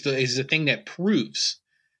thing is the thing that proves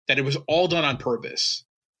that it was all done on purpose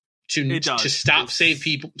to stop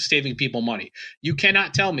saving people money. You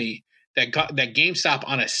cannot tell me that GameStop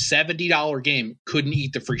on a $70 game couldn't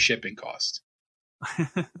eat the free shipping cost.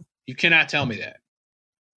 You cannot tell me that.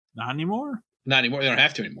 Not anymore. Not anymore. They don't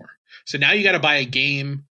have to anymore. So now you got to buy a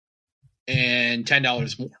game and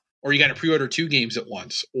 $10 more, or you got to pre-order 2 games at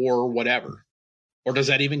once, or whatever. Or does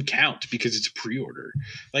that even count because it's a pre-order?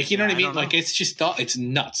 Like, you know what I mean? Like, it's just it's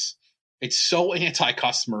nuts. It's so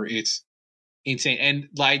anti-customer. It's insane. And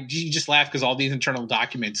like, you just laugh because all these internal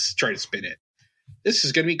documents try to spin it. This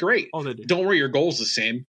is going to be great. Oh, they do. Don't worry, your goal's the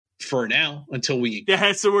same for now until we. Yeah,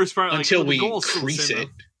 that's the worst part. Until we increase it.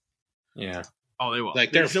 Yeah. Oh, they will.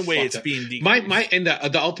 Like, there's no way it's being decreased. And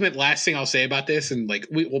the ultimate last thing I'll say about this, and like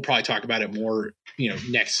we'll probably talk about it more,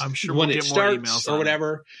 next. I'm sure when we'll it get starts more emails or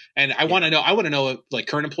whatever. And I want to know. I want to know, like,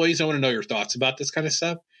 current employees. I want to know your thoughts about this kind of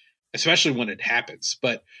stuff, especially when it happens.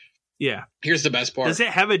 But yeah, here's the best part. Does it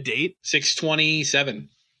have a date? 6/27.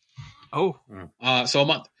 Oh, so a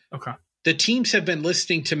month. Okay. The teams have been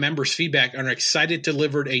listening to members' feedback and are excited to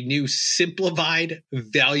deliver a new simplified,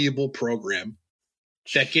 valuable program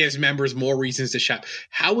that gives members more reasons to shop.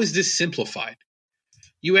 How is this simplified?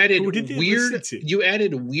 You added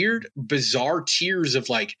weird, bizarre tiers of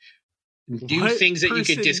like new things that you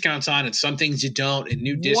get discounts on and some things you don't, and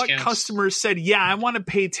new discounts. What customers said, yeah, I want to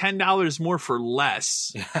pay $10 more for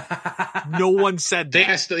less? No one said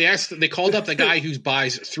that. They called up the guy who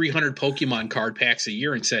buys 300 Pokemon card packs a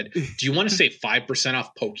year and said, do you want to save 5%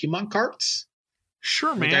 off Pokemon carts?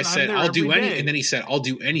 Sure, man. The guy said, I'll do anything. And then he said, I'll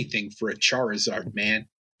do anything for a Charizard, man.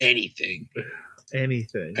 Anything.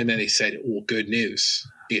 Anything. And then they said, well, good news.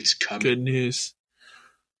 It's coming. Good news.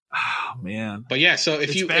 Oh, man. But yeah, so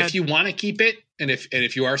if you want to keep it, and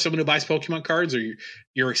if you are someone who buys Pokemon cards, or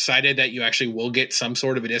you're excited that you actually will get some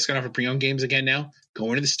sort of a discount off of pre-owned games again now, go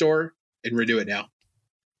into the store and renew it now.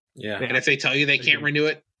 Yeah. And if they tell you they can't renew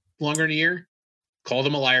it longer than a year, call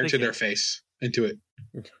them a liar to their face and do it.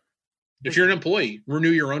 If you're an employee,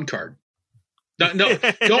 renew your own card. No,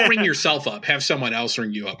 don't ring yourself up. Have someone else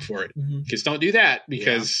ring you up for it. Because don't do that,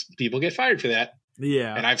 because people get fired for that.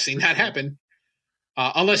 Yeah. And I've seen that happen.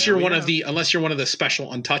 Unless you're one of the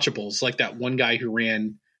special untouchables, like that one guy who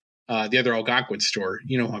ran the other Algonquin store.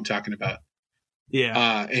 You know who I'm talking about.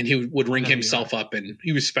 Yeah. And he would ring himself up, and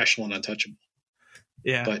he was special and untouchable.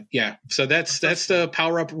 Yeah. But yeah, so that's the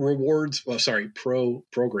Power Up Rewards. Well, sorry, Pro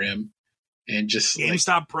program. And just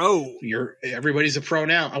GameStop Pro. Everybody's a pro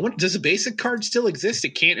now. Does the basic card still exist? It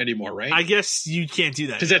can't anymore, right? I guess you can't do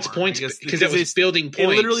that because that's points. Because that was building points. It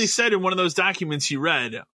literally said in one of those documents you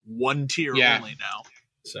read, one tier only now.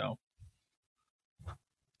 So,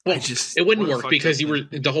 well, it wouldn't work because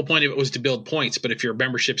the whole point of it was to build points. But if your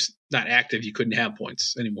membership's not active, you couldn't have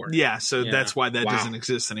points anymore. Yeah, so that's why that doesn't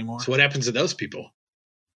exist anymore. So what happens to those people?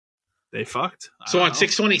 They fucked. So on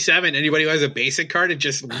 6/27, anybody who has a basic card, it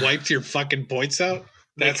just wipes your fucking points out.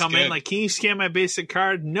 They come in like, can you scan my basic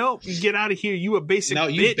card? Nope. You get out of here. You a basic bitch. No,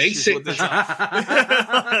 you basic. Get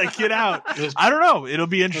out. I don't know. It'll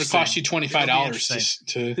be interesting. It'll cost you $25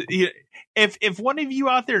 to. If one of you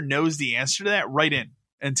out there knows the answer to that, write in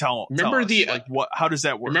and tell. Remember tell us, what? How does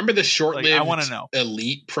that work? Remember the short-lived I want to know.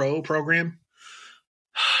 Elite Pro program?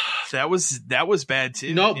 That was bad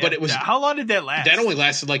too. No, but it was. How long did that last? That only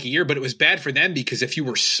lasted like a year, but it was bad for them because if you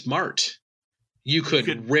were smart, you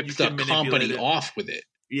could rip the company off with it.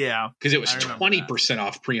 Yeah, because it was 20%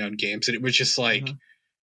 off pre-owned games, and it was just like,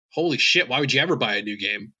 holy shit! Why would you ever buy a new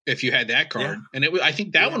game if you had that card? Yeah. And I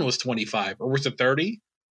think that one was 25, or was it 30?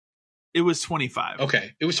 It was 25.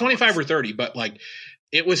 Okay, it was 25 or 30, but like,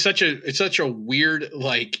 it's such a weird,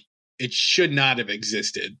 like, it should not have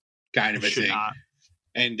existed kind of a thing. Not.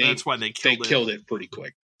 And that's why they killed it pretty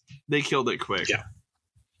quick. They killed it quick. Yeah.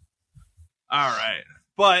 All right.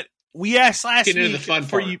 But we asked last week. Get into the fun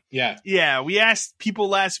part. Yeah. We asked people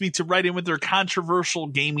last week to write in with their controversial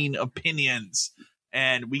gaming opinions.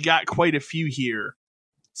 And we got quite a few here.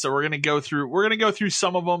 So we're going to go through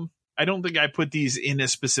some of them. I don't think I put these in a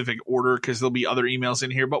specific order because there'll be other emails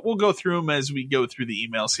in here, but we'll go through them as we go through the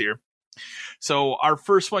emails here. So our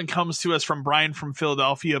first one comes to us from Brian from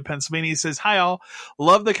Philadelphia, Pennsylvania. He says, hi all,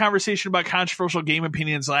 love the conversation about controversial game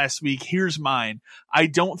opinions last week. Here's mine. I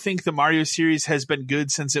don't think the Mario series has been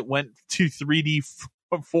good since it went to 3D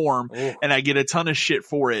form, and I get a ton of shit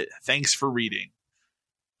for it. Thanks for reading.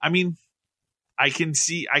 I mean, I can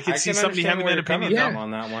see somebody having that opinion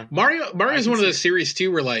on that one. Mario is one of those series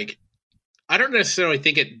too where, like, I don't necessarily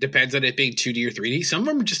think it depends on it being 2D or 3D. Some of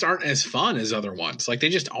them just aren't as fun as other ones. Like, they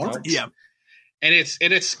just aren't. Yeah. And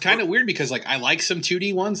it's kind of weird because, like, I like some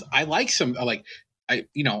 2D ones. I don't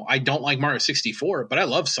like Mario 64, but I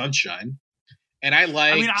love Sunshine. And I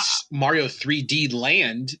like Mario 3D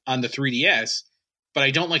Land on the 3DS, but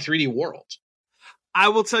I don't like 3D World. I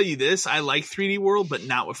will tell you this. I like 3D World, but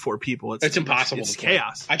not with 4 people. It's impossible to play.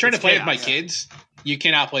 Chaos. I tried to play with my kids. You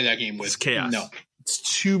cannot play that game with it's chaos. No.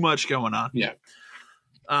 It's too much going on. Yeah.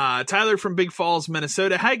 Tyler from Big Falls,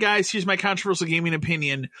 Minnesota. Hi, guys. Here's my controversial gaming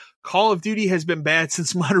opinion. Call of Duty has been bad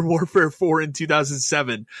since Modern Warfare 4 in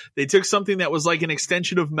 2007. They took something that was like an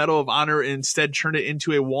extension of Medal of Honor and instead turned it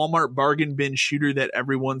into a Walmart bargain bin shooter that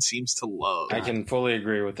everyone seems to love. I can fully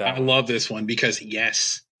agree with that. I love this one because,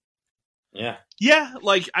 yes. Yeah. Yeah,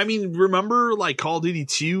 like, I mean, remember, like, Call of Duty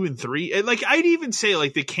 2 and 3? And, like, I'd even say,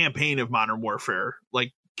 like, the campaign of Modern Warfare,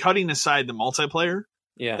 like, cutting aside the multiplayer,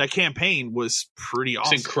 that campaign was pretty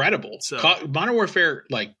awesome. It's incredible. So, Modern Warfare,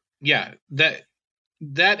 like, that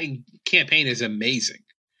campaign is amazing.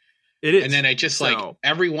 It is. And then I just, like,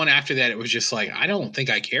 everyone after that, it was just like, I don't think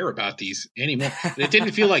I care about these anymore. It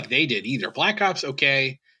didn't feel like they did either. Black Ops,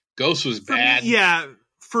 okay. Ghost was bad.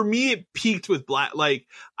 For me, it peaked with like,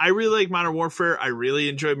 I really like Modern Warfare. I really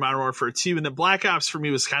enjoyed Modern Warfare 2. And then Black Ops for me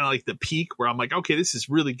was kind of like the peak where I'm like, okay, this is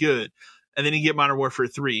really good. And then you get Modern Warfare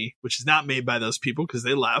 3, which is not made by those people because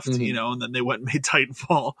they left, you know, and then they went and made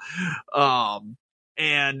Titanfall.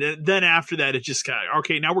 And then after that, it just got,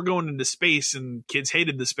 okay, now we're going into space, and kids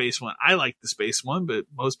hated the space one. I liked the space one, but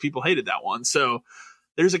most people hated that one. So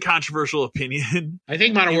there's a controversial opinion. I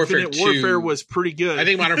think Modern Warfare 2 Warfare was pretty good. I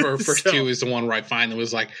think Modern Warfare 2 is the one where I finally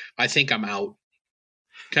was like, I think I'm out.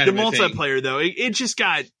 The multiplayer, though, it just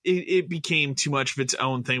got, it became too much of its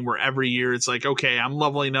own thing where every year it's like, okay, I'm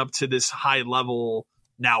leveling up to this high level.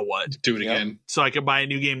 Now what? Do it again. So I could buy a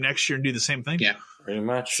new game next year and do the same thing. Yeah, pretty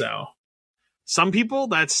much. So some people,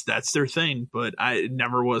 that's their thing, but it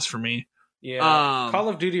never was for me. Yeah. Call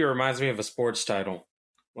of Duty reminds me of a sports title.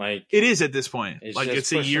 Like it is at this point. Like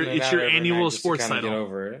it's a year, it's your annual sports title. title. Get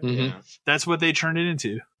over it. Mm-hmm. Yeah. That's what they turned it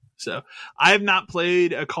into. So I have not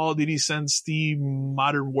played a Call of Duty since the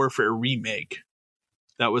Modern Warfare remake.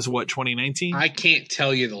 That was what, 2019? I can't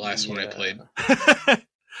tell you the last one I played.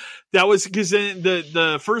 That was because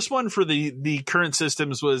the first one for the current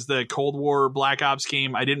systems was the Cold War Black Ops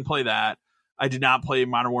game. I didn't play that. I did not play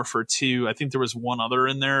Modern Warfare 2. I think there was one other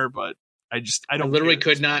in there, but I literally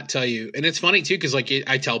could not tell you. And it's funny too, because like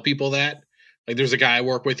I tell people that, like there's a guy I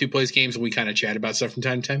work with who plays games, and we kind of chat about stuff from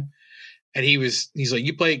time to time. And he's like,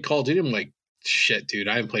 you play Call of Duty? I'm like, shit, dude,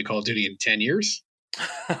 I haven't played Call of Duty in 10 years.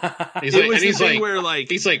 He's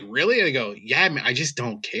like, really? I go, yeah, man, I just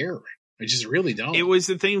don't care. I just really don't. It was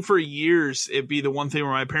the thing for years. It'd be the one thing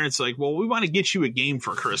where my parents were like, well, we want to get you a game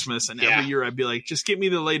for Christmas. And every year I'd be like, just get me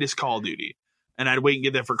the latest Call of Duty. And I'd wait and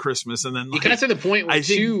get that for Christmas. And then you got to the point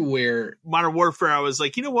where Modern Warfare, I was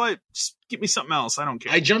like, you know what? Just get me something else. I don't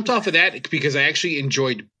care. I jumped off of that because I actually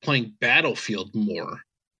enjoyed playing Battlefield more.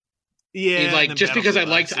 Yeah, like just because I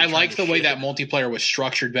liked the way that multiplayer was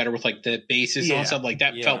structured better with like the bases and all stuff like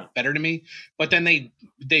that felt better to me. But then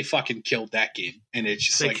they fucking killed that game, and it's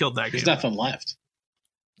just killed that game. There's nothing left.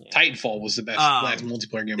 Yeah. Titanfall was the best last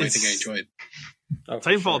multiplayer game I think I enjoyed.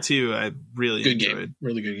 Titanfall 2, I really enjoyed. Game.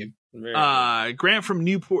 Really good game. Grant from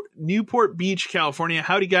Newport Beach, California.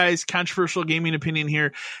 Howdy guys, controversial gaming opinion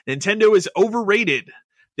here. Nintendo is overrated.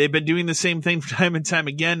 They've been doing the same thing time and time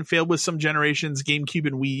again, failed with some generations, GameCube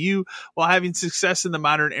and Wii U, while having success in the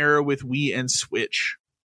modern era with Wii and Switch.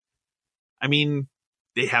 I mean,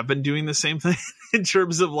 they have been doing the same thing in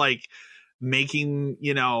terms of like making,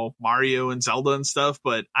 you know, Mario and Zelda and stuff,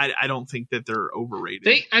 but I don't think that they're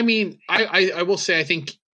overrated. I will say, I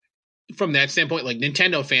think from that standpoint, like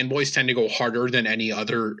Nintendo fanboys tend to go harder than any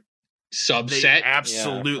other subset.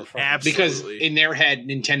 Absolutely. Because in their head,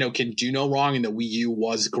 Nintendo can do no wrong, and the Wii U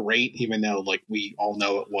was great, even though like we all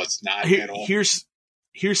know it was not at all. Here's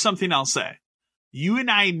something I'll say. You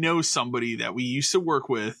and I know somebody that we used to work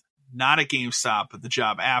with, not at GameStop, but the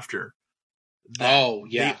job after. Oh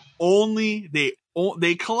yeah.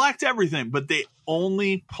 They collect everything, but they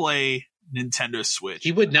only play Nintendo Switch.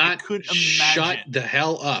 He would not shut the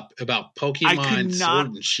hell up about Pokemon Sword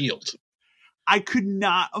and Shield. I could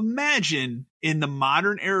not imagine in the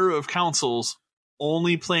modern era of consoles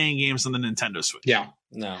only playing games on the Nintendo Switch. Yeah.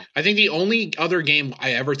 No. I think the only other game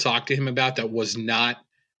I ever talked to him about that was not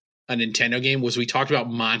a Nintendo game was we talked about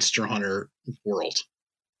Monster Hunter World.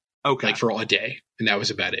 Okay. Like for a day. And that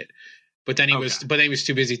was about it. But then he was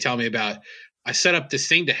too busy telling me about, I set up this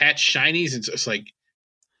thing to hatch shinies, and it's like,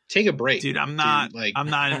 take a break. Dude, I'm not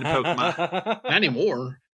into Pokemon. Not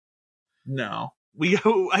anymore. No.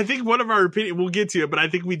 I think one of our opinion, we'll get to it, but I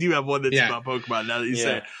think we do have one that's about Pokemon now that you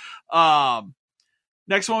say it.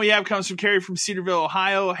 Next one we have comes from Carrie from Cedarville,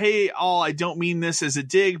 Ohio. Hey, all, I don't mean this as a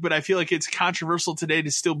dig, but I feel like it's controversial today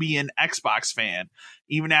to still be an Xbox fan,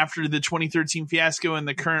 even after the 2013 fiasco and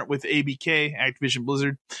the current with ABK, Activision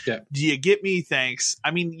Blizzard. Yeah. Do you get me? Thanks.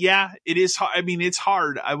 I mean, yeah, it is. I mean, it's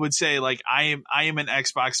hard. I would say, like, I am an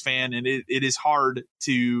Xbox fan, and it is hard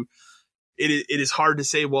to. It is hard to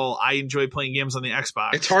say, well, I enjoy playing games on the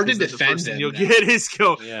Xbox. It's hard to defend it. You'll now. get is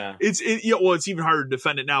go. Yeah. It's even harder to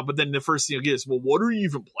defend it now. But then the first thing you'll get is, well, what are you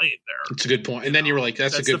even playing there? It's a good point. And then you were like,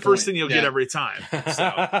 that's a good point. The first thing you'll get every time.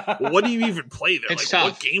 So, well, what do you even play there? It's like,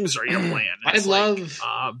 tough. What games are you playing? It's I love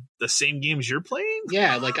the same games you're playing.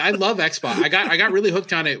 Yeah, like I love Xbox. I got really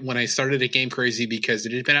hooked on it when I started at Game Crazy because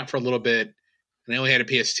it had been out for a little bit, and I only had a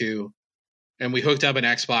PS2, and we hooked up an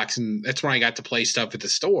Xbox, and that's when I got to play stuff at the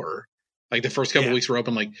store. Like the first couple weeks were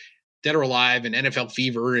open, like Dead or Alive and NFL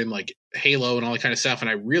Fever and like Halo and all that kind of stuff. And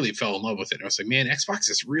I really fell in love with it. I was like, man, Xbox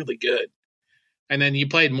is really good. And then you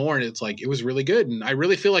played more and it's like, it was really good. And I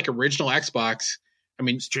really feel like original Xbox, I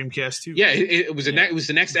mean, it's Dreamcast too. Yeah. It was it was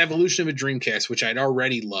the next evolution of a Dreamcast, which I'd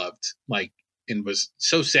already loved, like, and was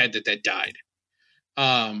so sad that died.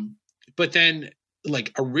 But then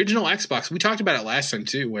like original Xbox, we talked about it last time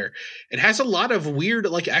too, where it has a lot of weird,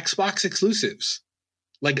 like Xbox exclusives.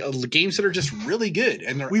 Like games that are just really good,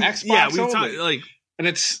 and they're Xbox only. And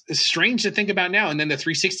it's strange to think about now. And then the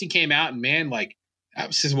 360 came out, and man, like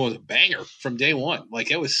that system was a banger from day one.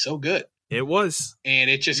 Like it was so good. It was, and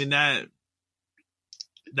it just that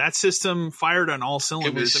system fired on all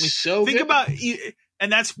cylinders. It was so think good. about,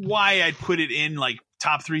 and that's why I put it in like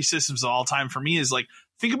top 3 systems of all time for me. Is like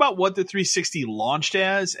think about what the 360 launched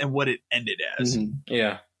as and what it ended as. Mm-hmm.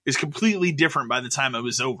 Yeah, is completely different by the time it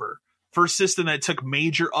was over. First system that took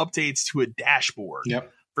major updates to a dashboard.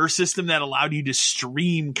 Yep. First system that allowed you to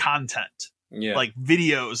stream content. Yeah. Like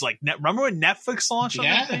videos. Like remember when Netflix launched on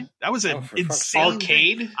that thing? That was an insane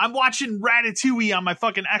arcade. Thing. I'm watching Ratatouille on my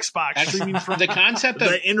fucking Xbox streaming from the concept of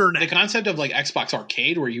the internet. The concept of like Xbox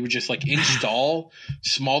Arcade where you would just like install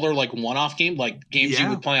smaller like one-off games you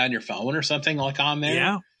would play on your phone or something like on there.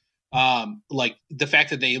 Yeah. Like the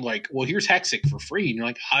fact that they like, well, here's Hexic for free, and you're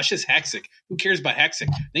like, oh, it's just Hexic. Who cares about Hexic?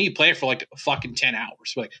 Then you play it for like fucking 10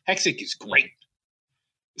 hours. Like Hexic is great.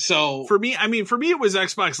 So for me, it was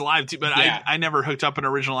Xbox Live too, but I never hooked up an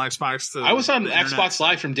original Xbox. I was on Xbox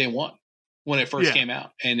Live from day one when it first came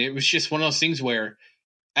out, and it was just one of those things where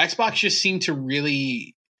Xbox just seemed to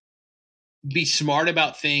really be smart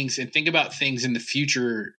about things and think about things in the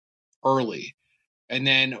future early. And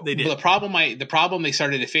then the problem they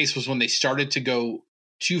started to face was when they started to go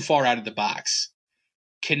too far out of the box.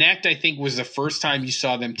 Kinect, I think, was the first time you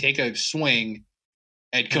saw them take a swing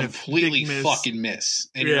and completely fucking miss.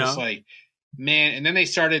 And it was like, man. And then they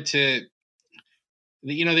started to,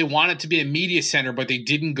 they wanted to be a media center, but they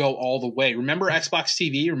didn't go all the way. Remember Xbox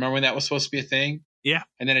TV? Remember when that was supposed to be a thing? Yeah,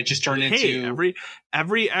 and then it just turned into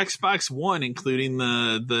every Xbox One, including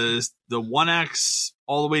the One X,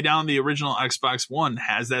 all the way down the original Xbox One,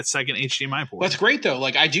 has that second HDMI port. That's great though.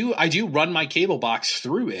 Like I do run my cable box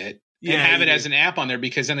through it and have it as an app on there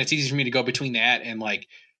because then it's easy for me to go between that and like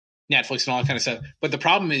Netflix and all that kind of stuff. But the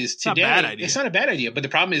problem is today, it's not a bad idea. But the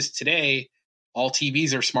problem is today, all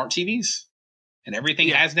TVs are smart TVs. And everything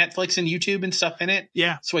has Netflix and YouTube and stuff in it.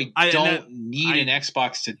 Yeah. So I don't need an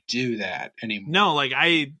Xbox to do that anymore. No, like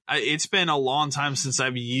it's been a long time since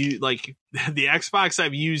I've used like the Xbox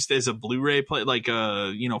I've used as a Blu-ray play, like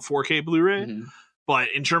a 4K Blu-ray. Mm-hmm. But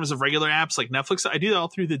in terms of regular apps like Netflix, I do that all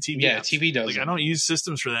through the TV. Yeah, apps. TV does. Like I don't use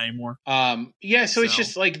systems for that anymore. So it's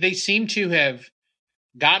just like they seem to have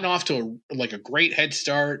gotten off to a great head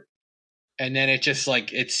start, and then it just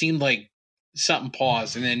like it seemed like something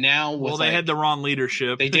paused, and then now they had the wrong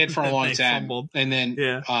leadership. They did for a long time, fumbled. And then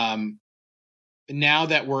now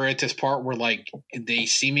that we're at this part where like they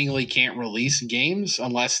seemingly can't release games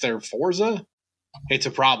unless they're Forza, it's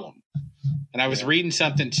a problem. And I was reading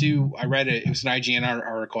something too. I read it. It was an IGN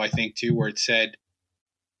article, I think, too, where it said,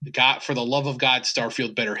 "God, for the love of God,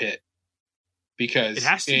 Starfield better hit." Because it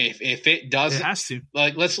has to. If it doesn't, it has to.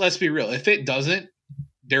 Like let's be real. If it doesn't,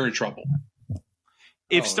 they're in trouble.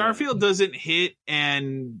 If Starfield doesn't hit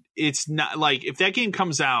and it's not like if that game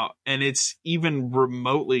comes out and it's even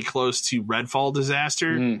remotely close to Redfall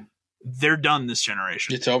disaster, they're done this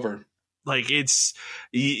generation. It's over. Like it's,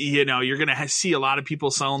 you're going to see a lot of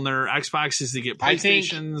people selling their Xboxes to get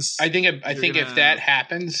PlayStations. I think if that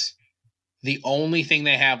happens, the only thing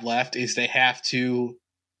they have left is they have to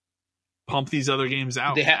pump these other games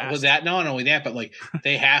out. Not only that, but like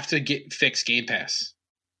they have to fix Game Pass.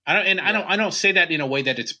 I don't say that in a way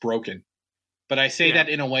that it's broken, but I say that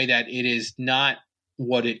in a way that it is not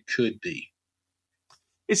what it could be.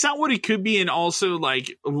 it's not what it could be. And also,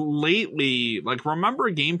 like, lately, like, remember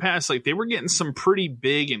Game Pass, like, they were getting some pretty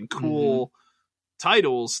big and cool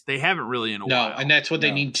titles. They haven't really in a while. No, and that's what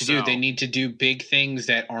they need to do. They need to do big things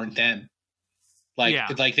that aren't them.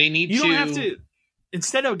 Like, like they need you don't have to,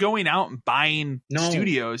 instead of going out and buying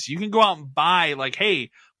studios, you can go out and buy, like,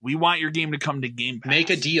 hey, we want your game to come to Game Pass. Make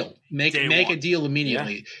a deal. Make a deal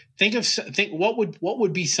immediately. Yeah. Think what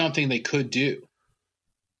would be something they could do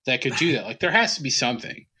that could do that. Like, there has to be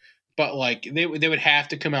something, but like they would have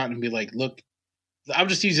to come out and be like, look, I'll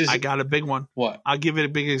just use this. I got a big one. What? I'll give it a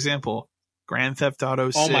big example. Grand Theft Auto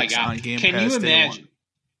 6 on Game Pass. Can you imagine?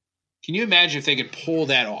 Can you imagine if they could pull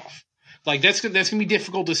that off? Like, that's gonna be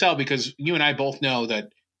difficult to sell because you and I both know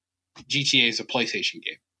that GTA is a PlayStation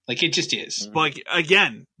game. Like, it just is. Like,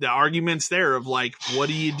 again, the argument's there of like, what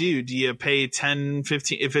do? Do you pay 10,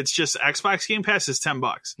 15? If it's just Xbox Game Pass, it's $10.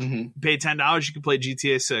 Mm-hmm. You pay $10, you can play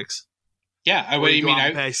GTA 6. Yeah, what do you mean?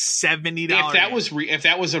 I pay $70. If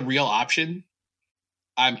that was a real option,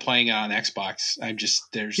 I'm playing it on Xbox.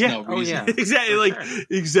 There's no reason. Exactly.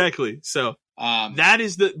 Exactly. So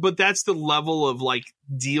that's the level of like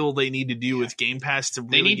deal they need to do with Game Pass to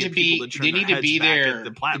really get people to turn their heads back at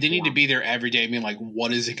the platform. They need to be there every day. I mean, like,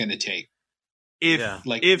 what is it going to take? If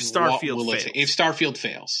Starfield fails. If Starfield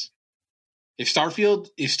fails. If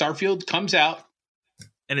Starfield comes out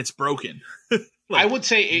and it's broken. I would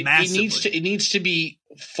say it needs to be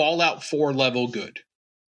Fallout 4 level good.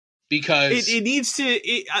 Because it needs to,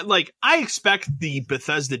 like, I expect the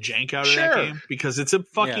Bethesda jank out of that game because it's a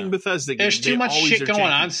fucking Bethesda game. There's too much shit going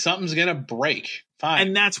on. Something's going to break. Fine.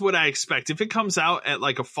 And that's what I expect. If it comes out at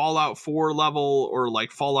like a Fallout 4 level or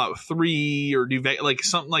like Fallout 3 or like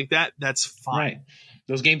something like that, that's fine. Right.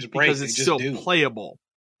 Those games break because it's still playable.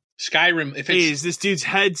 Skyrim. Is this dude's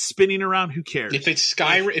head spinning around? Who cares? If it's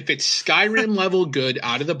Skyrim level good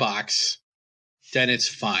out of the box, then it's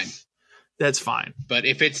fine. That's fine. But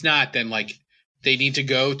if it's not, then like they need to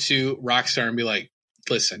go to Rockstar and be like,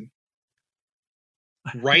 listen,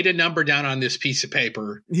 write a number down on this piece of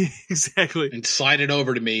paper. Exactly. And slide it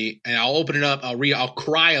over to me and I'll open it up. I'll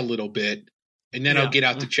cry a little bit and then I'll get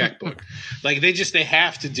out the checkbook. Like they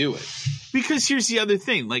have to do it. Because here's the other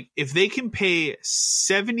thing. Like if they can pay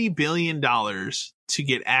 $70 billion to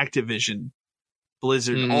get Activision,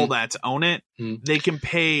 Blizzard, all that to own it, they can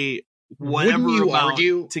pay whatever amount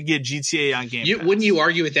to get GTA on Game Pass. Wouldn't you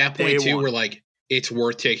argue at that point too, where like it's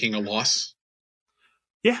worth taking a loss?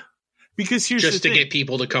 Yeah, because here's just to get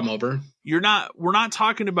people to come over. We're not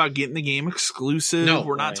talking about getting the game exclusive. No,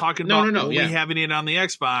 we're not talking about only having it on the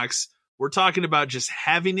Xbox. We're talking about just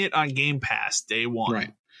having it on Game Pass day one,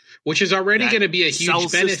 right? Which is already going to be a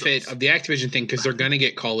huge benefit of the Activision thing because they're going to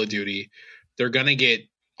get Call of Duty, they're going to get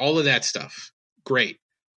all of that stuff. Great.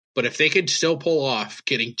 But if they could still pull off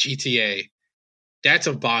getting GTA, that's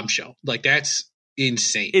a bombshell. Like, that's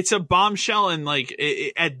insane. It's a bombshell. And, like,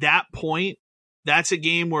 at that point, that's a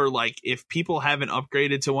game where, like, if people haven't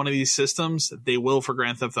upgraded to one of these systems, they will for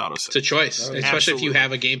Grand Theft Auto 6. It's a choice, especially if you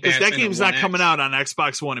have a Game Pass. Because that game's not coming out on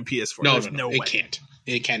Xbox One and PS4. No way. It can't.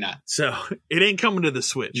 It cannot. So, it ain't coming to the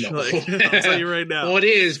Switch. No. Like, I'll tell you right now. Well, it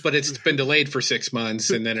is, but it's been delayed for 6 months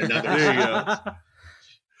and then another. There you go.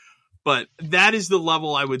 But that is the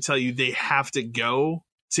level I would tell you they have to go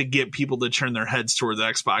to get people to turn their heads towards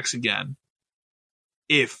Xbox again.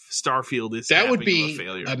 If Starfield is that would be a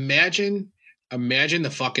failure. Imagine the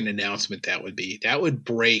fucking announcement that would be. That would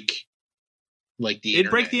break like the internet. It'd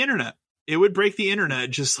break the internet. It would break the internet.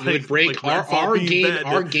 Just like, it would break like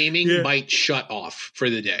our gaming might shut off for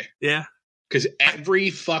the day. Yeah. Because every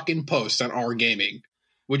fucking post on our gaming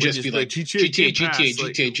would just be like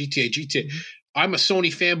GTA. I'm a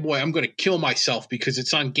Sony fanboy. I'm going to kill myself because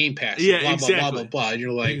it's on Game Pass. Yeah, blah, exactly. blah, blah, blah, blah. And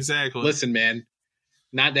you're like, listen, man,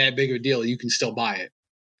 not that big of a deal. You can still buy it.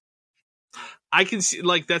 I can see,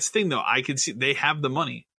 like, that's the thing, though. I can see they have the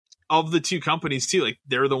money of the two companies, too. Like,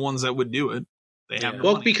 they're the ones that would do it. They have the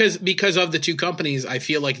money. Because of the two companies, I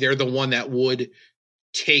feel like they're the one that would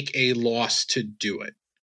take a loss to do it.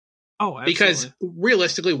 Oh, absolutely. Because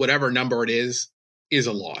realistically, whatever number it is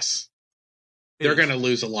a loss. They're going to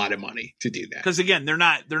lose a lot of money to do that. Because again, they're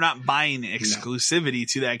not buying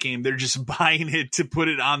exclusivity to that game. They're just buying it to put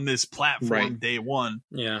it on this platform day one.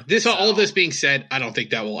 Yeah. All of this being said, I don't think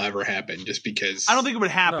that will ever happen. Just because I don't think it would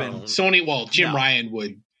happen. No. Sony, Jim Ryan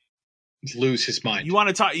would lose his mind. You want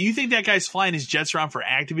to talk? You think that guy's flying his jets around for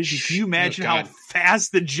Activision? Can you imagine how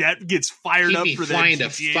fast the jet gets fired up for that? Flying to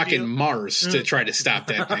fucking Mars to try to stop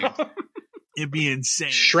that thing. It'd be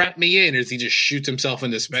insane. Strap me in as he just shoots himself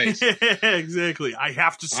into space. Exactly. I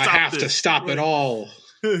have to stop. I have to stop it all.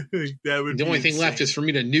 That would. The only thing left is for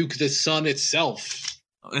me to nuke the sun itself.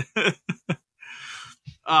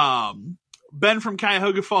 Ben from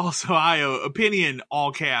Cuyahoga Falls, Ohio. Opinion,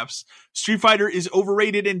 all caps. Street Fighter is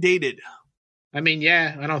overrated and dated. I mean,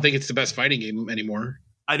 yeah, I don't think it's the best fighting game anymore.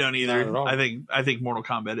 I don't either. I think Mortal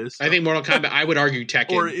Kombat is. So. I think Mortal Kombat. I would argue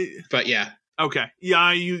Tekken, but yeah. Okay,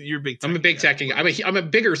 yeah, you're a big. I'm a big Tekken guy. I'm a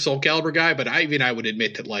bigger Soul Calibur guy, but I would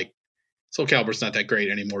admit that like Soul Calibur's not that great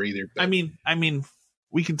anymore either. But. I mean,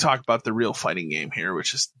 we can talk about the real fighting game here,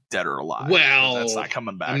 which is Dead or Alive. Well, that's not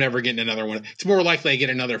coming back. I'm never getting another one. It's more likely I get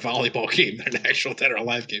another volleyball game than an actual Dead or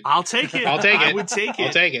Alive game. I'll take it. I would take it.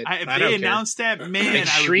 I'll take it. If they announced that, man,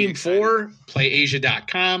 Extreme 4,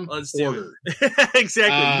 PlayAsia.com. Let's order.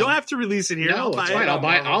 Exactly. You don't have to release it here. No, it's fine. I'll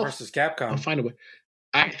buy it. Versus Capcom. I'll find a way.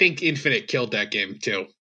 I think Infinite killed that game too.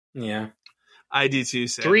 Yeah, I do too.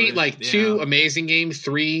 Sadly. 2 amazing games.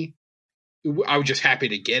 3, I was just happy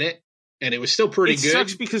to get it. And it was still pretty good. It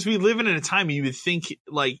sucks because we live in a time you would think,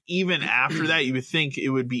 like, even after that, you would think it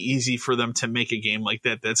would be easy for them to make a game like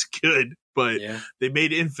that that's good. But they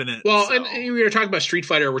made Infinite. Well, so. And we were talking about Street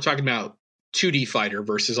Fighter. We're talking about 2D fighter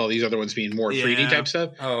versus all these other ones being more 3D type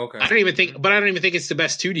stuff. Oh, okay. I don't even think it's the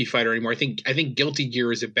best 2D fighter anymore. I think Guilty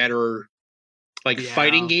Gear is a better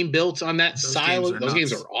fighting game built on that style. Those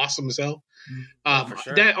games are awesome as hell. For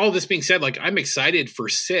sure. That all this being said, like I'm excited for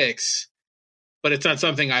 6. But it's not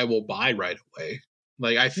something I will buy right away.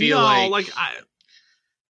 Like I feel I'll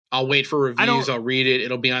wait for reviews. I'll read it.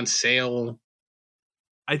 It'll be on sale.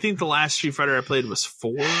 I think the last Street Fighter I played was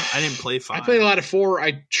 4. I didn't play 5. I played a lot of 4.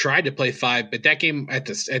 I tried to play 5, but that game at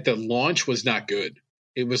the launch was not good.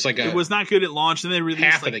 It was it was not good at launch, and they released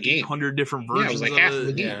half of the game. 800 different versions. Yeah, it was like half of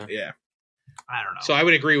the game. Yeah. I don't know. So I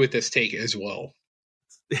would agree with this take as well.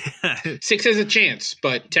 6 has a chance,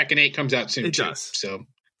 but Tekken 8 comes out soon. It does. So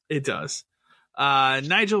it does.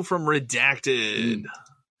 Nigel from Redacted.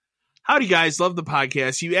 Howdy guys, love the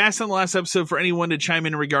podcast. You asked on the last episode for anyone to chime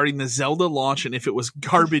in regarding the Zelda launch and if it was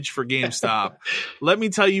garbage for GameStop. Let me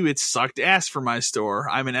tell you, it sucked ass for my store.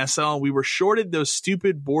 I'm an SL and we were shorted those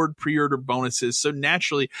stupid board pre-order bonuses, so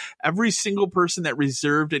naturally every single person that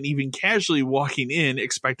reserved and even casually walking in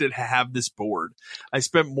expected to have this board. I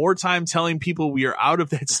spent more time telling people we are out of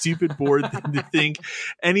that stupid board than to think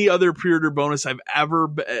any other pre-order bonus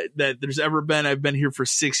that there's ever been. I've been here for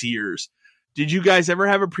 6 years. Did you guys ever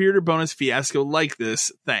have a pre-order bonus fiasco like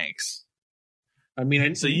this? Thanks. I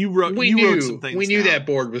mean, so you wrote some things. We knew that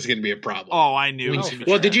board was going to be a problem. Oh, I knew.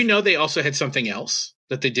 Well, did you know they also had something else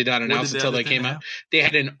that they did not announce until they came out? They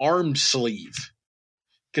had an arm sleeve.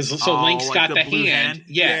 Because Link's got the hand.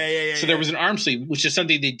 Yeah. So there was an arm sleeve, which is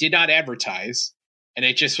something they did not advertise. And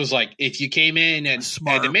it just was like, if you came in at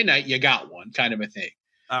midnight, you got one kind of a thing.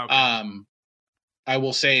 Okay. I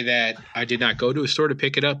will say that I did not go to a store to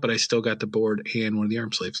pick it up, but I still got the board and one of the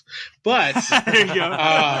arm sleeves. But there you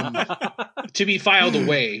go. To be filed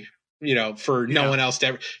away, for no one else to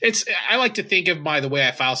ever. I like to think of, by the way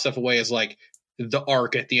I file stuff away, as like the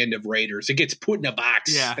Ark at the end of Raiders. It gets put in a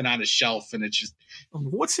box and on a shelf, and it's just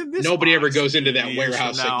what's in this? Nobody box? ever goes into that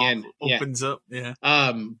warehouse again. Opens up, yeah.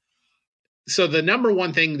 So the number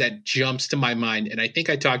one thing that jumps to my mind, and I think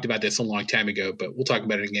I talked about this a long time ago, but we'll talk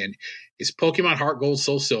about it again, is Pokemon Heart Gold,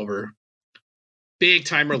 Soul Silver. Big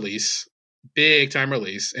time release.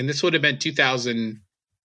 And this would have been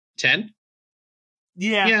 2010?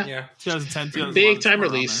 Yeah. 2010. Big time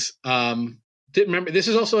release. Didn't remember. This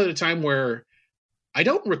is also at a time where I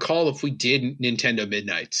don't recall if we did Nintendo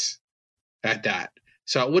Midnights at that.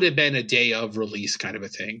 So it would have been a day of release kind of a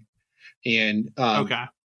thing. And okay.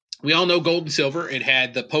 We all know Gold and Silver. It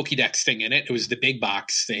had the Pokédex thing in it. It was the big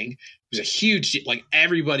box thing. It was a huge,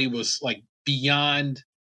 everybody was beyond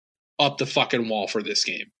up the fucking wall for this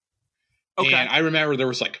game. Okay. And I remember there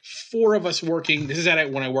was 4 of us working. This is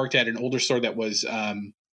when I worked at an older store that was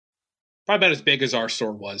probably about as big as our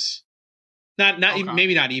store was.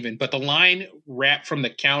 Maybe not even, but the line wrapped from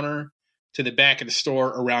the counter to the back of the store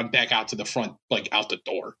around back out to the front, out the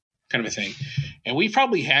door kind of a thing. And we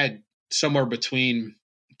probably had somewhere between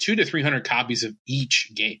 200 to 300 copies of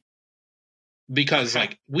each game because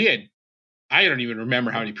we had, I don't even remember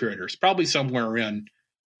how many pre-orders, probably somewhere around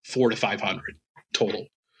 400 to 500 total.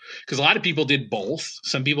 Because a lot of people did both.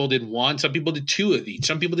 Some people did 1, some people did 2 of each.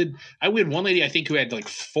 Some people did, we had one lady, I think, who had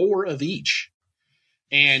 4 of each.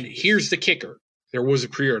 And here's the kicker. There was a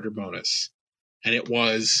pre-order bonus and it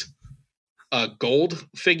was a gold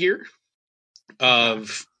figure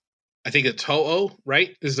of, I think it's Ho-Oh,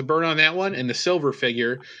 right? Is the bird on that one, and the silver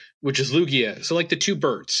figure, which is Lugia. So the 2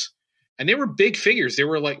 birds, and they were big figures. They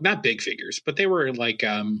were not big figures, but they were a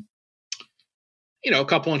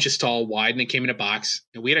couple inches tall, wide, and they came in a box.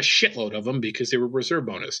 And we had a shitload of them because they were reserve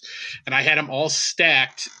bonus. And I had them all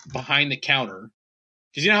stacked behind the counter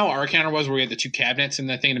Because you know how our counter was where we had the 2 cabinets and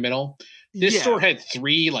that thing in the middle? This store had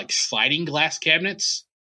 3 like sliding glass cabinets,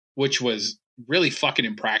 which was really fucking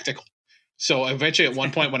impractical. So eventually at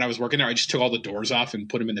one point when I was working there, I just took all the doors off and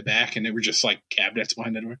put them in the back, and they were just like cabinets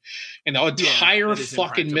behind the door. And the entire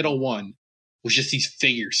fucking middle one was just these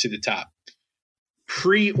figures to the top.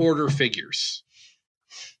 Pre-order figures.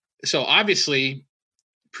 So obviously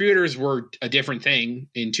pre-orders were a different thing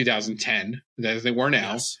in 2010 than they were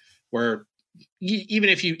now, where even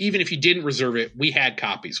if you didn't reserve it, we had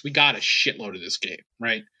copies. We got a shitload of this game,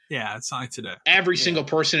 right? Yeah, it's not today. Every single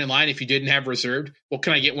person in line, if you didn't have reserved, well,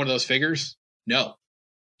 can I get one of those figures? No,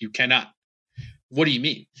 you cannot. What do you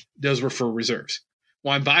mean? Those were for reserves.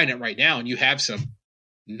 Well, I'm buying it right now, and you have some.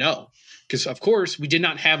 No, because of course we did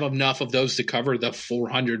not have enough of those to cover the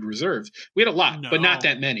 400 reserves. We had a lot, but not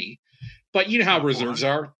that many. But you know how reserves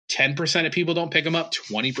are. 10% of people don't pick them up.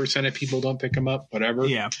 20% of people don't pick them up. Whatever.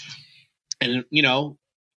 Yeah. And you know,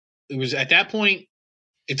 it was at that point.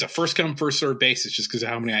 It's a first come, first served basis just because of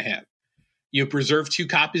how many I have. You preserve 2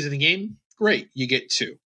 copies of the game. Great. You get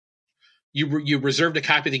 2. You reserved a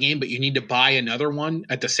copy of the game, but you need to buy another one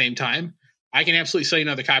at the same time. I can absolutely sell you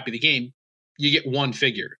another copy of the game. You get 1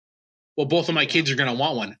 figure. Well, both of my kids are going to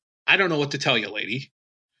want one. I don't know what to tell you, lady.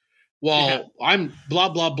 Well, I'm blah,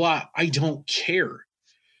 blah, blah. I don't care.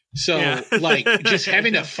 So like just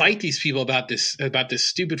having to fight these people about this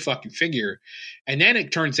stupid fucking figure. And then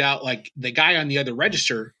it turns out like the guy on the other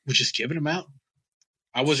register was just giving them out.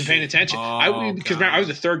 I wasn't paying attention. Because I was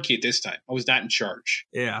the third key at this time. I was not in charge.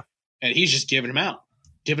 Yeah. And he's just giving them out.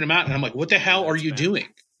 And I'm like, what the hell are you doing?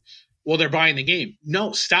 Well, they're buying the game.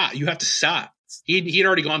 No, stop. You have to stop. He'd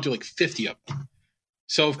already gone through like 50 of them.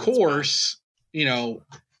 So of course, you know,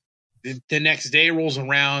 the next day rolls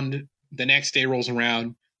around.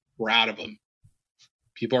 We're out of them.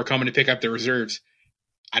 People are coming to pick up their reserves.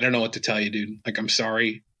 I don't know what to tell you, dude. Like, I'm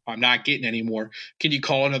sorry. I'm not getting any more. Can you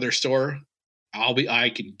call another store?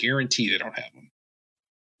 I can guarantee they don't have them.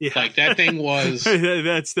 Yeah. Like that thing was,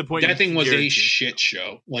 that's the point. That thing was a shit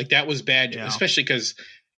show. Like that was bad, especially because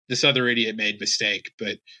this other idiot made a mistake.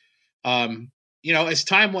 But, you know, as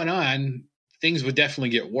time went on, things would definitely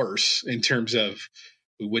get worse in terms of,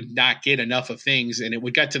 we would not get enough of things. And it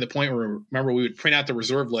would get to the point where, remember, we would print out the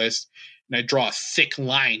reserve list and I'd draw a thick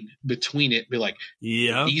line between it. Be like,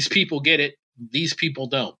 these people get it. These people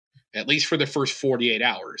don't, at least for the first 48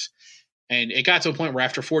 hours. And it got to a point where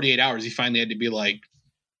after 48 hours, you finally had to be like,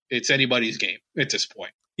 it's anybody's game at this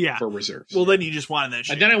point for reserves. Well, then you just wanted that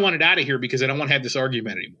shit. And then I wanted out of here because I don't want to have this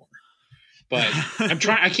argument anymore. But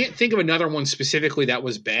I can't think of another one specifically that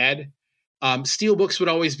was bad. Steelbooks would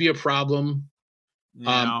always be a problem.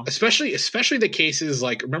 Especially the cases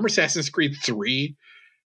like, remember Assassin's Creed 3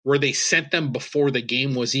 where they sent them before the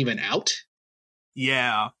game was even out?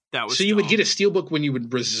 Yeah, that was so you would get a steelbook when you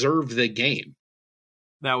would reserve the game.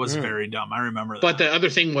 That was very dumb. I remember that. But the other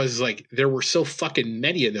thing was like there were so fucking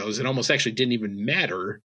many of those, it almost actually didn't even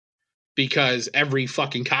matter because every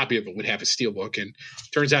fucking copy of it would have a steelbook. And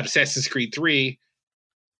turns out Assassin's Creed 3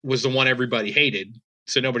 was the one everybody hated.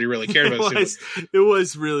 So nobody really cared about it. It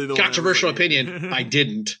was really the controversial opinion. I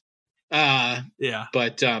didn't.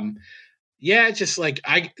 But just like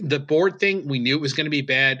the board thing, we knew it was going to be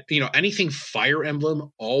bad. You know, anything Fire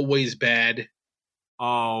Emblem, always bad.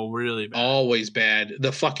 Oh, really bad. Always bad.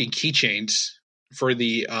 The fucking keychains for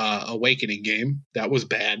the Awakening game, that was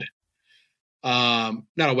bad. Not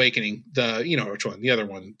Awakening. You know which one? The other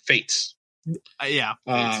one, Fates.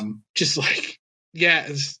 Just like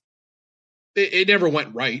It never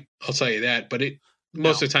went right, I'll tell you that. But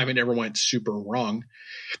most of the time, it never went super wrong.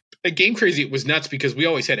 At Game Crazy, it was nuts because we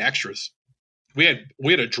always had extras. We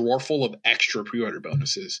had a drawer full of extra pre-order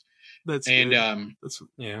bonuses.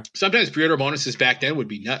 Sometimes pre-order bonuses back then would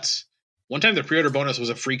be nuts. One time, the pre-order bonus was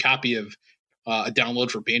a free copy of a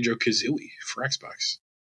download for Banjo-Kazooie for Xbox.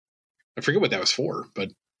 I forget what that was for, but.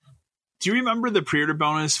 Do you remember the pre-order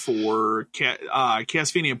bonus for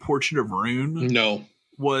Castlevania Portrait of Rune? No.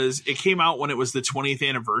 It came out when it was the 20th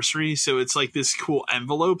anniversary, so it's like this cool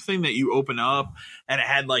envelope thing that you open up, and it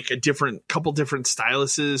had like couple different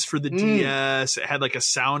styluses for the DS. It had like a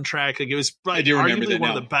soundtrack. Like it was like arguably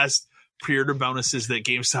one of the best pre-order bonuses that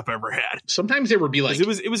GameStop ever had. Sometimes there would be like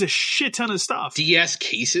it was a shit ton of stuff. DS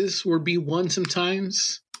cases would be one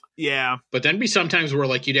sometimes. Yeah, but then be sometimes where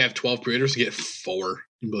like you'd have 12 pre-orders to get 4.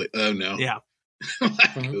 You'd be like, oh no,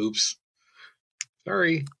 like, oops,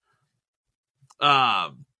 sorry.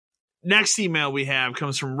 Next email we have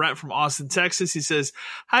comes from Rhett from Austin, Texas. He says,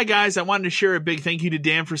 "Hi guys, I wanted to share a big thank you to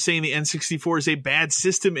Dan for saying the N64 is a bad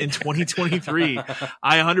system in 2023.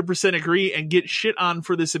 I 100% agree and get shit on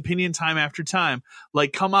for this opinion time after time.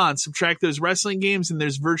 Like, come on, subtract those wrestling games and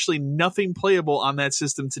there's virtually nothing playable on that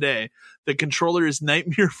system today. The controller is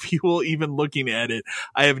nightmare fuel even looking at it.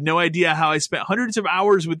 I have no idea how I spent hundreds of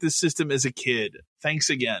hours with this system as a kid. Thanks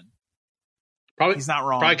again." Probably he's not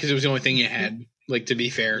wrong. Probably because it was the only thing you had. Like, to be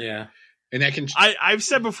fair. Yeah. And that can. I've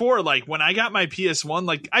said before, like, when I got my PS1,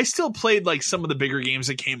 like, I still played, like, some of the bigger games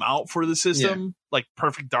that came out for the system, like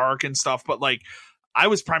Perfect Dark and stuff. But, like, I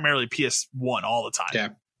was primarily PS1 all the time. Yeah.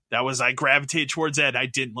 That was, I gravitated towards that. I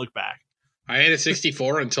didn't look back. I had a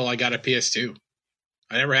 64 until I got a PS2.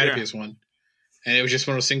 I never had a PS1. And it was just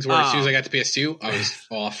one of those things where as soon as I got the PS2, I was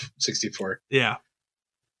off 64. Yeah.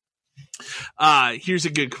 Here's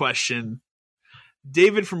a good question.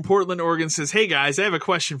 David from Portland, Oregon says, "Hey guys, I have a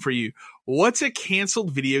question for you. What's a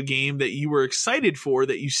canceled video game that you were excited for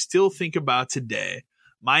that you still think about today?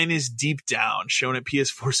 Mine is Deep Down, shown at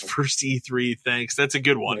PS4's first E3. Thanks." That's a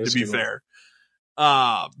good one, to be fair.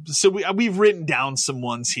 So we've written down some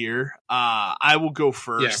ones here. I will go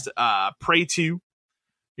first. Prey 2. You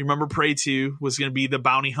remember Prey 2 was going to be the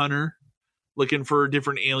bounty hunter looking for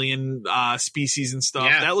different alien species and stuff.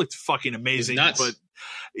 That looked fucking amazing. But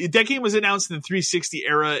that game was announced in the 360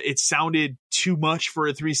 era. It sounded too much for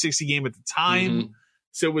a 360 game at the time. Mm-hmm.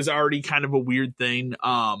 So it was already kind of a weird thing.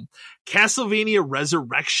 Castlevania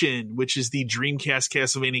Resurrection, which is the Dreamcast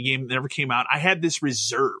Castlevania game that never came out. I had this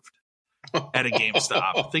reserved at a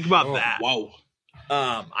GameStop. Think about that. Wow.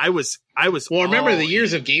 I was. Well, remember the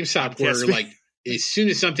years of GameStop where like, as soon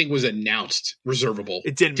as something was announced, reservable.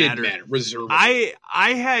 It didn't matter. Reservable. I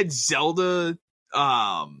had Zelda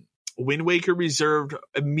Wind Waker reserved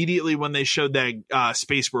immediately when they showed that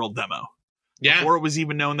Space World demo. Yeah. Before it was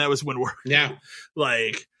even known that was Wind Waker. Yeah.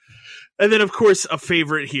 And then of course a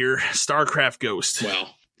favorite here, StarCraft Ghost.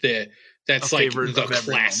 Well, that's like the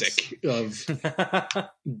classic of.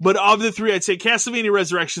 But of the three, I'd say Castlevania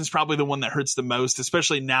Resurrection is probably the one that hurts the most,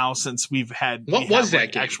 especially now since we've had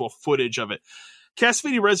actual footage of it.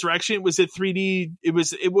 Castlevania Resurrection was a 3D. It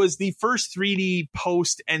was the first 3D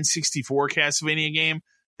post N64 Castlevania game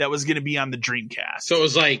that was going to be on the Dreamcast. So it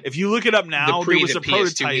was like, if you look it up now, there was a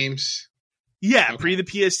prototype. Games. Yeah, okay. Pre the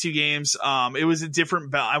PS2 games. It was a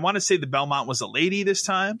different I want to say the Belmont was a lady this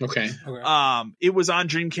time. Okay. It was on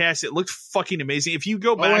Dreamcast. It looked fucking amazing. If you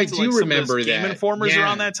go back to like some of those Game Informers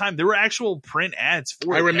around that time, there were actual print ads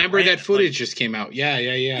for it. I remember that footage just came out.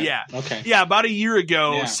 Yeah. Okay. Yeah, about a year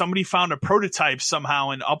ago, somebody found a prototype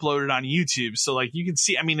somehow and uploaded it on YouTube. So like you can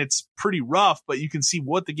see, I mean, it's pretty rough, but you can see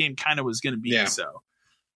what the game kind of was going to be. Yeah. So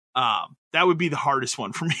that would be the hardest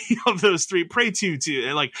one for me of those three. Prey 2 too.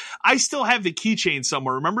 And like, I still have the keychain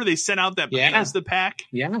somewhere. Remember they sent out that Bethesda pack?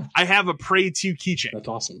 Yeah. I have a Prey 2 keychain. That's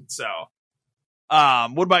awesome. So,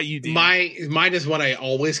 what about you, Dean? Mine is what I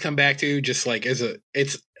always come back to, just like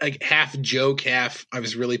it's like half joke, half I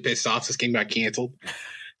was really pissed off this game got canceled.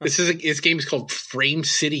 This game is called Frame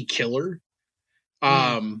City Killer.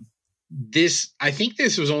 I think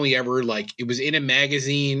this was only ever like it was in a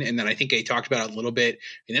magazine, and then I think they talked about it a little bit,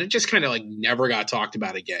 and then it just kind of like never got talked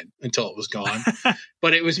about again until it was gone.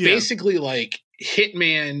 But it was basically like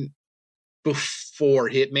Hitman before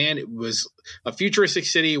Hitman. It was a futuristic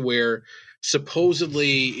city where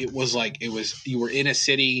supposedly it was you were in a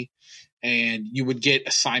city and you would get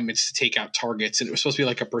assignments to take out targets, and it was supposed to be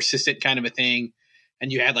like a persistent kind of a thing,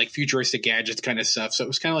 and you had like futuristic gadgets kind of stuff. So it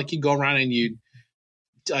was kind of like you go around and you'd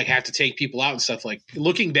like have to take people out and stuff. Like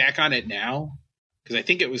looking back on it now, because I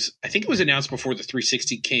think it was announced before the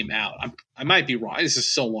 360 came out. I might be wrong. This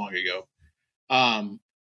is so long ago.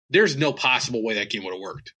 There's no possible way that game would have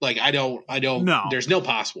worked. Like I don't know. There's no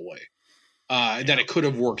possible way that it could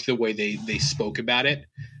have worked the way they spoke about it,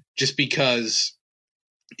 just because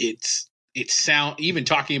even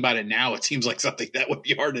talking about it now, it seems like something that would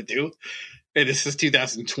be hard to do. And this is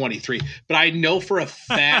 2023, but I know for a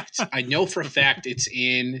fact it's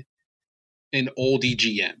in an old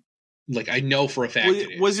EGM. Like I know for a fact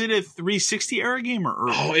was it a 360 era game or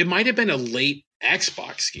early? Oh, it might have been a late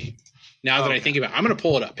Xbox game. Now that I think about it, I'm going to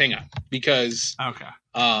pull it up. Hang on, because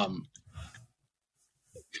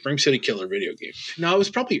Frame City Killer video game. No, it was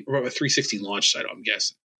probably a 360 launch title, I'm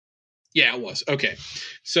guessing. Yeah, it was. Okay,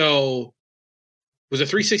 so. Was a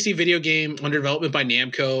 360 video game under development by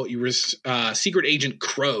Namco. You were secret agent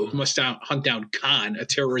Crow, who must hunt down Khan, a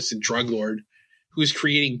terrorist and drug lord, who's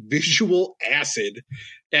creating visual acid.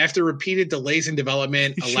 After repeated delays in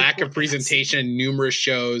development, a lack of presentation, and numerous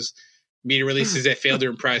shows, media releases that failed to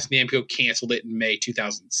impress, Namco canceled it in May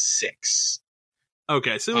 2006.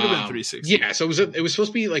 Okay, so it would have been 360. Yeah, so it was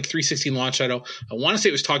supposed to be like 360 launch title. I want to say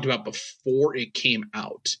it was talked about before it came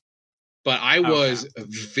out, but I was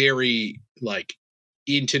very like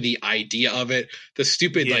into the idea of it. The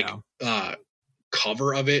stupid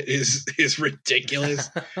cover of it is ridiculous.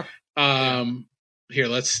 Here,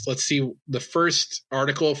 let's see. The first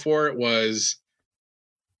article for it was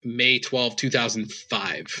May 12,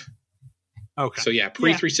 2005. Okay. So yeah,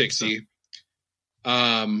 pre 360.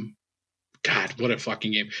 God, what a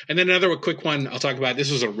fucking game. And then another quick one I'll talk about. This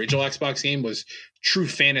was an original Xbox game, was True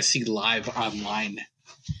Fantasy Live Online.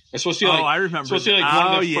 It's supposed to be I remember. Supposed to be like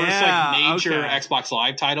one of the first like major Xbox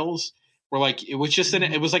Live titles where like it was just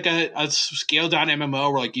it was like a scaled down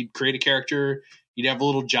MMO where like you'd create a character, you'd have a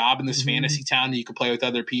little job in this fantasy town that you could play with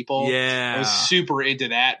other people. Yeah. I was super into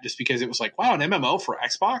that just because it was like, wow, an MMO for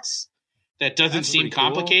Xbox? That doesn't seem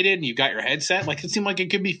complicated and you got your headset. Like it seemed like it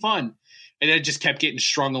could be fun. And then it just kept getting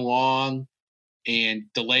strung along and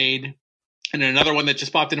delayed. And then another one that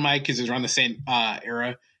just popped into my head because it was around the same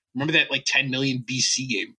era. Remember that like 10 million BC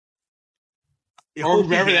game?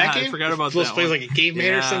 Remember that game? I forgot about that. It plays like a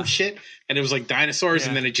caveman or some shit, and it was like dinosaurs,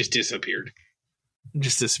 and then it just disappeared.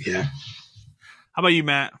 Yeah. How about you,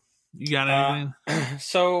 Matt? You got anything?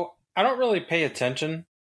 So I don't really pay attention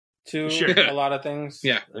to a lot of things.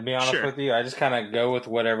 Yeah, to be honest with you, I just kind of go with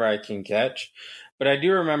whatever I can catch. But I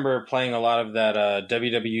do remember playing a lot of that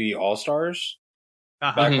WWE All Stars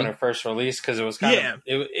back when it first released because it was kind of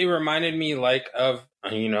it reminded me like of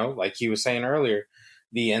like he was saying earlier,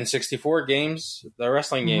 the N64 games, the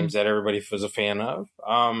wrestling games that everybody was a fan of.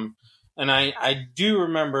 And I do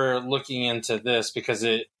remember looking into this because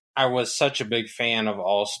I was such a big fan of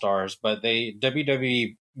All Stars, but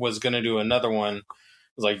WWE was going to do another one. It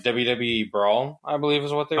was like WWE Brawl, I believe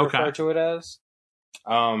is what they refer to it as.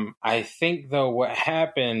 I think though what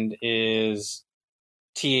happened is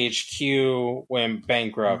THQ went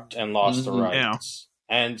bankrupt and lost the rights.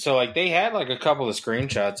 And so like they had like a couple of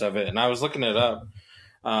screenshots of it and I was looking it up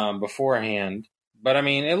beforehand. But I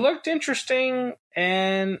mean, it looked interesting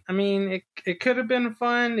and I mean, it could have been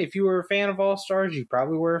fun. If you were a fan of All Stars, you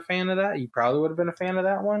probably were a fan of that. You probably would have been a fan of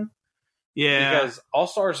that one. Yeah. Because All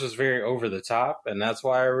Stars was very over the top and that's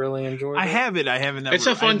why I really enjoyed it. I haven't. It's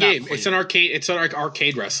a fun game. It's an arcade. It's like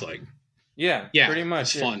arcade wrestling. Yeah, pretty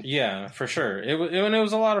much. It's fun. Yeah, for sure. It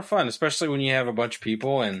was a lot of fun, especially when you have a bunch of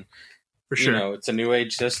people and for sure. It's a new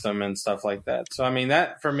age system and stuff like that. So I mean,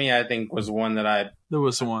 that for me, I think was one that there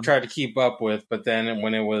was the one tried to keep up with, but then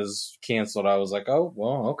when it was canceled, I was like, oh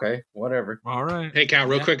well, okay, whatever. All right. Hey, Cal,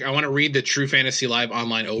 real quick, I want to read the True Fantasy Live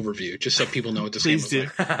online overview just so people know what this game is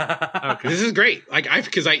like. Okay. This is great. Like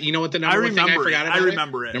you know what the number one thing I forgot about it? I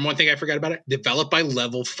remember it. Number one thing I forgot about it? Developed by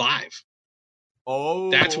Level 5. Oh,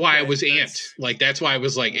 that's why I was amped. Like that's why I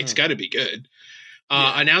was like, it's got to be good.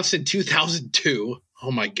 Announced in 2002. Oh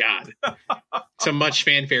my god! So much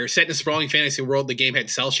fanfare. Set in a sprawling fantasy world, the game had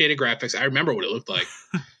cel-shaded graphics. I remember what it looked like,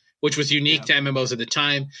 which was unique to MMOs at the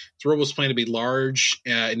time. The world was planned to be large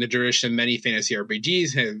in the tradition of many fantasy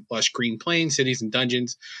RPGs. Had lush green plains, cities, and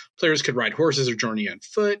dungeons. Players could ride horses or journey on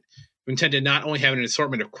foot. We intended not only having an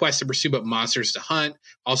assortment of quests to pursue, but monsters to hunt.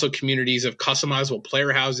 Also, communities of customizable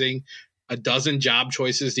player housing, a dozen job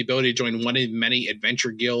choices, the ability to join one of many adventure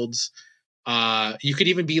guilds. You could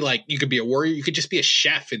even be like, you could be a warrior. You could just be a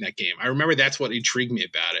chef in that game. I remember that's what intrigued me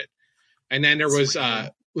about it. And then there was,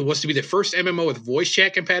 it was to be the first MMO with voice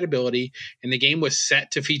chat compatibility. And the game was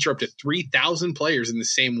set to feature up to 3,000 players in the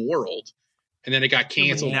same world. And then it got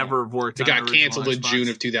canceled. Never worked. It got canceled in June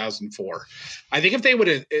of 2004. I think if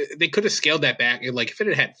they could have scaled that back. Like if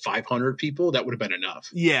it had 500 people, that would have been enough.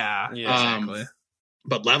 Yeah, exactly.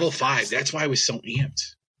 But level 5, that's why I was so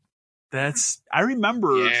amped. I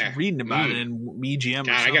remember reading about it in EGM.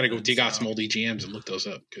 God, I got to go dig out some old EGMs and look those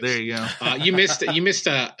up. There you go. You missed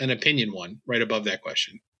an opinion one right above that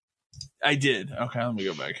question. I did. Okay, let me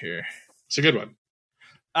go back here. It's a good one.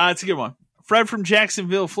 It's a good one. Fred from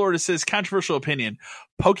Jacksonville, Florida says, controversial opinion.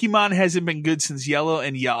 Pokemon hasn't been good since Yellow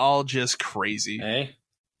and y'all just crazy. Hey,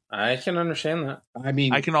 I can understand that. I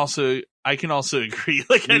mean, I can also agree.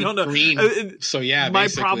 Like, I don't know. Green. So yeah, my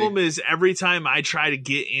problem is every time I try to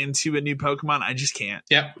get into a new Pokemon, I just can't.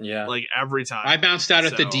 Yep. Yeah. Like every time. I bounced out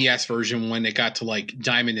at the DS version when it got to like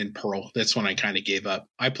Diamond and Pearl. That's when I kind of gave up.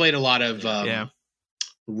 I played a lot of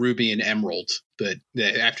Ruby and Emerald, but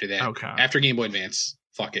after that, after Game Boy Advance,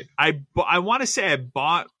 fuck it. I want to say I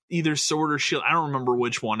bought either Sword or Shield. I don't remember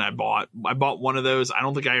which one I bought. I bought one of those. I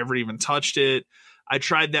don't think I ever even touched it. I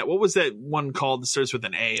tried that. What was that one called that starts with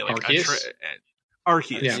an A? Like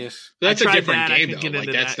Arceus. Yeah. That's a different game, though. Like,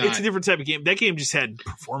 it's a different type of game. That game just had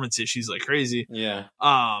performance issues like crazy. Yeah.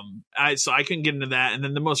 So I couldn't get into that. And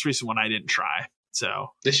then the most recent one I didn't try.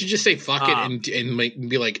 So they should just say fuck it and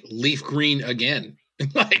be like leaf green again.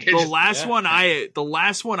 Like the last one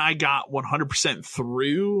I got 100%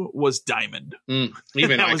 through was Diamond. Even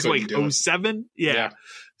that I was couldn't like do 07. Yeah.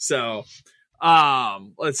 So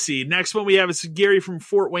let's see. Next one we have is Gary from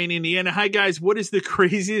Fort Wayne, Indiana. Hi guys, what is the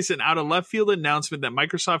craziest and out of left field announcement that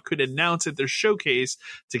Microsoft could announce at their showcase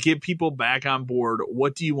to get people back on board?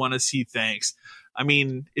 What do you want to see? Thanks. I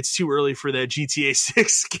mean, it's too early for that GTA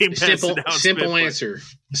 6 Game Pass announcement.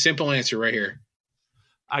 Simple answer right here.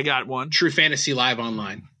 I got one. True Fantasy Live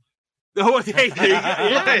Online. Oh, hey, there you go.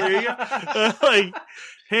 Yeah, there you go. Like,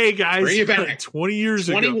 hey guys, bring it back. 20 years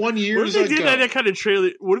 21 ago. years what if they ago. did that kind of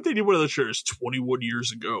trailer? What if they did one of those trailers 21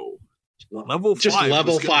 years ago? Level 5. Just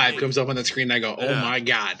level 5 comes up on the screen and I go, oh my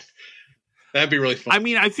God. That'd be really fun. I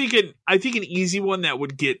mean, I think an easy one that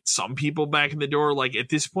would get some people back in the door, like at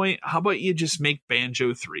this point, how about you just make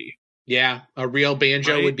Banjo 3? Yeah, a real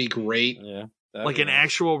Banjo would be great. Yeah. Like an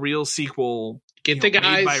actual real sequel. Get the guys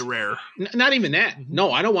made by Rare. Not even that.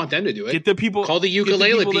 No, I don't want them to do it. Get the people. Call the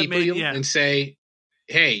ukulele people and say,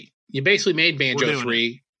 "Hey, you basically made Banjo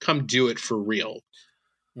 3. Come do it for real."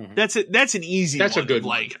 Mm-hmm. That's an easy. That's one. A good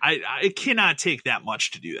one. Like I cannot take that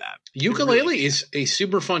much to do that. Ukulele really is a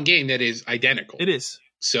super fun game that is identical. It is.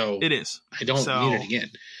 So it is. I don't need it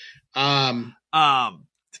again.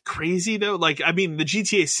 Crazy though. Like I mean, the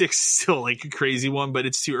GTA 6 is still like a crazy one, but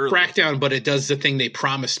it's too early. Crackdown, but it does the thing they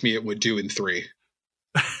promised me it would do in 3.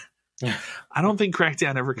 I don't think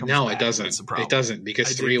Crackdown ever comes. No, back. it doesn't. That's the problem. It doesn't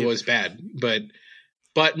because 3 was bad. But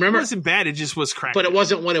remember, it wasn't bad. It just was Crackdown. But it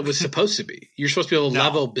wasn't what it was supposed to be. You're supposed to be able to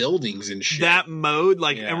level buildings and shit. That mode,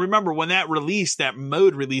 and remember when that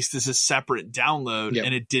mode released as a separate download,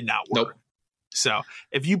 and it did not work. Nope. So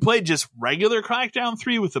if you played just regular Crackdown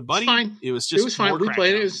 3 with a buddy, it was just fine. We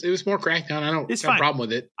played it. It was more Crackdown. I don't have a problem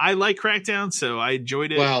with it. I like Crackdown, so I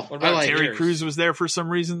enjoyed it. Well, I like Terry Crews was there for some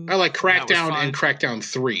reason. I like Crackdown and Crackdown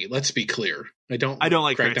 3. Let's be clear. I don't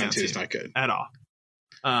like Crackdown 2. It's not good at all.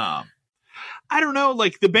 I don't know.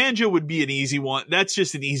 Like the Banjo would be an easy one. That's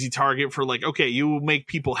just an easy target for like, okay, you will make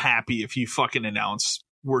people happy if you fucking announce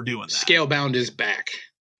we're doing that. Scalebound is back.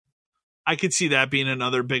 I could see that being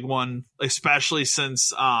another big one, especially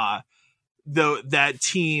since that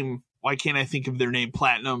team, why can't I think of their name?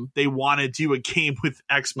 Platinum. They want to do a game with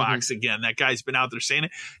Xbox again. That guy's been out there saying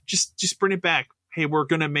it. Just bring it back. Hey, we're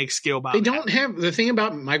going to make Scalebound. They don't have the thing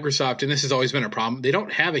about Microsoft, and this has always been a problem. They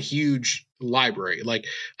don't have a huge library. Like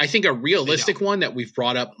I think a realistic one that we've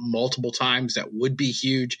brought up multiple times that would be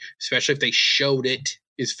huge, especially if they showed it,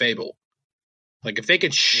 is Fable. Like if they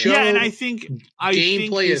could show, and I think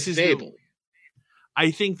gameplay of Fable. I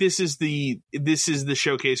think this is the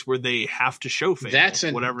showcase where they have to show Fable. That's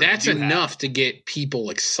enough to get people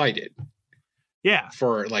excited. Yeah,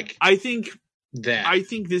 for like I think that.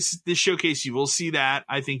 this showcase you will see that.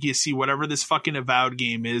 I think you see whatever this fucking Avowed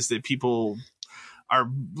game is that people are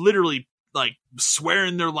literally like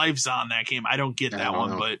swearing their lives on that game. I don't get that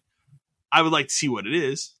one, but I would like to see what it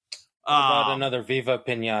is. What about another Viva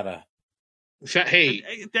Pinata? Hey,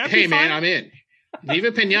 man, I'm in.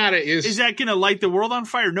 Viva Pinata is that going to light the world on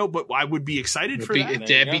fire? No, but I would be excited for that.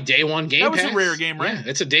 That'd be day one Game Pass. That was a Rare game, right? Yeah,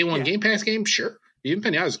 it's a day one Game Pass game. Sure, Viva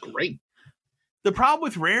Pinata is great. The problem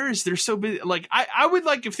with Rare is they're so busy. Like I would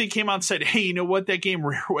like if they came out and said, "Hey, you know what? That game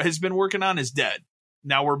Rare has been working on is dead.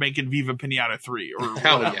 Now we're making Viva Pinata 3." Or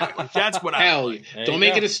hell yeah, like, that's what I like. Don't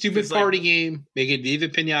make it a stupid party game. Make it Viva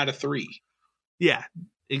Pinata 3. Yeah,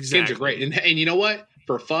 exactly. Games are great, and you know what?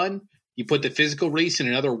 For fun. You put the physical release in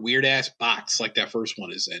another weird ass box like that first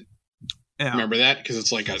one is in. Yeah. Remember that? Because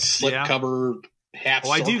it's like a slip cover half.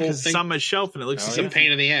 I do because it's on my shelf and it looks a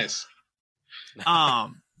pain in the ass. I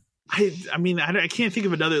mean I can't think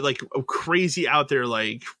of another like crazy out there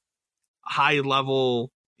like high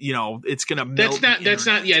level. You know, it's gonna melt. That's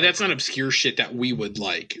not obscure shit that we would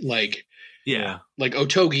like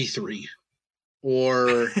Otogi 3.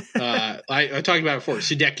 Or I talked about it before,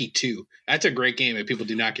 Sudeki 2. That's a great game that people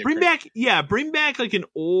do not get. Bring back like an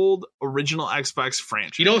old original Xbox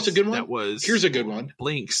franchise. You know what's a good one? Here's a good one.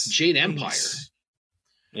 Blinks. Jade Empire.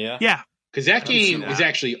 Yeah. Yeah. Because that game is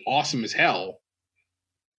actually awesome as hell.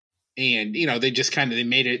 And you know, they just they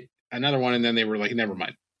made it another one and then they were like, never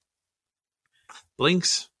mind.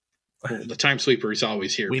 Blinks. Well, the Time Sweeper is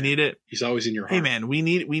always here. We need it. He's always in your heart. Hey man, we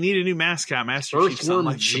need a new mascot. Master Chief's on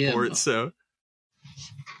life support, so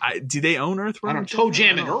do they own Earthworm? I don't know. Toe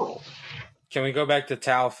Jam and Earl. Can we go back to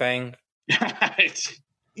Tao Feng?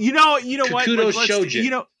 you know what?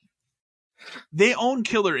 Shoji. They own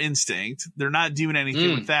Killer Instinct. They're not doing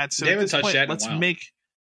anything with that. So they haven't touched that in a while.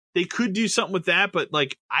 They could do something with that, but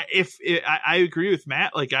like, I agree with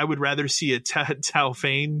Matt. Like, I would rather see a Tao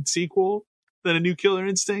Feng sequel than a new Killer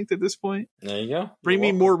Instinct at this point. There you go. Bring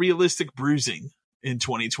me more realistic bruising in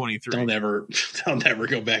 2023. They'll never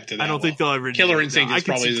go back to that. I don't think they'll ever. Killer Instinct is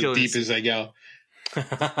probably as deep as they go.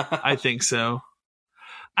 I think so.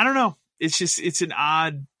 I don't know. It's just an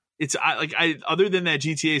odd. Other than that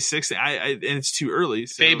GTA 6, and it's too early.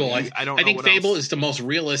 So Fable. I don't. I think Fable is the most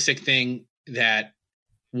realistic thing that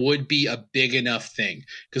would be a big enough thing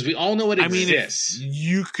because we all know it exists. If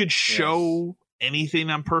you could show anything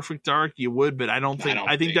on Perfect Dark, you would, but I don't think.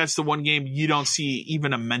 I think that's the one game you don't see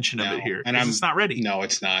even a mention of it here, and it's not ready. No,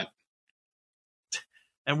 it's not.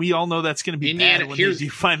 And we all know that's going to be bad when they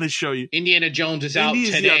finally show you. Indiana Jones is out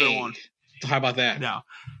today. The other one. How about that? No.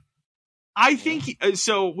 I think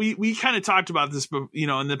so. We kind of talked about this,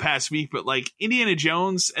 in the past week, but like Indiana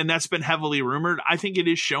Jones, and that's been heavily rumored. I think it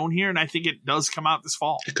is shown here, and I think it does come out this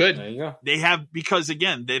fall. It could. There you go. They have, because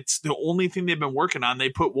again, that's the only thing they've been working on. They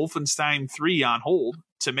put Wolfenstein 3 on hold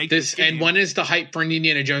to make this game. And when is the hype for an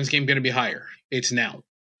Indiana Jones game going to be higher? It's now.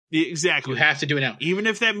 Exactly. You have to do it now. Even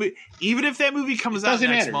if that movie comes out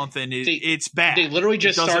next month and it's bad. They literally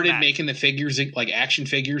just started making the figures, like action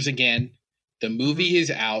figures again. The movie is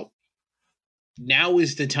out. Now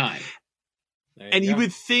is the time. And you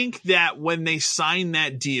would think that when they sign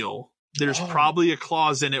that deal, there's probably a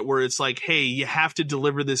clause in it where it's like, hey, you have to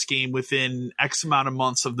deliver this game within X amount of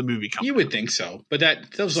months of the movie coming. You would think so, but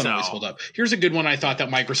those don't always hold up. Here's a good one I thought that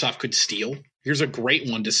Microsoft could steal. Here's a great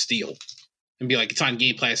one to steal and be like, it's on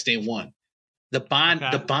Game Pass day one. The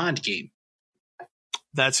Bond game.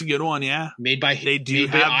 That's a good one, yeah. Made by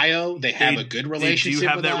IO. They have a good relationship. They do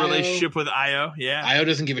have with that IO. Relationship with IO. Yeah. IO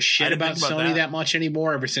doesn't give a shit about Sony that much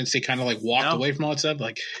anymore. Ever since they kind of like walked away from all that stuff.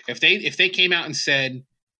 Like if they came out and said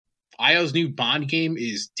IO's new Bond game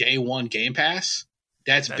is day one Game Pass,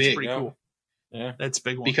 that's big. Pretty cool. Yeah, that's a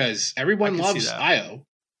big one because everyone loves IO,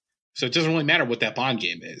 so it doesn't really matter what that Bond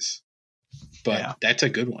game is. But that's a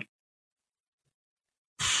good one.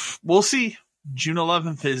 We'll see. June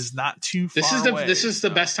 11th is not too far away. This is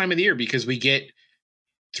the best time of the year because we get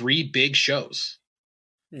 3 big shows.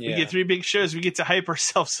 Yeah. We get 3 big shows. We get to hype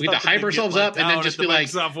ourselves up. We get to hype ourselves up and then just be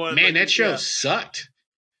like, man, that show sucked.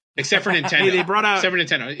 Except for Nintendo. They brought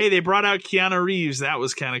out Keanu Reeves. That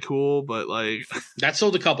was kind of cool, but like that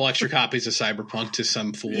sold a couple extra copies of Cyberpunk to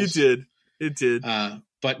some fools. It did.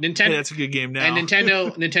 But Nintendo, that's a good game now. And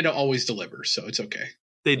Nintendo always delivers, so it's okay.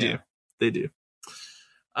 They do.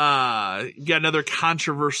 Got another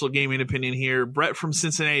controversial gaming opinion here. Brett from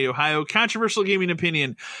Cincinnati, Ohio. Controversial gaming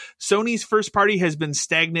opinion. Sony's first party has been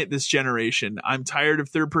stagnant this generation. I'm tired of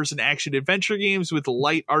third-person action adventure games with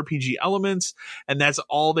light RPG elements, and that's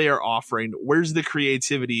all they are offering. Where's the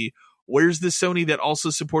creativity? Where's the Sony that also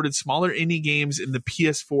supported smaller indie games in the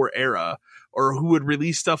PS4 era? Or who would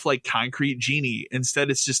release stuff like Concrete Genie? Instead,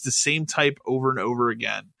 it's just the same type over and over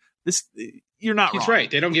again. You're not wrong. He's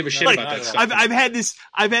right. They don't give a shit about that stuff.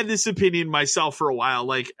 I've had this opinion myself for a while.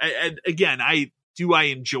 Like, I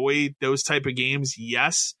enjoy those type of games?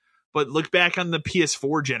 Yes. But look back on the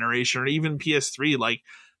PS4 generation or even PS3, like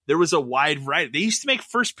there was a wide variety. They used to make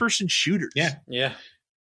first person shooters. Yeah. Yeah.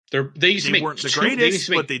 They weren't the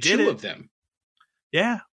greatest, but they did 2 of them.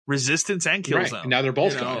 Yeah. Resistance and Killzone. Right. Now they're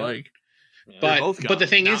both gone. But the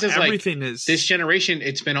thing is everything is this generation,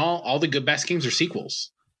 it's been all the best games are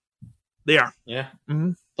sequels. They are. Yeah.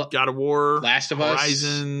 Mm-hmm. God of War, Last of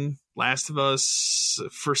Horizon, Last of Us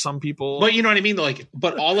for some people. But you know what I mean? Like,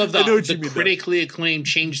 but all of the critically acclaimed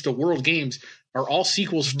change the world games are all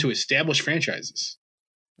sequels to established franchises.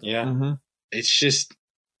 Yeah. Mm-hmm. It's just,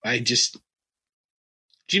 and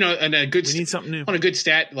a good, we need something new. On a good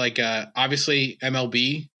stat, like, obviously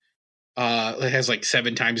MLB, it has like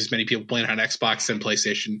 7 times as many people playing on Xbox than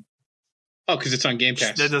PlayStation. Oh, because it's on Game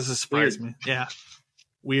Pass. That doesn't surprise me. Yeah.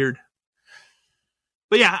 Weird.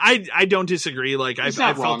 But yeah, I don't disagree. Like I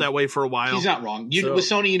felt that way for a while. He's not wrong. With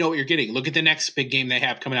Sony, you know what you're getting. Look at the next big game they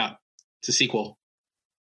have coming out. It's a sequel.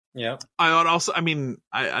 Yeah. I would also. I mean,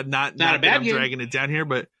 not a bad game. I'm dragging it down here,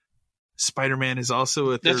 but Spider-Man is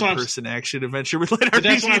also a third-person action adventure with light RPG.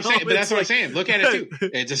 That's what I'm saying. But that's what I'm saying. Look at it too.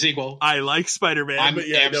 It's a sequel. I like Spider-Man. I'm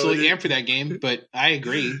absolutely amped for that game, but I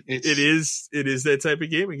agree. It is that type of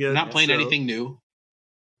game again. Not playing anything new.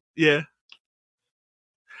 Yeah.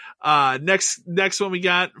 Next one we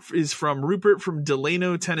got is from Rupert from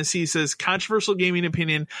Delano, Tennessee. Says, controversial gaming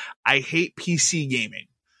opinion. I hate PC gaming.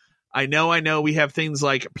 I know we have things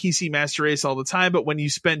like PC Master Race all the time, but when you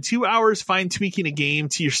spend 2 hours fine tweaking a game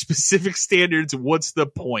to your specific standards, what's the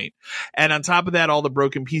point? And on top of that, all the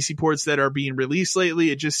broken PC ports that are being released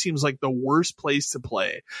lately, it just seems like the worst place to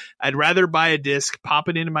play. I'd rather buy a disc, pop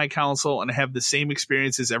it into my console, and have the same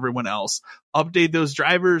experience as everyone else. Update those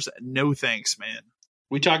drivers. No thanks, man.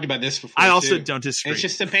 We talked about this before. I also don't disagree. It's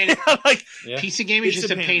just a pain. Like PC gaming is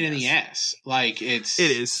just a pain in the ass. Like it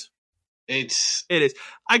is.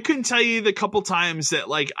 I couldn't tell you the couple times that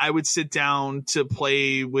like I would sit down to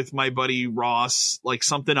play with my buddy Ross, like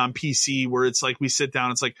something on PC where it's like we sit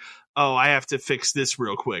down. It's like, oh, I have to fix this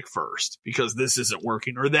real quick first because this isn't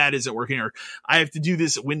working or that isn't working, or I have to do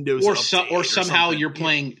this Windows update or somehow you're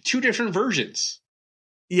playing two different versions.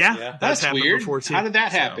 Yeah, that's weird. How did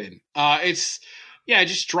that happen?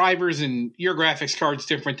 Just drivers, and your graphics card's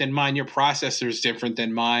different than mine. Your processor's different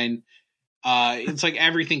than mine. It's like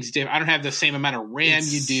everything's different. I don't have the same amount of RAM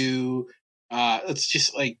you do. It's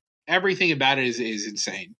just like everything about it is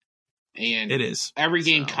insane. And it is. Every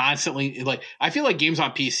game constantly, like, I feel like games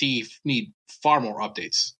on PC need far more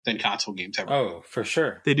updates than console games ever. Oh, for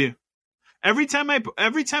sure. They do. Every time I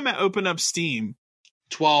open up Steam,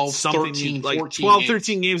 12, 13, like 14 12, games.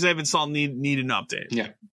 13 games I've installed need an update. Yeah.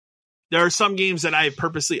 There are some games that I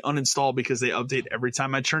purposely uninstall because they update every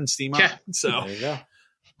time I turn Steam on. So there you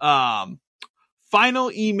go.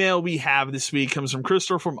 Final email we have this week comes from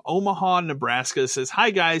Crystal from Omaha, Nebraska. It says,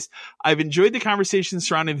 hi guys, I've enjoyed the conversation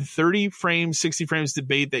surrounding the 30 frames, 60 frames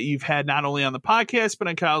debate that you've had not only on the podcast, but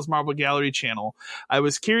on Kyle's Marvel Gallery channel. I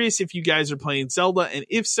was curious if you guys are playing Zelda, and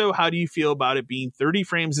if so, how do you feel about it being 30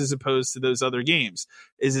 frames as opposed to those other games?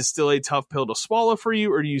 Is it still a tough pill to swallow for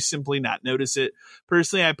you, or do you simply not notice it?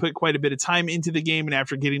 Personally, I put quite a bit of time into the game, and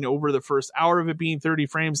after getting over the first hour of it being 30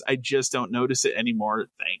 frames, I just don't notice it anymore.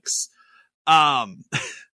 Thanks.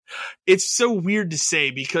 It's so weird to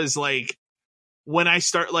say because like when I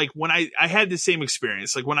start, like when I had the same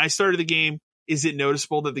experience, like when I started the game, is it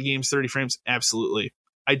noticeable that the game's 30 frames? Absolutely.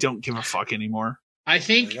 I don't give a fuck anymore. I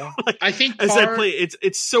think as I play,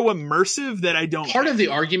 it's so immersive that I don't. Part of the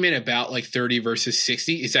argument about like 30 versus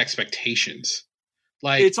 60 is expectations.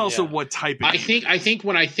 Like it's also what type of game. I think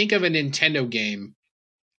when I think of a Nintendo game,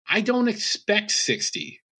 I don't expect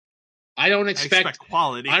 60. I don't expect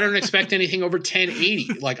quality. I don't expect anything over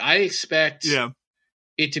 1080. Like I expect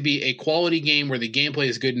it to be a quality game where the gameplay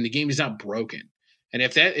is good and the game is not broken. And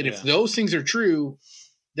if those things are true,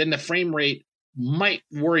 then the frame rate might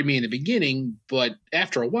worry me in the beginning, but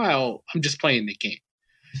after a while, I'm just playing the game.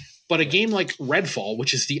 But a game like Redfall,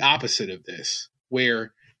 which is the opposite of this,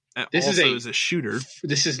 where this is a shooter.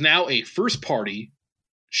 This is now a first-party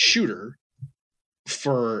shooter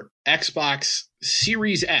for Xbox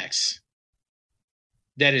Series X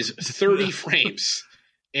that is 30 frames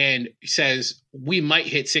and says we might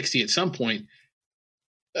hit 60 at some point.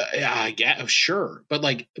 I guess, sure. But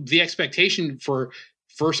like the expectation for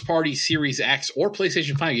first party Series X or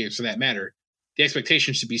PlayStation 5 games for that matter, the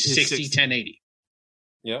expectation should be 60, 1080.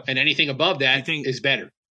 Yeah. And anything above that is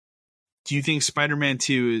better. Do you think Spider-Man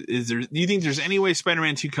 2 do you think there's any way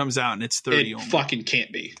Spider-Man 2 comes out and it's 30 only? Fucking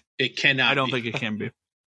can't be. It cannot be. I don't think it can be.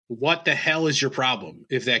 What the hell is your problem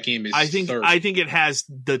if that game is 30? I think it has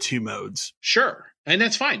the two modes. Sure. And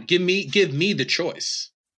that's fine. Give me the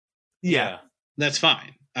choice. Yeah. That's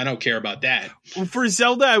fine. I don't care about that. For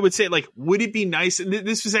Zelda, I would say, like, would it be nice? And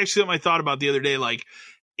this was actually something I thought about the other day. Like,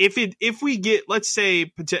 if we get, let's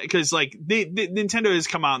say, because like Nintendo has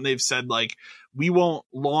come out and they've said like we won't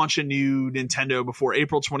launch a new Nintendo before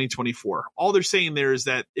April 2024. All they're saying there is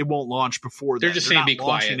that it won't launch before. They're just saying be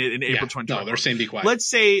quiet. It in April 2024. No, they're saying be quiet. Let's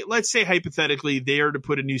say hypothetically they are to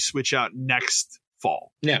put a new Switch out next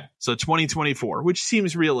fall. Yeah. So 2024, which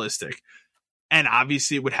seems realistic. And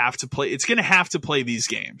obviously it would have to play. It's going to have to play these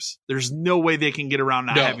games. There's no way they can get around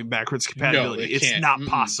not having backwards compatibility. No, it's not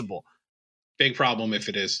possible. Big problem if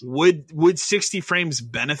it is. Would 60 frames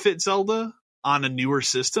benefit Zelda on a newer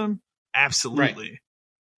system? Absolutely. Right.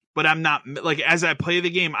 But I'm not, like, as I play the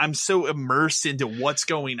game, I'm so immersed into what's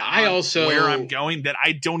going on, where I'm going, that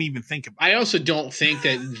I don't even think about it. I also don't think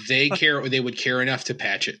that they care or they would care enough to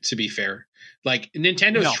patch it, to be fair. Like,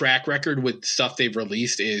 Nintendo's track record with stuff they've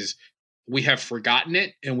released is we have forgotten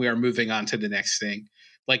it and we are moving on to the next thing.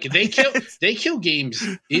 Like, they kill games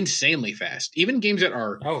insanely fast. Even games that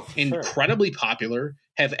are incredibly popular,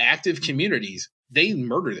 have active communities, they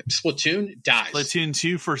murder them. Splatoon dies. Splatoon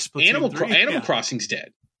 2 for Splatoon 3. Animal Crossing's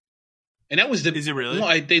dead. And that was Is it really?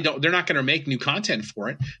 Well, they're not going to make new content for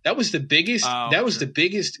it. That was the biggest. The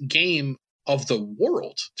biggest game of the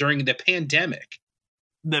world during the pandemic.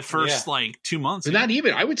 The first 2 months. But not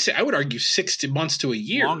even. I would argue 6 months to a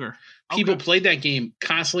year. Longer. People played that game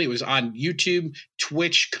constantly. It was on YouTube,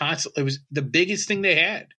 Twitch, constantly. It was the biggest thing they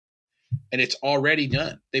had, and it's already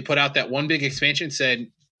done. They put out that one big expansion.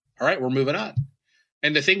 Said, "All right, we're moving on."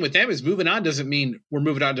 And the thing with them is moving on doesn't mean we're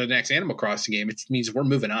moving on to the next Animal Crossing game. It means we're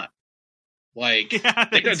moving on. Like,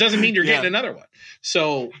 it doesn't mean you're getting another one.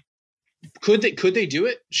 So Could they do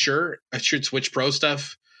it? Sure. Should Switch Pro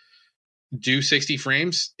stuff do 60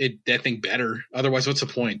 frames? That thing better. Otherwise, what's the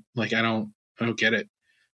point? Like, I don't get it.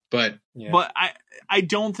 But I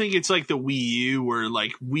don't think it's like the Wii U where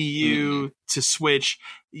like Wii U to Switch,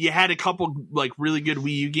 you had a couple like really good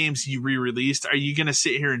Wii U games you re-released. Are you going to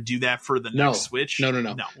sit here and do that for the next Switch? No.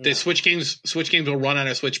 The Switch games will run on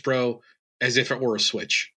a Switch Pro as if it were a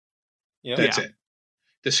Switch. Yeah. That's it.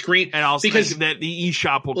 The screen, and also because that the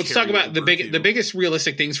eShop will. Let's talk about the biggest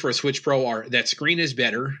realistic things for a Switch Pro are that screen is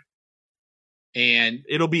better, and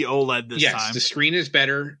it'll be OLED this time. Yes, the screen is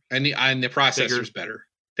better, and the processor is better.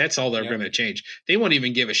 That's all they're going to change. They won't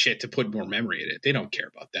even give a shit to put more memory in it. They don't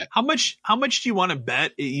care about that. How much do you want to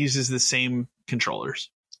bet it uses the same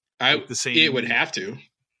controllers? It would have to.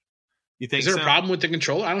 You think? Is there a problem with the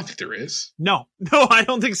controller? I don't think there is. No, I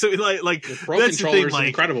don't think so. Like the Pro controller is an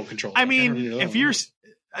incredible controller. I mean, if you're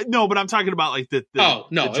but I'm talking about like the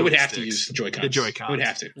it would have to use the Joy-Cons. The Joy-Cons. It would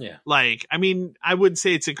have to. Yeah. Like, I mean, I wouldn't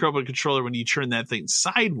say it's a incredible controller when you turn that thing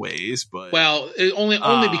sideways, but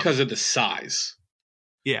only because of the size.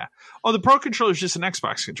 Yeah. Oh, the Pro controller is just an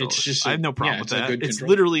Xbox controller. I have no problem with that. It's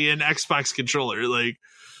literally an Xbox controller. Like,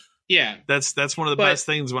 yeah, that's one of the best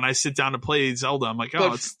things when I sit down to play Zelda. I'm like,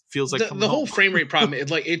 it feels like the whole frame rate problem.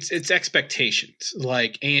 It's expectations.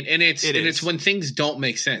 Like, and it's when things don't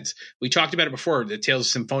make sense. We talked about it before, the Tales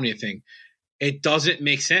of Symphonia thing. It doesn't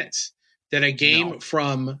make sense that a game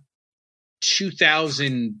from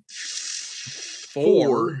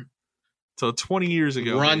 2004. So 20 years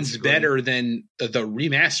ago runs better than the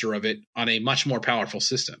remaster of it on a much more powerful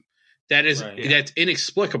system. That's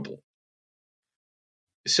inexplicable.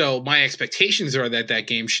 So my expectations are that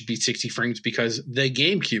game should be 60 frames because the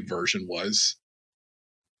GameCube version was,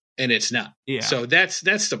 and it's not. Yeah. So that's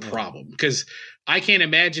the problem, because I can't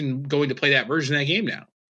imagine going to play that version of that game now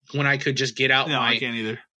when I could just get out I can't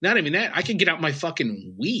either. Not even that. I could get out my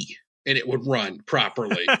fucking Wii and it would run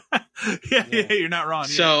properly. Yeah, you're not wrong.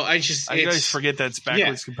 So I always forget that's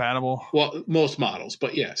backwards compatible. Well, most models,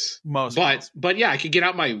 but yes. But I could get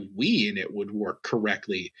out my Wii and it would work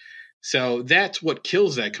correctly. So that's what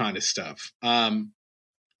kills that kind of stuff.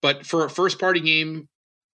 But for a first party game,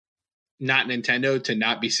 not Nintendo, to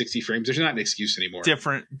not be 60 frames, there's not an excuse anymore.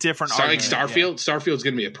 Different. Like Starfield. Starfield's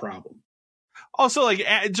going to be a problem. Also, like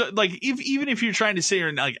even if you're trying to sit here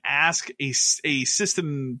and like ask a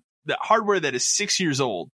system, the hardware that is 6 years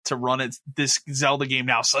old to run this Zelda game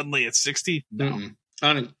now, suddenly it's 60. No,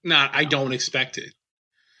 I don't expect it.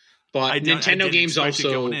 But Nintendo games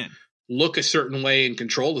also look a certain way and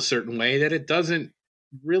control a certain way that it doesn't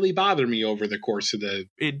really bother me over the course of the.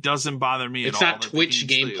 It doesn't bother me. It's not Twitch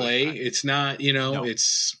gameplay. It's not, no.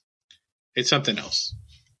 It's something else.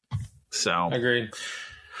 So agreed.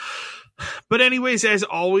 But anyways, as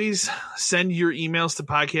always, send your emails to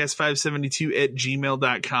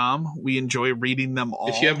podcast572@gmail.com. We enjoy reading them all.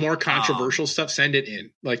 If you have more controversial stuff, send it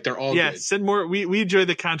in. Like, they're all good. Send more. We enjoy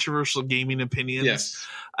the controversial gaming opinions. Yes.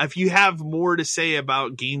 If you have more to say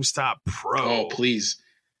about GameStop Pro, please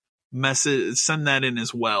send that in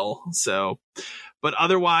as well. So, but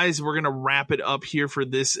otherwise, we're going to wrap it up here for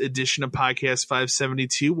this edition of Podcast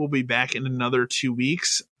 572. We'll be back in another 2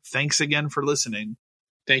 weeks. Thanks again for listening.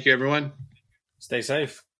 Thank you, everyone. Stay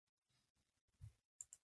safe.